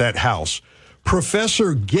 burglary at that house.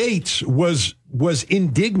 Professor Gates was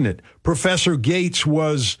indignant. Professor Gates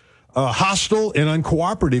was hostile and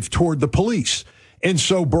uncooperative toward the police. And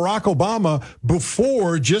so Barack Obama,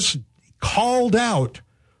 before, just called out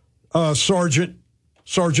Sergeant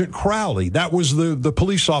Crowley. That was the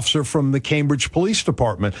police officer from the Cambridge Police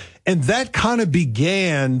Department. And that kind of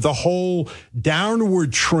began the whole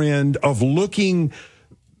downward trend of looking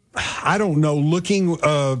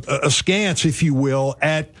askance, if you will,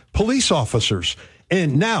 at police officers.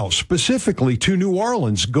 And now, specifically to New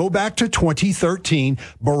Orleans, go back to 2013,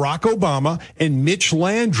 Barack Obama and Mitch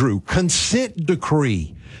Landrieu consent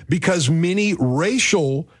decree, because many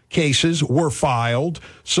racial cases were filed.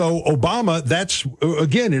 So Obama, that's,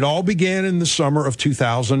 again, it all began in the summer of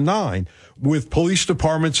 2009 with police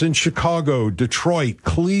departments in Chicago, Detroit,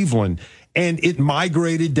 Cleveland, and it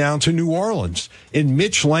migrated down to New Orleans. And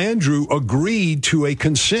Mitch Landrieu agreed to a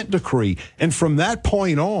consent decree. And from that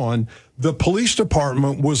point on, the police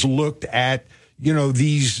department was looked at,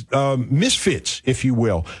 these misfits, if you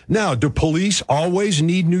will. Now, do police always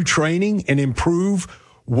need new training and improve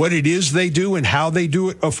what it is they do and how they do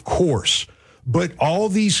it? Of course. But all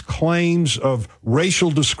these claims of racial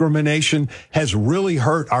discrimination has really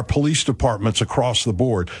hurt our police departments across the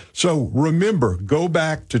board. So remember, go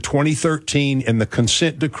back to 2013 and the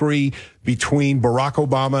consent decree between Barack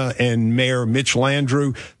Obama and Mayor Mitch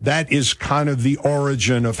Landrieu. That is kind of the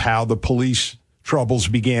origin of how the police troubles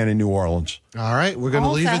began in New Orleans. All right, we're going to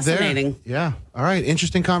leave it there. Yeah. All right,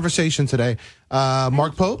 interesting conversation today.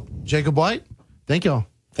 Mark Pope, Jacob White, thank y'all.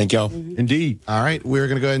 Thank y'all. Indeed. All right, we're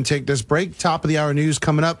going to go ahead and take this break. Top of the hour news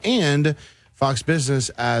coming up and Fox Business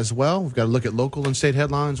as well. We've got to look at local and state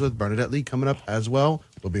headlines with Bernadette Lee coming up as well.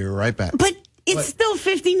 We'll be right back. But it's still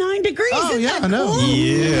 59 degrees. Oh, Isn't yeah, that I know. cool?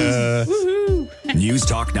 Yeah. Woohoo. News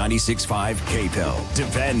Talk 96.5 KPEL.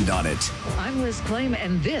 Depend on it. I'm Liz Claim,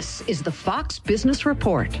 and this is the Fox Business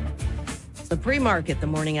Report. The pre-market the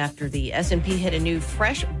morning after the S&P hit a new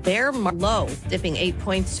fresh bear low, dipping 8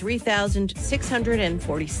 points,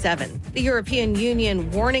 3,647. The European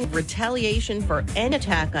Union warning retaliation for an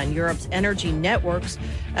attack on Europe's energy networks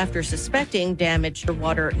after suspecting damage to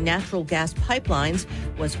water natural gas pipelines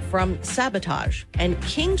was from sabotage. And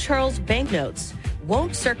King Charles banknotes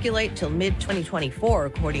won't circulate till mid-2024,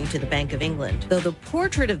 according to the Bank of England. Though the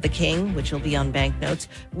portrait of the king, which will be on banknotes,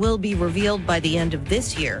 will be revealed by the end of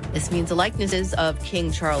this year. This means the likenesses of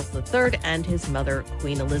King Charles III and his mother,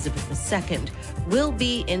 Queen Elizabeth II, will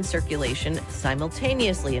be in circulation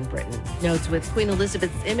simultaneously in Britain. Notes with Queen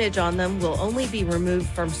Elizabeth's image on them will only be removed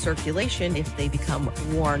from circulation if they become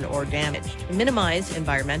worn or damaged. Minimize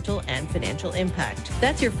environmental and financial impact.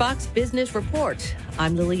 That's your Fox Business Report.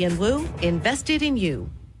 I'm Lillian Wu, invested in you.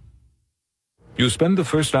 You spend the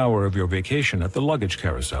first hour of your vacation at the luggage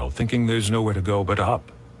carousel thinking there's nowhere to go but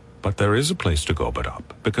up. But there is a place to go but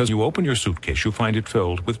up, because you open your suitcase, you find it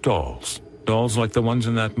filled with dolls. Dolls like the ones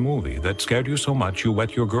in that movie that scared you so much you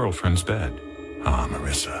wet your girlfriend's bed. Ah,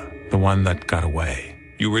 Marissa, the one that got away.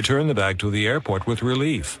 You return the bag to the airport with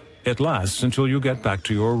relief. It lasts until you get back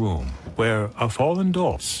to your room, where a fallen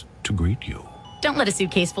doll's to greet you. Don't let a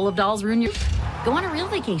suitcase full of dolls ruin your... Go on a real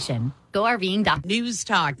vacation. Go RVing. News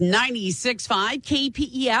Talk 96.5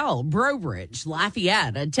 KPEL, Brobridge,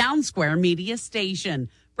 Lafayette, a Town Square media station.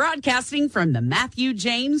 Broadcasting from the Matthew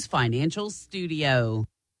James Financial Studio.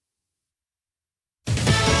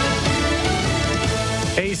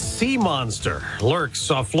 A sea monster lurks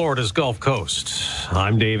off Florida's Gulf Coast.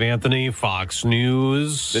 I'm Dave Anthony, Fox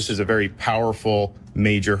News. This is a very powerful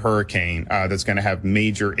major hurricane that's going to have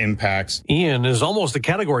major impacts. Ian is almost a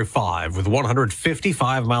Category 5 with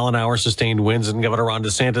 155-mile-an-hour sustained winds, and Governor Ron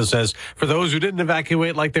DeSantis says for those who didn't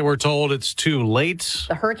evacuate like they were told, it's too late.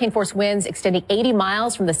 The hurricane force winds extending 80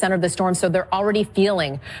 miles from the center of the storm, so they're already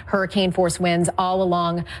feeling hurricane force winds all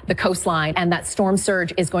along the coastline, and that storm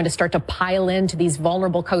surge is going to start to pile into these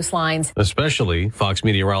vulnerable coastlines. Especially, Fox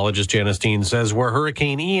meteorologist Janice Dean says, where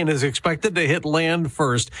Hurricane Ian is expected to hit land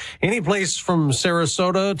first. Any place from Sarasota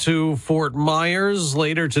to Fort Myers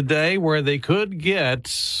later today where they could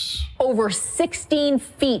get over 16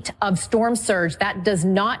 feet of storm surge. That does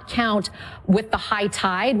not count with the high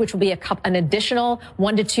tide, which will be an additional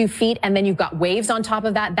 1 to 2 feet. And then you've got waves on top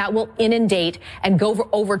of that. That will inundate and go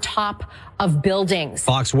over top of buildings.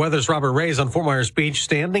 Fox Weather's Robert Reyes on Fort Myers Beach,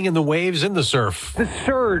 standing in the waves in the surf. The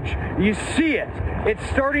surge, you see it. It's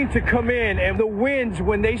starting to come in, and the winds,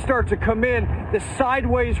 when they start to come in, the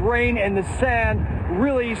sideways rain and the sand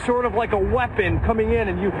really sort of like a weapon coming in,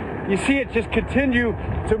 and you see it just continue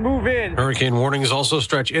to move in. Hurricane warnings also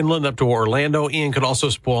stretch inland up to Orlando. Ian could also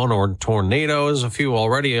spawn tornadoes. A few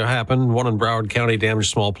already happened. One in Broward County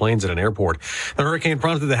damaged small planes at an airport. The hurricane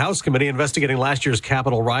prompted the House committee investigating last year's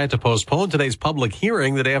Capitol riot to postpone today's public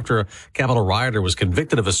hearing the day after a Capitol rioter was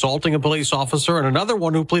convicted of assaulting a police officer, and another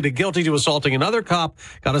one who pleaded guilty to assaulting another cop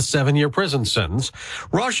got a 7-year prison sentence.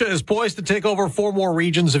 Russia is poised to take over 4 more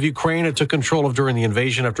regions of Ukraine it took control of during the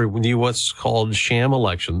invasion after what's called sham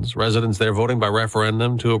elections. Residents there voting by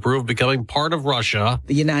referendum to approve becoming part of Russia.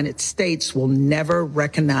 The United States will never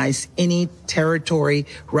recognize any territory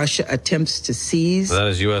Russia attempts to seize. That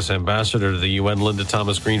is U.S. Ambassador to the UN, Linda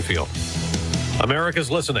Thomas Greenfield.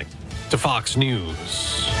 America's listening to Fox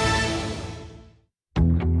News.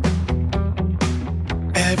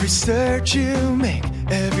 Every search you make,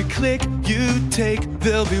 every click you take,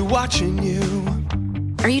 they'll be watching you.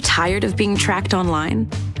 Are you tired of being tracked online?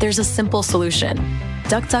 There's a simple solution.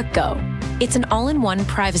 DuckDuckGo. It's an all-in-one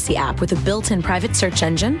privacy app with a built-in private search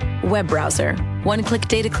engine, web browser, one-click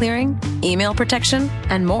data clearing, email protection,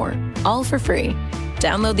 and more, all for free.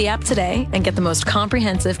 Download the app today and get the most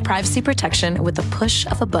comprehensive privacy protection with the push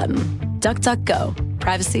of a button. DuckDuckGo.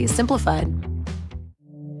 Privacy simplified.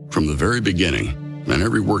 From the very beginning, and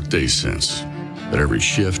every workday since, at every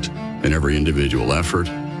shift and every individual effort,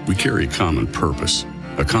 we carry a common purpose,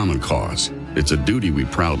 a common cause. It's a duty we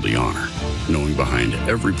proudly honor, knowing behind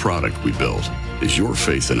every product we build is your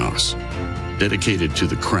faith in us. Dedicated to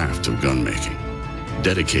the craft of gun making.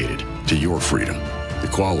 Dedicated to your freedom,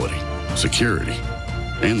 equality, security,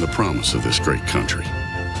 and the promise of this great country.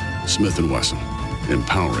 Smith & Wesson,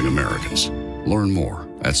 empowering Americans. Learn more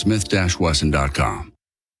at smith-wesson.com.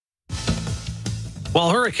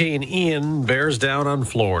 While Hurricane Ian bears down on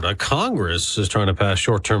Florida, Congress is trying to pass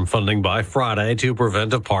short-term funding by Friday to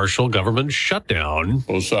prevent a partial government shutdown.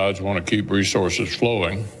 Both sides want to keep resources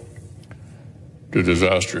flowing to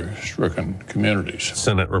disaster-stricken communities.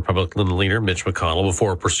 Senate Republican leader Mitch McConnell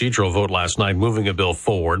before a procedural vote last night moving a bill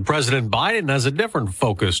forward. President Biden has a different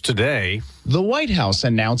focus today. The White House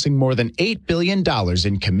announcing more than $8 billion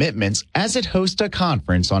in commitments as it hosts a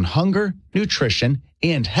conference on hunger, nutrition,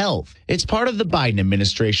 and health. It's part of the Biden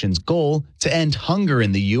administration's goal to end hunger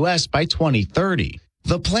in the U.S. by 2030.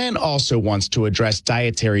 The plan also wants to address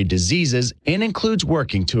dietary diseases and includes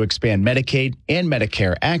working to expand Medicaid and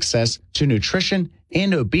Medicare access to nutrition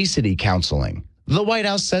and obesity counseling. The White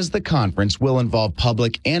House says the conference will involve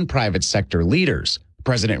public and private sector leaders.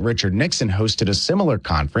 President Richard Nixon hosted a similar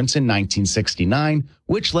conference in 1969,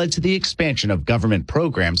 which led to the expansion of government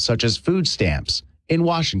programs such as food stamps. In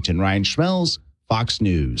Washington, Ryan Schmelz, Fox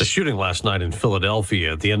News. The shooting last night in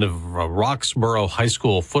Philadelphia at the end of a Roxborough High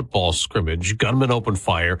School football scrimmage. Gunmen opened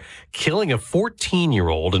fire, killing a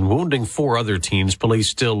 14-year-old and wounding 4 other teens. Police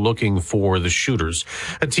still looking for the shooters.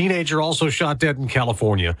 A teenager also shot dead in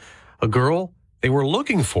California. A girl they were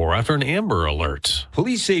looking for after an Amber Alert.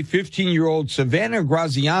 Police say 15-year-old Savannah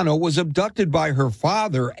Graziano was abducted by her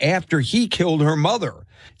father after he killed her mother.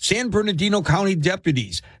 San Bernardino County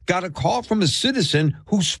deputies got a call from a citizen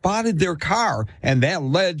who spotted their car, and that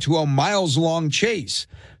led to a miles-long chase.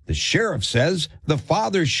 The sheriff says the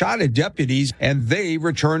father shot at deputies, and they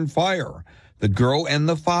returned fire. The girl and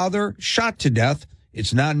the father shot to death.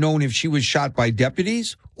 It's not known if she was shot by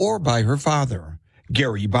deputies or by her father.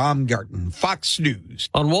 Gary Baumgarten, Fox News.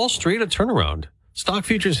 On Wall Street, a turnaround. Stock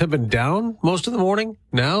futures have been down most of the morning.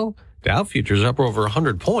 Now, Dow futures up over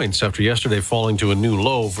 100 points after yesterday falling to a new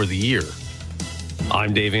low for the year.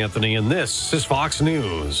 I'm Dave Anthony, and this is Fox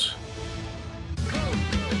News.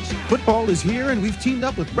 Football is here, and we've teamed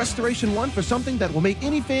up with Restoration One for something that will make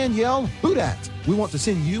any fan yell, "Who dat?" We want to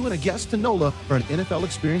send you and a guest to NOLA for an NFL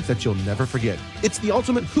experience that you'll never forget. It's the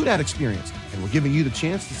ultimate Who Dat experience, and we're giving you the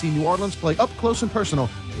chance to see New Orleans play up close and personal,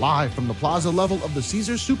 live from the plaza level of the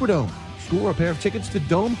Caesars Superdome. Score a pair of tickets to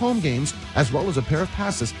Dome home games, as well as a pair of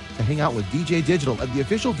passes to hang out with DJ Digital at the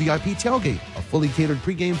official VIP tailgate, a fully catered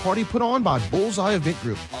pregame party put on by Bullseye Event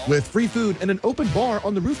Group, with free food and an open bar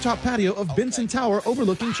on the rooftop patio of Benson Tower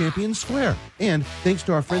overlooking Champion Square. And thanks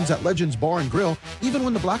to our friends at Legends Bar and Grill, even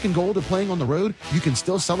when the Black and Gold are playing on the road, you can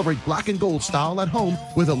still celebrate Black and Gold style at home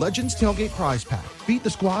with a Legends Tailgate prize pack. Beat the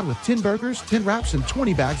squad with 10 burgers, 10 wraps, and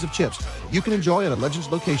 20 bags of chips. You can enjoy at a Legends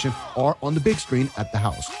location or on the big screen at the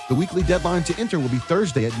house. The weekly deadline to enter will be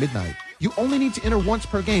Thursday at midnight. You only need to enter once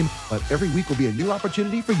per game, but every week will be a new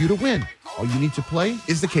opportunity for you to win. All you need to play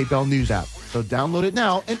is the KPEL News app. So download it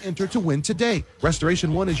now and enter to win today.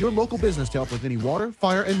 Restoration One is your local business to help with any water,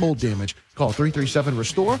 fire, and mold damage. Call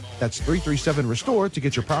 337-RESTORE. That's 337-RESTORE to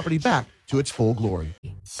get your property back to its full glory.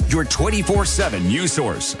 Your 24/7 news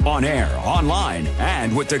source, on air, online,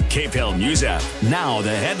 and with the KPEL News app. Now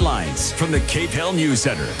the headlines from the KPEL News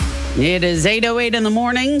Center. It is 8:08 in the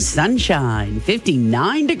morning, sunshine,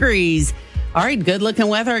 59 degrees. All right, good looking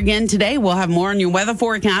weather again today. We'll have more on your weather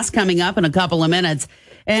forecast coming up in a couple of minutes.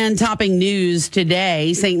 And topping news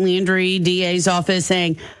today, St. Landry DA's office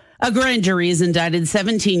saying a grand jury has indicted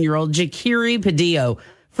 17-year-old Jakiri Padillo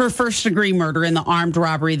for first-degree murder in the armed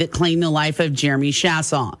robbery that claimed the life of Jeremy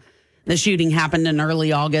Chassaw. The shooting happened in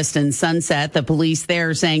early August in Sunset. The police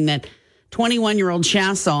there saying that 21-year-old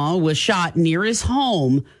Chassaw was shot near his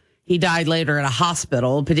home. He died later at a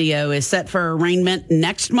hospital. Padillo is set for arraignment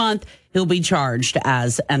next month. He'll be charged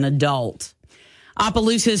as an adult.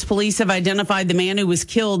 Opelousas police have identified the man who was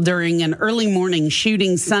killed during an early morning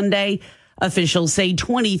shooting Sunday. Officials say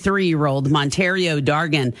 23-year-old Monterio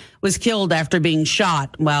Dargan was killed after being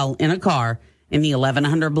shot while in a car in the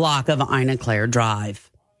 1100 block of Ina Claire Drive.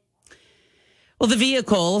 Well, the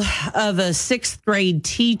vehicle of a 6th grade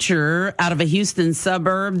teacher out of a Houston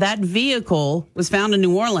suburb, that vehicle was found in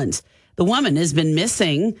New Orleans. The woman has been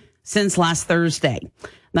missing since last Thursday.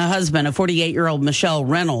 The husband of 48-year-old Michelle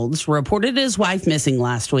Reynolds reported his wife missing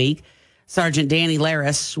last week. Sergeant Danny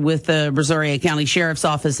Laris with the Brazoria County Sheriff's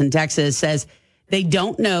Office in Texas says they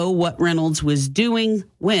don't know what Reynolds was doing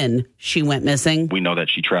when she went missing. We know that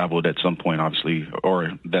she traveled at some point, obviously,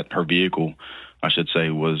 or that her vehicle, I should say,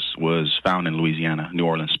 was found in Louisiana, New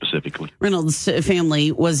Orleans specifically. Reynolds'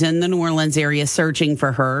 family was in the New Orleans area searching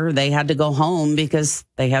for her. They had to go home because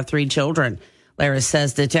they have 3 children. Laris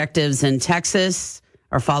says detectives in Texas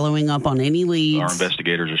are following up on any leads. Our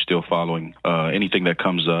investigators are still following anything that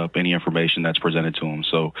comes up, any information that's presented to them.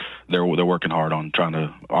 So they're working hard on trying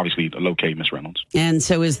to obviously locate Miss Reynolds. And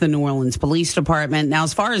so is the New Orleans Police Department. Now,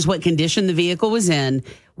 as far as what condition the vehicle was in,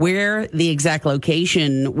 where the exact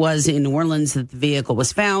location was in New Orleans that the vehicle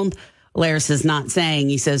was found, Laris is not saying.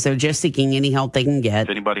 He says they're just seeking any help they can get. If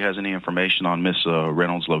anybody has any information on Miss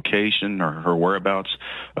Reynolds' location or her whereabouts,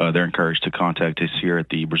 they're encouraged to contact us here at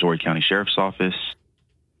the Brazoria County Sheriff's Office.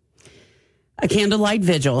 A candlelight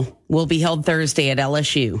vigil will be held Thursday at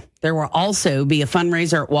LSU. There will also be a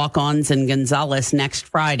fundraiser at Walk-Ons in Gonzales next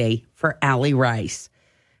Friday for Allie Rice.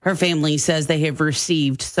 Her family says they have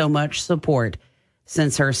received so much support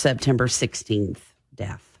since her September 16th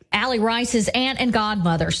death. Allie Rice's aunt and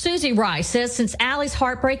godmother, Susie Rice, says since Allie's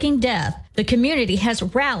heartbreaking death, the community has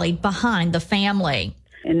rallied behind the family.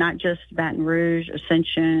 And not just Baton Rouge,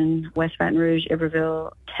 Ascension, West Baton Rouge,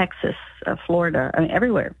 Iberville, Texas, Florida, I mean,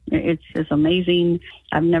 everywhere. It's amazing.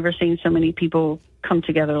 I've never seen so many people come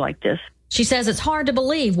together like this. She says it's hard to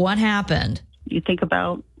believe what happened. You think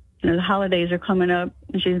about, the holidays are coming up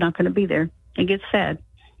and she's not going to be there. It gets sad.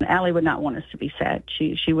 Allie would not want us to be sad.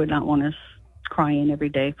 She would not want us crying every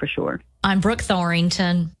day for sure. I'm Brooke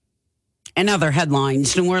Thorington. And other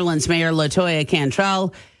headlines, New Orleans Mayor LaToya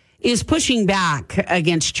Cantrell is pushing back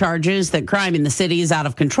against charges that crime in the city is out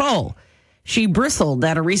of control. She bristled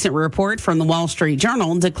at a recent report from the Wall Street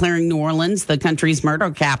Journal declaring New Orleans the country's murder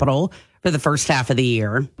capital for the first half of the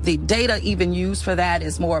year. The data even used for that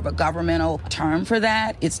is more of a governmental term for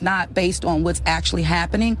that. It's not based on what's actually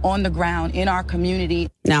happening on the ground in our community.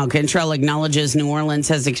 Now, Cantrell acknowledges New Orleans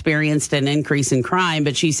has experienced an increase in crime,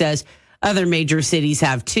 but she says other major cities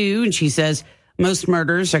have too. And she says most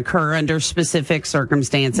murders occur under specific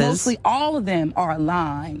circumstances. Mostly all of them are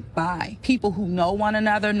aligned by people who know one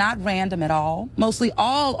another, not random at all. Mostly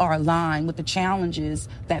all are aligned with the challenges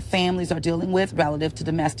that families are dealing with relative to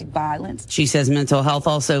domestic violence. She says mental health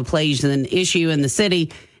also plays an issue in the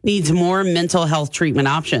city, needs more mental health treatment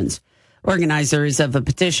options. Organizers of a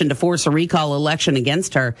petition to force a recall election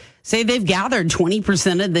against her say they've gathered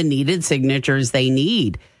 20% of the needed signatures they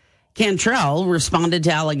need. Cantrell responded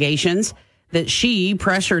to allegations that she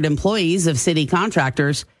pressured employees of city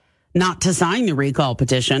contractors not to sign the recall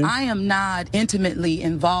petition. I am not intimately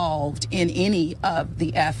involved in any of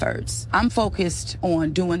the efforts. I'm focused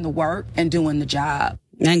on doing the work and doing the job.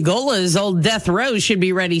 Angola's old death row should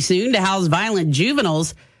be ready soon to house violent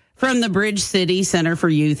juveniles from the Bridge City Center for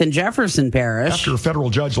Youth in Jefferson Parish. After a federal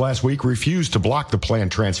judge last week refused to block the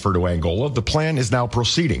planned transfer to Angola, the plan is now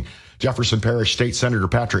proceeding. Jefferson Parish State Senator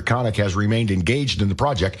Patrick Connick has remained engaged in the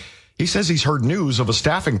project. He says he's heard news of a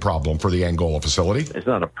staffing problem for the Angola facility. It's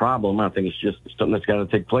not a problem. I think it's just something that's got to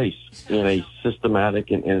take place in a systematic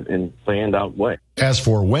and planned out way. As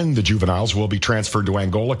for when the juveniles will be transferred to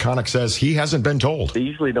Angola, Connick says he hasn't been told. They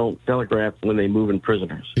usually don't telegraph when they move in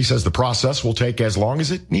prisoners. He says the process will take as long as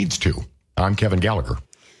it needs to. I'm Kevin Gallagher.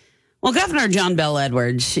 Well, Governor John Bell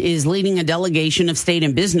Edwards is leading a delegation of state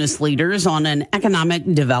and business leaders on an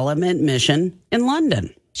economic development mission in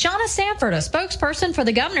London. Shauna Sanford, a spokesperson for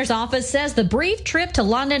the governor's office, says the brief trip to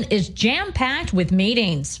London is jam-packed with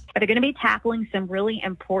meetings. They're going to be tackling some really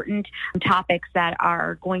important topics that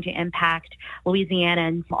are going to impact Louisiana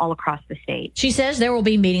and all across the state. She says there will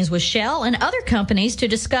be meetings with Shell and other companies to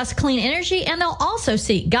discuss clean energy, and they'll also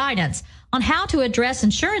seek guidance on how to address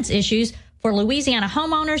insurance issues for Louisiana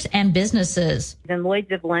homeowners and businesses. And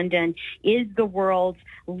Lloyd's of London is the world's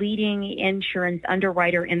leading insurance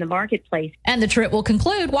underwriter in the marketplace. And the trip will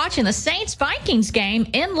conclude watching the Saints-Vikings game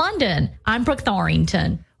in London. I'm Brooke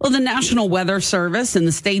Thorington. Well, the National Weather Service and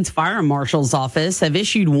the state's fire marshal's office have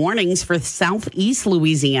issued warnings for southeast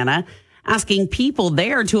Louisiana asking people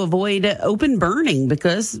there to avoid open burning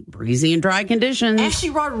because breezy and dry conditions. Ashley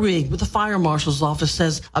Rodriguez with the Fire Marshal's Office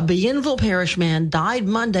says a Bienville Parish man died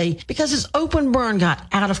Monday because his open burn got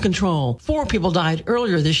out of control. 4 people died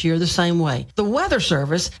earlier this year the same way. The Weather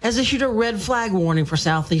Service has issued a red flag warning for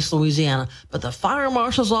southeast Louisiana, but the Fire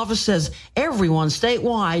Marshal's Office says everyone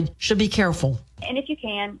statewide should be careful. And if you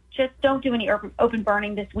can, just don't do any open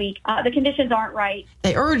burning this week. The conditions aren't right.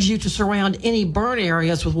 They urge you to surround any burn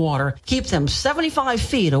areas with water. Keep them 75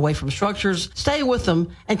 feet away from structures. Stay with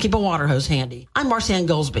them and keep a water hose handy. I'm Marcianne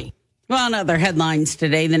Goldsby. Well, in other headlines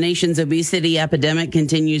today, the nation's obesity epidemic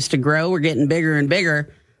continues to grow. We're getting bigger and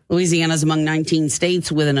bigger. Louisiana's among 19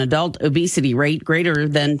 states with an adult obesity rate greater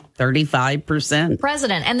than 35%.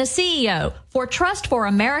 President and the CEO for Trust for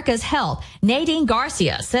America's Health, Nadine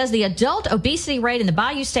Garcia, says the adult obesity rate in the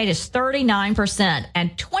Bayou State is 39%,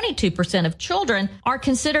 and 22% of children are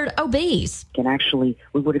considered obese. And actually,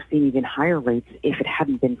 we would have seen even higher rates if it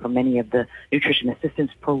hadn't been for many of the nutrition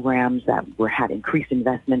assistance programs that had increased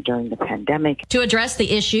investment during the pandemic. To address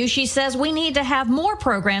the issue, she says we need to have more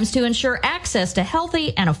programs to ensure access to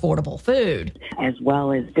healthy and affordable food, as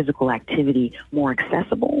well as physical activity more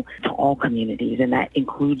accessible to all communities, and that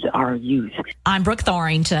includes our youth. I'm Brooke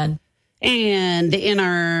Thorington. And in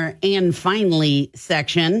our And Finally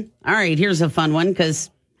section, all right, here's a fun one because,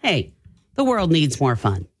 hey, the world needs more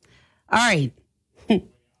fun. All right. The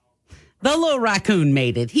little raccoon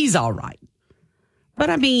made it. He's all right. But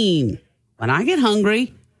I mean, when I get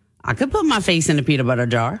hungry, I could put my face in a peanut butter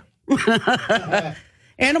jar.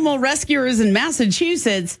 Animal rescuers in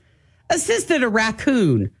Massachusetts assisted a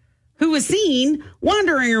raccoon who was seen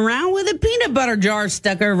wandering around with a peanut butter jar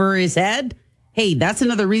stuck over his head. Hey, that's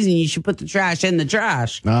another reason you should put the trash in the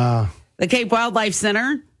trash. The Cape Wildlife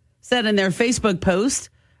Center said in their Facebook post,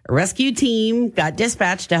 a rescue team got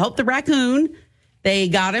dispatched to help the raccoon. They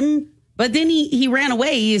got him, but then he ran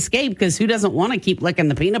away. He escaped because who doesn't want to keep licking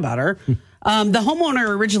the peanut butter? The homeowner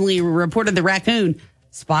originally reported the raccoon,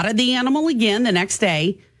 spotted the animal again the next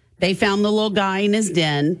day. They found the little guy in his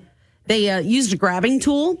den. They used a grabbing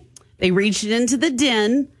tool. They reached into the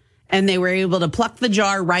den, and they were able to pluck the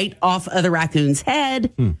jar right off of the raccoon's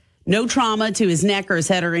head. No trauma to his neck or his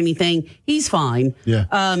head or anything. He's fine. Yeah.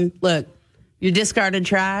 Look, you discarded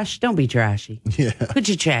trash. Don't be trashy. Yeah. Put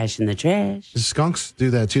your trash in the trash. The skunks do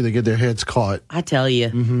that, too. They get their heads caught. I tell you,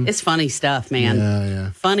 it's funny stuff, man.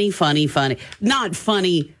 Yeah. Funny. Not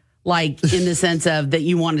funny like in the sense of that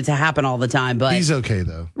you want it to happen all the time, but he's okay,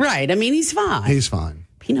 though. Right. I mean, he's fine. He's fine.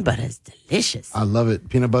 Peanut butter is delicious. I love it.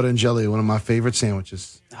 Peanut butter and jelly, one of my favorite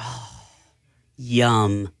sandwiches. Oh,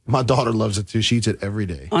 yum. My daughter loves it, too. She eats it every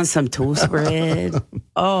day. On some toast bread.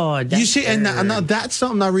 You see, and now that's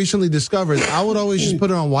something I recently discovered. I would always just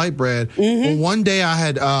put it on white bread. Well, one day I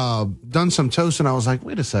had done some toast, and I was like,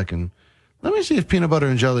 wait a second. Let me see if peanut butter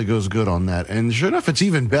and jelly goes good on that. And sure enough, it's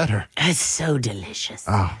even better. It's so delicious.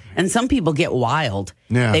 And some people get wild.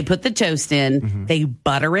 Yeah. They put the toast in, they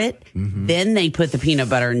butter it, then they put the peanut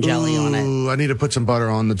butter and jelly on it. I need to put some butter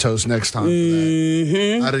on the toast next time for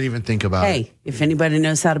that. I didn't even think about it. Hey, if anybody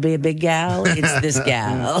knows how to be a big gal, it's this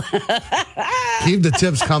gal. Keep the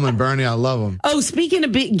tips coming, Bernie. I love them. Oh, speaking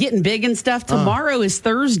of getting big and stuff, tomorrow is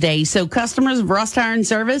Thursday, so customers of Ross Tire and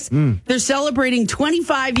Service, they're celebrating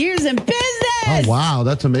 25 years in business. Oh, wow.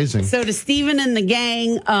 That's amazing. So to Steven and the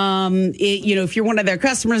gang, if you're one of their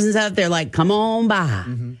customers and stuff, they're like, come on by.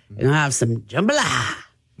 And have some jambalaya.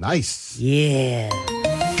 Nice. Yeah.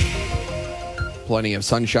 Plenty of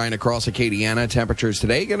sunshine across Acadiana. Temperatures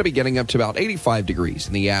today going to be getting up to about 85 degrees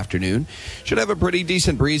in the afternoon. Should have a pretty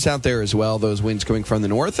decent breeze out there as well. Those winds coming from the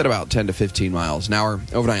north at about 10 to 15 miles an hour.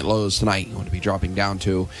 Overnight lows tonight going to be dropping down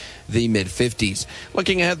to the mid-50s.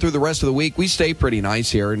 Looking ahead through the rest of the week, we stay pretty nice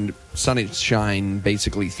here, and sunshine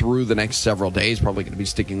basically through the next several days. Probably going to be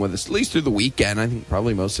sticking with us at least through the weekend. I think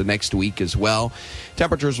probably most of next week as well.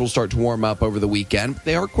 Temperatures will start to warm up over the weekend.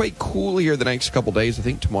 They are quite cool here the next couple days. I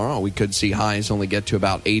think tomorrow we could see highs only get to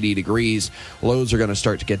about 80 degrees. Lows are going to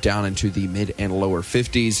start to get down into the mid and lower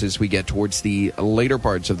 50s as we get towards the later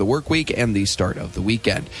parts of the work week and the start of the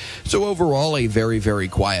weekend. So overall, a very, very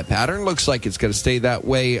quiet pattern. Looks like it's going to stay that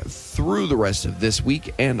way through the rest of this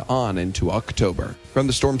week and on into October. From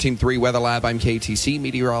the Storm Team 3 Weather Lab, I'm KTC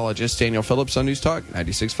meteorologist Daniel Phillips on News Talk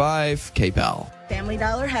 96.5 KPEL. Family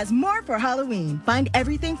Dollar has more for Halloween. Find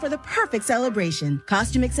everything for the perfect celebration.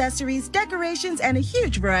 Costume accessories, decorations, and a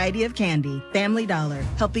huge variety of candy. Family Dollar,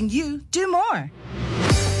 helping you do more.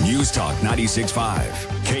 News Talk 96.5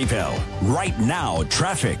 KPEL. Right now,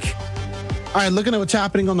 traffic. All right, looking at what's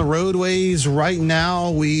happening on the roadways right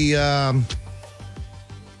now, we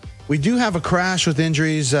do have a crash with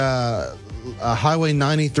injuries. Highway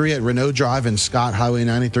 93 at Renault Drive and Scott. Highway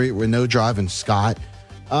 93 at Renault Drive and Scott.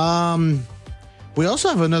 We also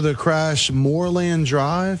have another crash, Moorland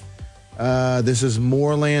Drive. This is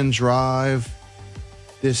Moorland Drive.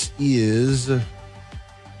 This is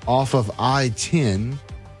off of I-10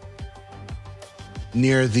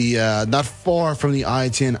 near the, not far from the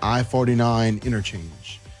I-10, I-49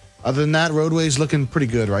 interchange. Other than that, roadway's looking pretty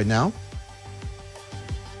good right now.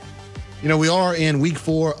 You know, we are in week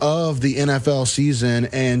 4 of the NFL season,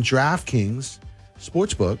 and DraftKings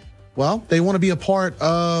Sportsbook, well, they want to be a part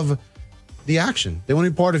of the action. They want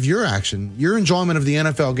to be part of your action, your enjoyment of the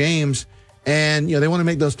NFL games, and, you know, they want to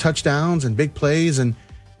make those touchdowns and big plays and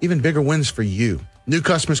even bigger wins for you. New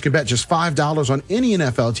customers can bet just $5 on any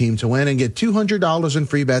NFL team to win and get $200 in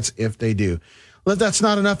free bets if they do. Well, if that's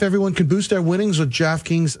not enough, everyone can boost their winnings with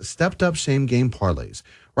DraftKings stepped-up same-game parlays.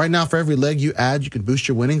 Right now, for every leg you add, you can boost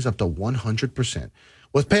your winnings up to 100%.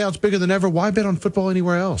 With payouts bigger than ever, why bet on football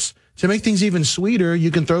anywhere else? To make things even sweeter,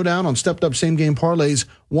 you can throw down on stepped-up same-game parlays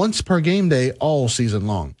once per game day all season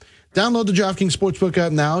long. Download the DraftKings Sportsbook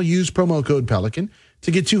app now. Use promo code Pelican to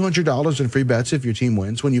get $200 in free bets if your team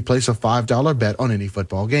wins when you place a $5 bet on any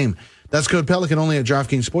football game. That's code Pelican only at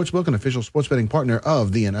DraftKings Sportsbook, an official sports betting partner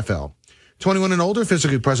of the NFL. 21 and older,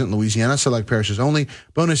 physically present in Louisiana, select parishes only.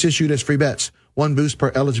 Bonus issued as free bets. 1 boost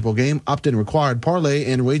per eligible game. Opt-in required. Parlay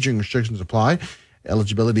and wagering restrictions apply.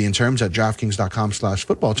 Eligibility and terms at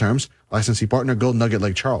DraftKings.com/football terms. Licensee partner, Gold Nugget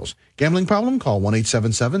Lake Charles. Gambling problem? Call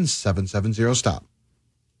 1-877-770-STOP.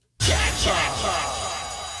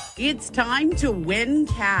 It's time to win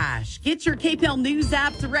cash. Get your KPEL News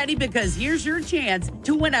apps ready because here's your chance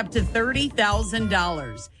to win up to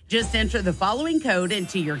 $30,000. Just enter the following code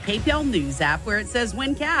into your KPEL News app where it says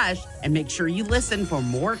win cash, and make sure you listen for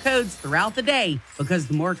more codes throughout the day because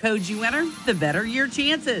the more codes you enter, the better your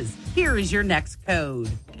chances. Here is your next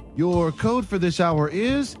code. Your code for this hour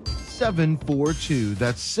is 742.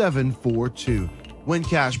 That's 742. Win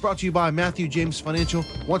Cash, brought to you by Matthew James Financial,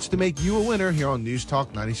 wants to make you a winner here on News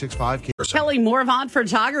Talk 96.5. Kelly Morvant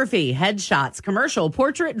Photography, headshots, commercial,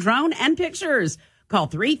 portrait, drone, and pictures. Call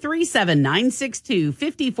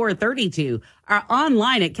 337-962-5432 or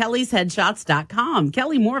online at kellysheadshots.com.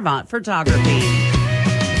 Kelly Morvant Photography.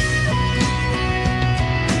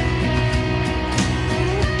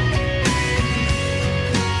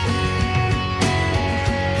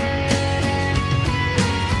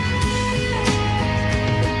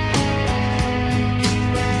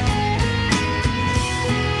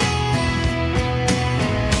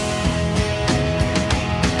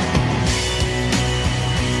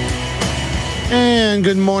 And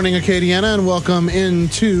good morning, Acadiana, and welcome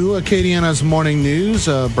into Acadiana's Morning News.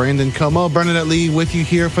 Brandon Como, Bernadette Lee with you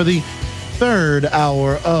here for the third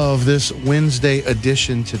hour of this Wednesday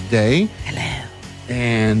edition today. Hello.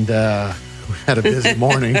 And we had a busy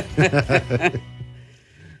morning. Had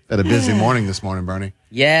a busy morning this morning, Bernie.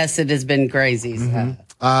 Yes, it has been crazy.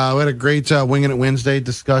 Mm-hmm. We had a great Winging It Wednesday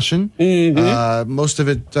discussion. Most of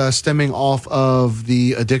it stemming off of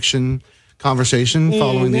the addiction conversation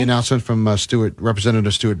following the announcement from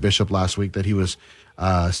Representative Stuart Bishop last week that he was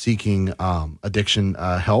seeking addiction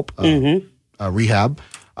help, rehab.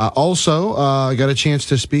 Also, I got a chance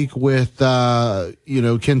to speak with,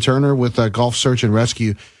 Ken Turner with Gulf Search and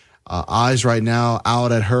Rescue. Eyes right now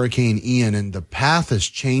out at Hurricane Ian, and the path has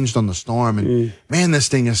changed on the storm. And man, this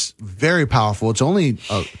thing is very powerful. It's only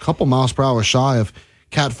a couple miles per hour shy of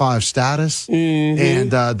Cat 5 status,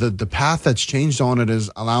 and the path that's changed on it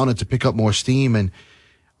is allowing it to pick up more steam. And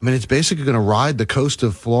I mean, it's basically going to ride the coast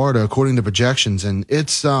of Florida according to projections. And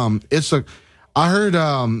I heard,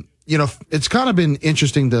 it's kind of been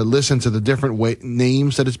interesting to listen to the different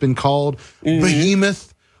names that it's been called.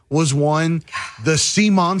 Behemoth was one. The Sea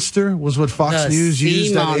Monster was what Fox News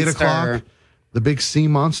used at 8 o'clock. The big sea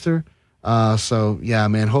monster. So yeah,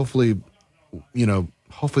 man, hopefully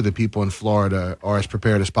the people in Florida are as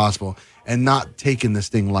prepared as possible and not taking this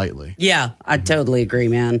thing lightly. Yeah, I totally agree,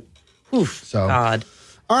 man. Oof, so, God.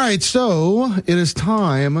 All right, so it is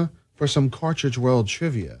time for some Cartridge World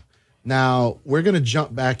trivia. Now, we're going to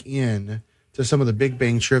jump back in to some of the Big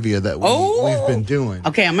Bang trivia that we've been doing.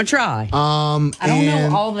 Okay, I'm going to try. I don't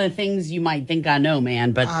know all the things you might think I know,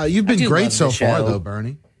 man, but you've been great so far, though,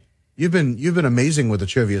 Bernie. You've been amazing with the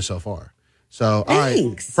trivia so far. So, all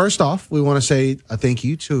right. First off, we want to say a thank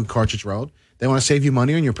you to Cartridge World. They want to save you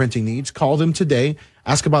money on your printing needs. Call them today.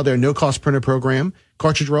 Ask about their no-cost printer program.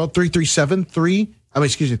 Cartridge World,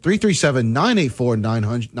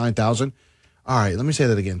 337-984-9000. All right, let me say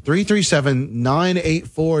that again.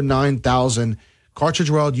 337-984-9000.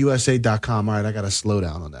 CartridgeWorldUSA.com. All right, I got to slow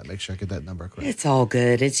down on that. Make sure I get that number correct. It's all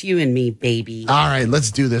good. It's you and me, baby. All right,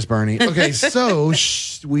 let's do this, Bernie. Okay, so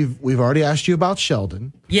we've already asked you about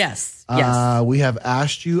Sheldon. Yes. Yes. We have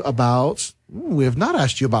asked you about. We have not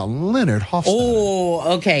asked you about Leonard Hofstadter.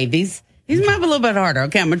 Oh, okay. These might be a little bit harder.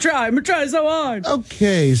 Okay, I'm gonna try so hard.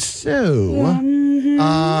 Okay, so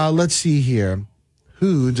let's see here.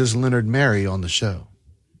 Who does Leonard marry on the show?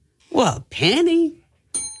 Well, Penny.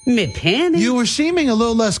 Miss Penny. You were seeming a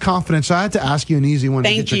little less confident, so I had to ask you an easy one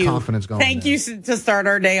to get your confidence going. Thank you to start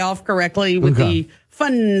our day off correctly with the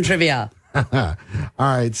fun trivia. All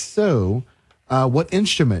right, so what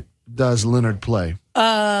instrument does Leonard play?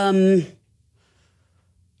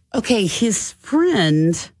 Okay, his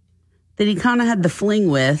friend that he kind of had the fling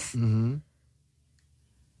with,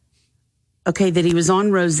 okay, that he was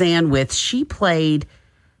on Roseanne with, she played,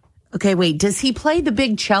 okay, wait, does he play the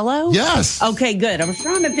big cello? Yes. Okay, good. I was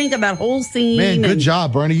trying to think of that whole scene. Man, good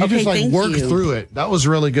job, Bernie. You just thank worked you. through it. That was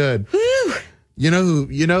really good. Whew.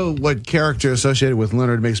 You know what character associated with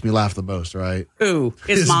Leonard makes me laugh the most, right? Who?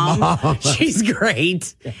 His mom. She's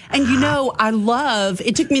great. And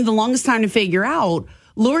it took me the longest time to figure out,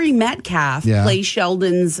 Laurie Metcalf plays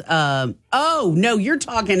Sheldon's, you're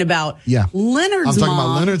talking about Leonard's mom. I'm talking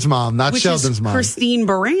about Leonard's mom, not which Sheldon's is mom. Christine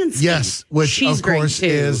Baranski. Yes, which she's of course great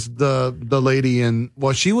too. is the lady in,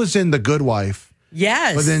 she was in The Good Wife.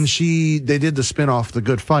 Yes. But then they did the spinoff, The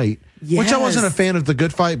Good Fight, which I wasn't a fan of The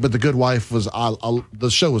Good Fight, but The Good Wife was, the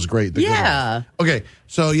show was great. The Good Wife. Okay,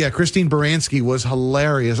 so Christine Baranski was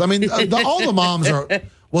hilarious. I mean, all the moms are,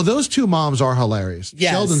 those two moms are hilarious.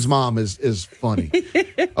 Yes. Sheldon's mom is funny.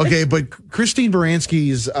 Okay, but Christine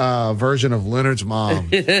Baranski's version of Leonard's mom.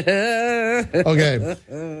 Okay,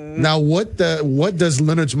 now what does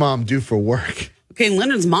Leonard's mom do for work? Okay,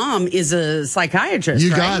 Leonard's mom is a psychiatrist.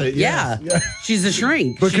 You right? got it. Yeah. She's a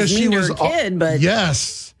shrink. Because she's she mean was to her kid, but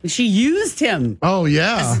she used him. Oh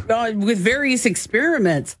yeah, with various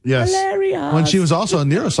experiments. Yes, hilarious. When she was also a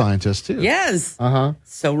neuroscientist too. Yes.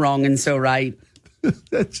 So wrong and so right.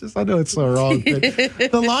 I know it's so wrong.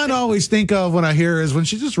 The line I always think of when I hear her is when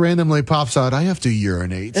she just randomly pops out, "I have to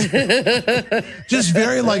urinate." Just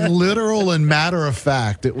very literal and matter of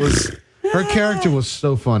fact. It was. Her character was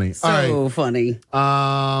so funny. So funny.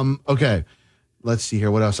 Okay. Let's see here.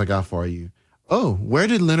 What else I got for you? Oh, where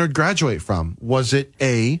did Leonard graduate from? Was it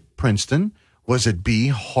A, Princeton? Was it B,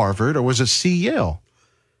 Harvard? Or was it C, Yale?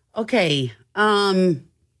 Okay.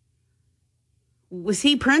 Was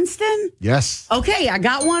he Princeton? Yes. Okay, I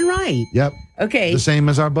got one right. Yep. Okay. The same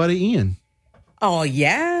as our buddy Ian. Oh,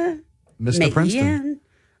 yeah. Mr. Princeton. Ian,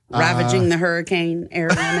 ravaging the hurricane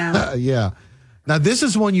area now. Yeah. Now, this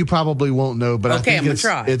is one you probably won't know, but I think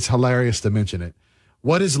it's hilarious to mention it.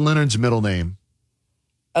 What is Leonard's middle name?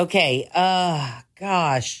 Okay.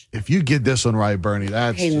 Gosh. If you get this one right, Bernie,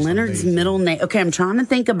 that's Leonard's middle name. Okay, I'm trying to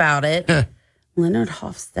think about it. Leonard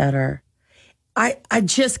Hofstadter. I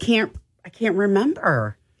just can't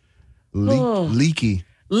remember. Leaky.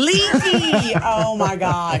 Oh, my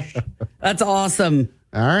gosh. That's awesome.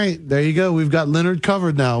 All right, there you go. We've got Leonard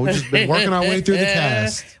covered now. We've just been working our way through the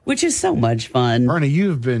cast. Which is so much fun. Bernie,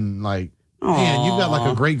 you've been man, you've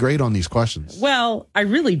got a great grade on these questions. Well, I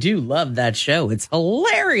really do love that show. It's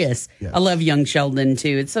hilarious. Yes. I love Young Sheldon,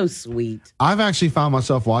 too. It's so sweet. I've actually found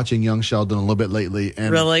myself watching Young Sheldon a little bit lately.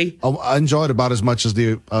 And really? I enjoyed it about as much as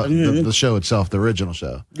the show itself, the original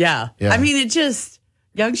show. Yeah. I mean, it just,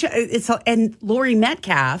 and Laurie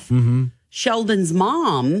Metcalf, Sheldon's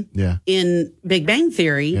mom in Big Bang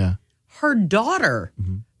Theory, her daughter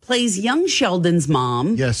plays young Sheldon's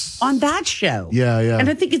mom on that show. Yeah. And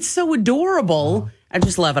I think it's so adorable. I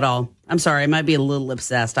just love it all. I'm sorry. I might be a little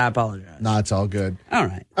obsessed. I apologize. No, it's all good. All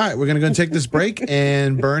right. We're going to go and take this break,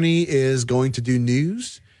 and Bernie is going to do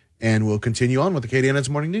news, and we'll continue on with the Acadiana's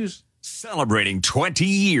Morning News. Celebrating 20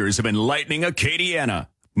 years of enlightening Acadiana.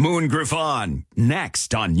 Moon Griffon,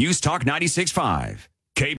 next on News Talk 96.5.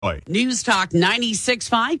 News Talk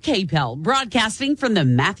 96.5 KPEL, broadcasting from the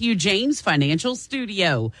Matthew James Financial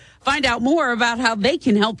Studio. Find out more about how they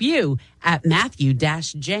can help you at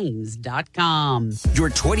matthew-james.com.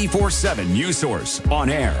 Your 24/7 news source,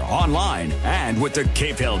 on air, online, and with the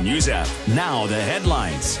KPEL News app. Now the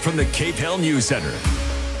headlines from the KPEL News Center.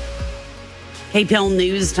 KPEL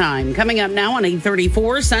News Time. Coming up now on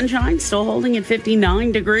 8:34, sunshine still holding at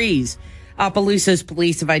 59 degrees. Opelousas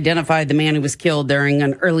police have identified the man who was killed during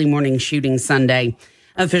an early morning shooting Sunday.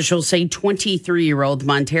 Officials say 23-year-old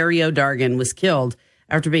Montario Dargan was killed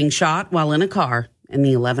after being shot while in a car in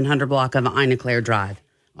the 1100 block of Ina Claire Drive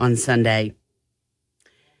on Sunday.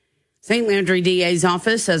 St. Landry DA's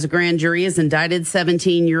office says a grand jury has indicted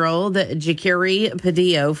 17-year-old Jakiri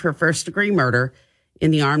Padillo for first-degree murder in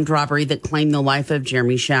the armed robbery that claimed the life of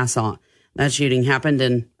Jeremy Chasson. That shooting happened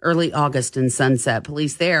in early August in Sunset.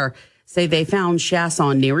 Police there say they found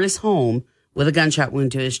Chasson near his home with a gunshot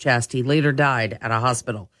wound to his chest. He later died at a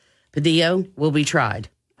hospital. Padillo will be tried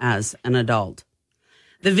as an adult.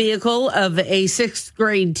 The vehicle of a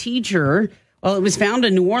sixth-grade teacher, well, it was found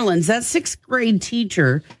in New Orleans. That sixth-grade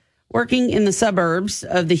teacher working in the suburbs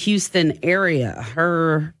of the Houston area.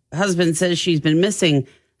 Her husband says she's been missing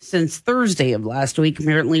since Thursday of last week.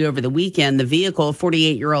 Apparently over the weekend, the vehicle,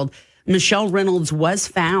 48-year-old Michelle Reynolds, was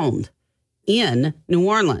found in New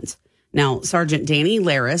Orleans. Now, Sergeant Danny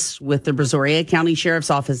Laris with the Brazoria County Sheriff's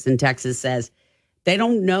Office in Texas says they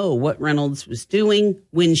don't know what Reynolds was doing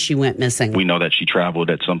when she went missing. We know that she traveled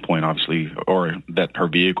at some point, obviously, or that her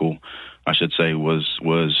vehicle, I should say,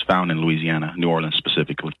 was found in Louisiana, New Orleans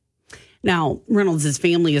specifically. Now, Reynolds'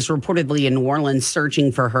 family is reportedly in New Orleans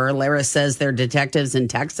searching for her. Laris says their detectives in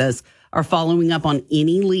Texas are following up on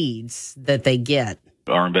any leads that they get.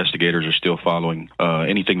 Our investigators are still following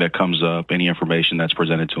anything that comes up, any information that's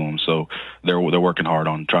presented to them. So they're working hard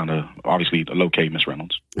on trying to obviously locate Miss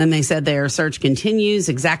Reynolds. And they said their search continues.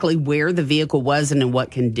 Exactly where the vehicle was and in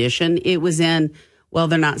what condition it was in, well,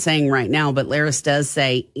 they're not saying right now, but Laris does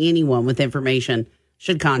say anyone with information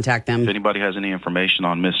should contact them. If anybody has any information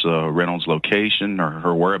on Miss Reynolds' location or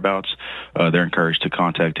her whereabouts, they're encouraged to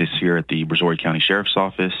contact us here at the Brazoria County Sheriff's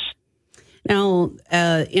Office. Now,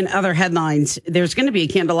 in other headlines, there's going to be a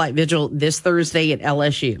candlelight vigil this Thursday at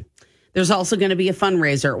LSU. There's also going to be a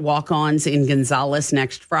fundraiser at Walk-Ons in Gonzales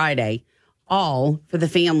next Friday, all for the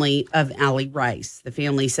family of Allie Rice. The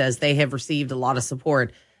family says they have received a lot of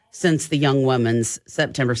support since the young woman's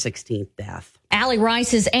September 16th death. Allie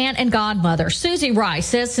Rice's aunt and godmother, Susie Rice,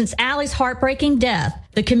 says since Allie's heartbreaking death,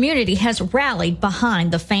 the community has rallied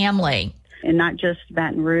behind the family. And not just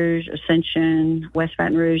Baton Rouge, Ascension, West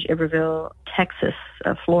Baton Rouge, Iberville, Texas,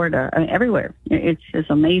 Florida, I mean, everywhere. It's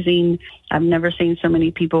amazing. I've never seen so many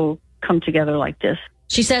people come together like this.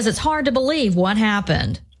 She says it's hard to believe what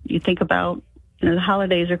happened. You think about, the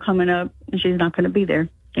holidays are coming up and she's not going to be there.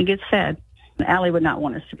 It gets sad. Allie would not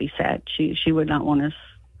want us to be sad. She would not want us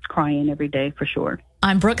crying every day for sure.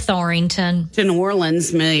 I'm Brooke Thorington. To New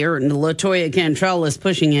Orleans, Mayor LaToya Cantrell is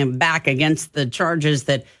pushing him back against the charges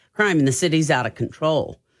that crime in the city's out of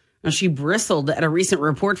control. Now, she bristled at a recent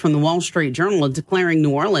report from the Wall Street Journal declaring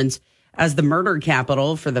New Orleans as the murder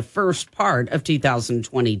capital for the first part of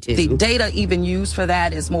 2022. The data even used for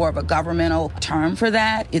that is more of a governmental term for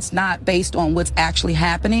that. It's not based on what's actually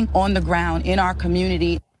happening on the ground in our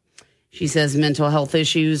community. She says mental health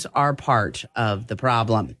issues are part of the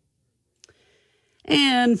problem.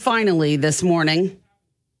 And finally, this morning,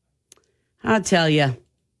 I'll tell you,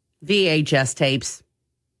 VHS tapes.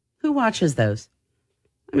 Who watches those?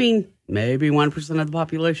 I mean, maybe 1% of the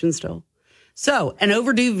population still. So, an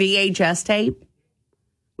overdue VHS tape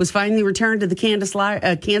was finally returned to the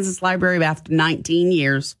Kansas Library after 19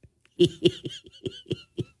 years.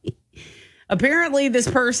 Apparently, this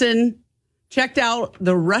person checked out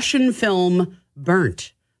the Russian film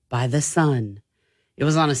Burnt by the Sun. It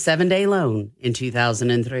was on a 7-day loan in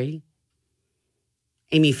 2003.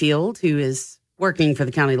 Amy Field, who is working for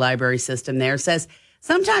the county library system there, says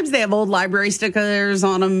sometimes they have old library stickers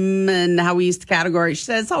on them and how we used to categorize. She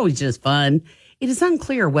says it's always just fun. It is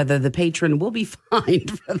unclear whether the patron will be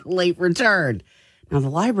fined for the late return. Now, the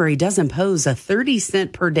library does impose a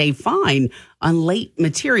 30-cent per day fine on late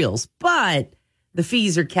materials, but the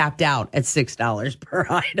fees are capped out at $6 per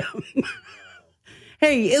item.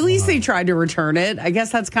 Hey, at least they tried to return it. I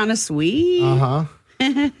guess that's kind of sweet. Uh-huh.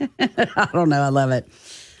 I don't know. I love it.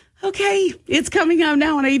 Okay, it's coming up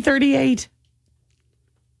now on 8:38.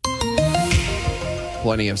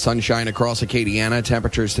 Plenty of sunshine across Acadiana.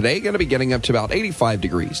 Temperatures today going to be getting up to about 85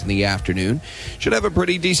 degrees in the afternoon. Should have a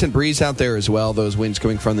pretty decent breeze out there as well. Those winds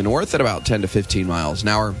coming from the north at about 10 to 15 miles an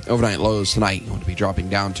hour. Overnight lows tonight going to be dropping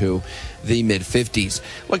down to the mid-50s.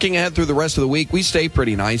 Looking ahead through the rest of the week, we stay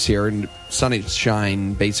pretty nice here, and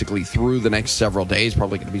sunshine basically through the next several days.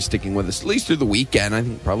 Probably going to be sticking with us at least through the weekend. I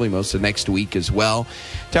think probably most of next week as well.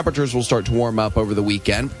 Temperatures will start to warm up over the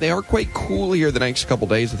weekend. They are quite cool here the next couple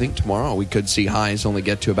days. I think tomorrow we could see highs only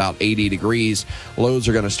get to about 80 degrees. Lows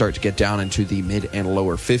are going to start to get down into the mid and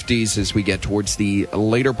lower 50s as we get towards the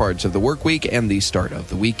later parts of the work week and the start of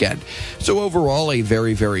the weekend. So overall, a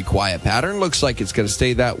very, very quiet pattern. Looks like it's going to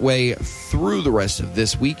stay that way through the rest of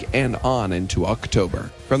this week and on into October.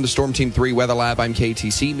 From the Storm Team 3 Weather Lab, I'm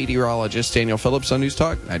KTC meteorologist Daniel Phillips on News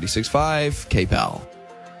Talk 96.5 KPEL.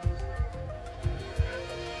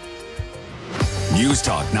 News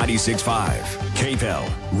Talk 96.5.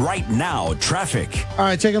 KPEL. Right now, traffic. All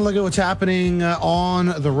right, taking a look at what's happening on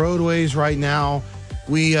the roadways right now.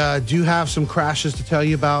 We do have some crashes to tell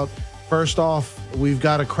you about. First off, we've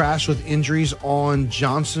got a crash with injuries on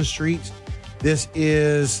Johnson Street. This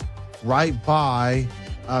is right by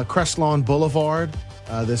Crestlawn Boulevard.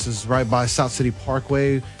 This is right by South City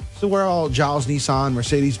Parkway. So where all Giles Nissan,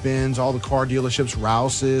 Mercedes-Benz, all the car dealerships,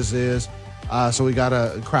 Rouse's is. So we got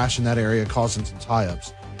a crash in that area causing some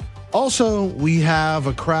tie-ups. Also, we have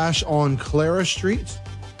a crash on Clara Street.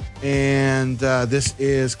 And this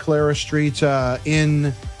is Clara Street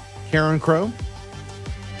in Karen Crow,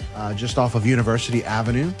 just off of University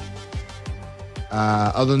Avenue.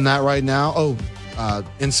 Other than that right now,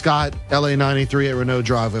 in Scott, LA 93 at Renault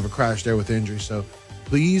Drive, we have a crash there with injury. So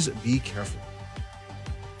please be careful.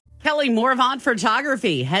 Kelly Morvant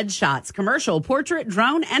Photography, headshots, commercial, portrait,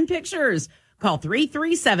 drone, and pictures. Call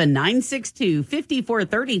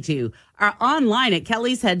 337-962-5432 or online at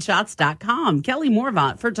kellysheadshots.com. Kelly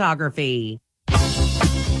Morvant Photography.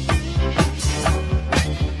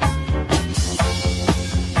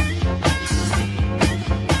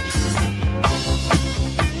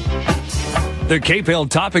 The KPEL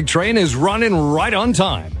topic train is running right on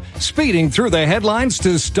time, speeding through the headlines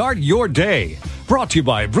to start your day. Brought to you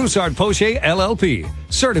by Broussard Poche LLP,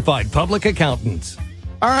 certified public accountants.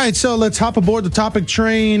 All right, so let's hop aboard the topic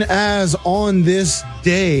train as on this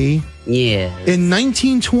day. In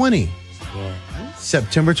 1920,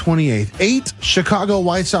 September 28th, 8 Chicago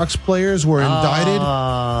White Sox players were indicted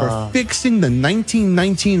for fixing the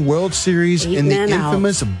 1919 World Series in the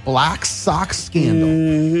infamous Black Sox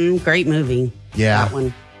scandal. Great movie. Yeah. That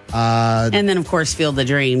one. And then, of course, Field of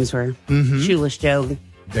Dreams, where Shoeless Joe There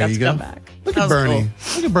got you to go. come back. Look That at was Bernie. cool.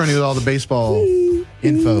 Look at Bernie with all the baseball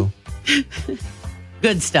info.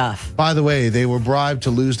 Good stuff. By the way, they were bribed to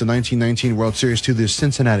lose the 1919 World Series to the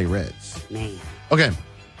Cincinnati Reds. Man. Okay,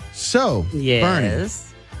 so Yes. Bernie,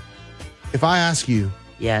 if I ask you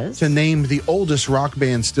to name the oldest rock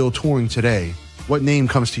band still touring today, what name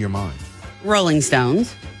comes to your mind? Rolling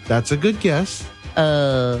Stones. That's a good guess.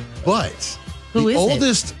 But Who the is it?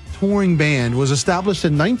 oldest touring band was established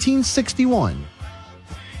in 1961.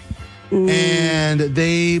 And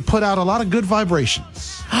they put out a lot of good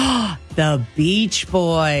vibrations. The Beach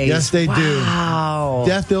Boys. Yes, they Wow. do.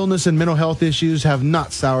 Death, illness, and mental health issues have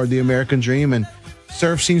not soured the American dream, and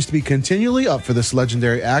surf seems to be continually up for this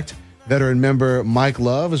legendary act. Veteran member Mike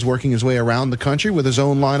Love is working his way around the country with his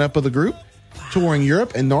own lineup of the group, touring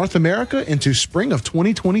Europe and North America into spring of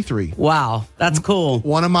 2023. Wow, that's cool.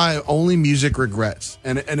 One of my only music regrets,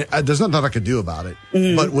 and there's nothing I could do about it,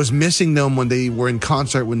 but was missing them when they were in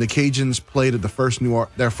concert when the Cajuns played at the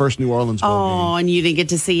their first New Orleans Bowl game. Oh, and you didn't get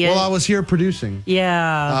to see it? Well, I was here producing.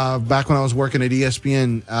 Yeah. Back when I was working at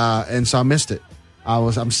ESPN, and so I missed it.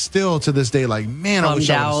 I'm still to this day like, man, I wish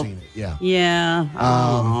I would have seen it. Yeah.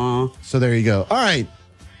 Yeah. So there you go. All right.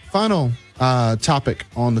 Final topic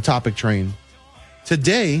on the topic train.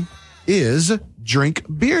 Today is Drink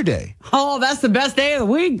Beer Day. Oh, that's the best day of the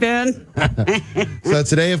week, then. So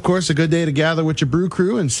today, of course, a good day to gather with your brew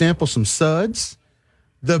crew and sample some suds.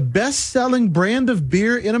 The best-selling brand of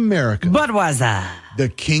beer in America. Budweiser. The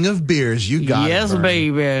king of beers. You got it. Yes,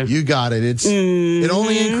 Bernie. baby. You got it. It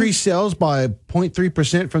only increased sales by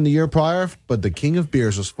 0.3% from the year prior, but the king of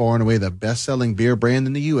beers was far and away the best-selling beer brand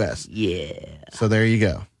in the U.S. Yeah. So there you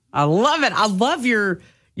go. I love it. I love your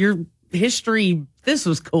history. This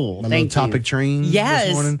was cool. My Thank little topic train Yes.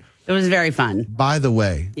 this morning. It was very fun. By the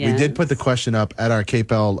way, we Yes. did put the question up at our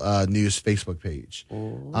KPEL News Facebook page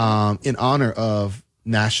in honor of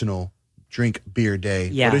National Drink Beer Day.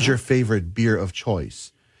 Yeah. What is your favorite beer of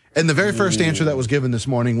choice? And the very first answer that was given this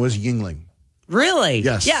morning was Yingling. Really?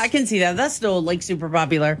 Yes. Yeah, I can see that. That's still like super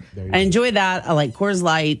popular. I enjoy that. I like Coors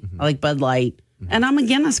Light. I like Bud Light. And I'm a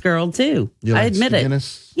Guinness girl too. You I like admit it.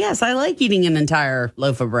 Guinness? Yes, I like eating an entire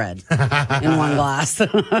loaf of bread in one glass.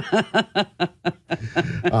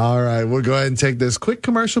 All right, we'll go ahead and take this quick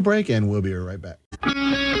commercial break and we'll be right back.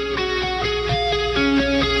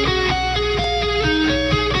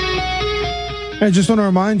 I just want to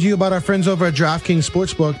remind you about our friends over at DraftKings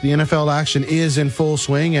Sportsbook. The NFL action is in full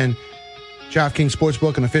swing, and DraftKings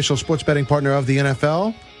Sportsbook, an official sports betting partner of the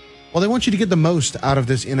NFL, well, they want you to get the most out of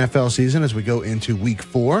this NFL season as we go into Week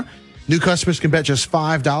 4. New customers can bet just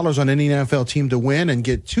 $5 on any NFL team to win and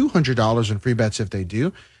get $200 in free bets if they do.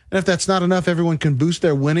 And if that's not enough, everyone can boost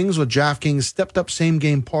their winnings with DraftKings stepped-up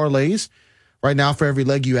same-game parlays. Right now, for every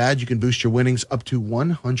leg you add, you can boost your winnings up to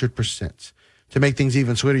 100%. To make things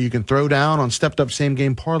even sweeter, you can throw down on stepped-up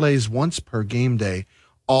same-game parlays once per game day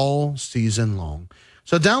all season long.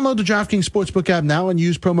 So download the DraftKings Sportsbook app now and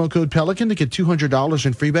use promo code Pelican to get $200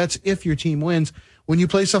 in free bets if your team wins when you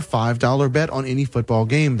place a $5 bet on any football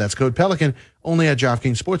game. That's code Pelican, only at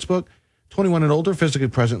DraftKings Sportsbook. 21 and older, physically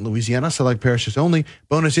present in Louisiana, select parishes only.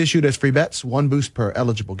 Bonus issued as free bets, 1 boost per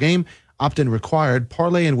eligible game. Opt-in required.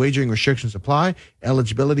 Parlay and wagering restrictions apply.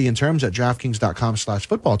 Eligibility and terms at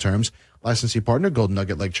DraftKings.com/football terms. Licensee partner, Golden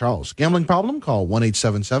Nugget Lake Charles. Gambling problem? Call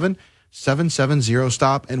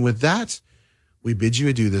 1-877-770-STOP. And with that, we bid you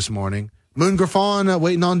adieu this morning. Moon Griffon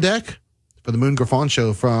waiting on deck for the Moon Griffon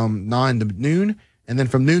Show from 9 to noon. And then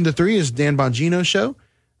from noon to 3 is Dan Bongino's show.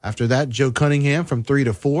 After that, Joe Cunningham from 3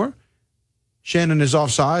 to 4. Shannon is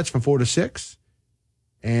offsides from 4 to 6.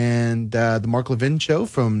 And the Mark Levin Show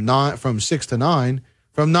from 6 to 9.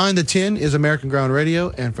 From 9 to 10 is American Ground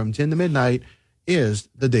Radio. And from 10 to midnight is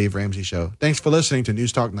the Dave Ramsey Show. Thanks for listening to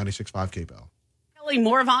News Talk 96.5 KPEL. Kelly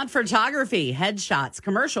Morvant Photography, headshots,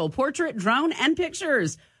 commercial, portrait, drone, and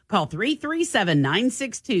pictures. Call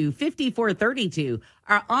 337-962-5432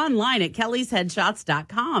 or online at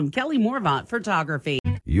kellysheadshots.com. Kelly Morvant Photography.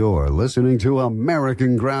 You're listening to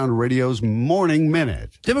American Ground Radio's Morning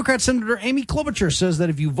Minute. Democrat Senator Amy Klobuchar says that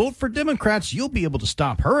if you vote for Democrats, you'll be able to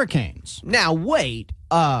stop hurricanes. Now, wait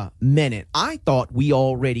a minute. I thought we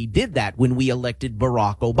already did that when we elected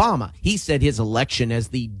Barack Obama. He said his election as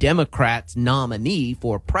the Democrats' nominee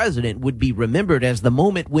for president would be remembered as the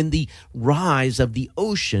moment when the rise of the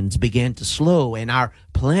oceans began to slow and our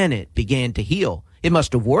planet began to heal. It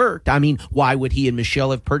must have worked. I mean, why would he and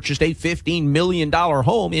Michelle have purchased a $15 million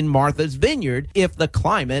home in Martha's Vineyard if the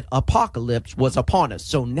climate apocalypse was upon us?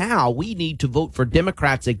 So now we need to vote for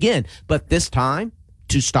Democrats again, but this time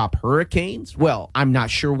to stop hurricanes? Well, I'm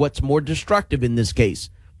not sure what's more destructive in this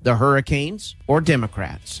case, the hurricanes or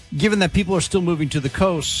Democrats. Given that people are still moving to the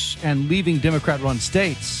coasts and leaving Democrat-run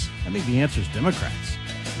states, I think the answer is Democrats.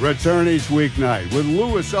 Return each weeknight with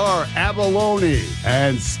Louis R. Abalone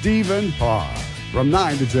and Stephen Parr from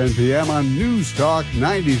 9 to 10 p.m. on News Talk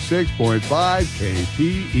 96.5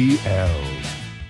 KPEL.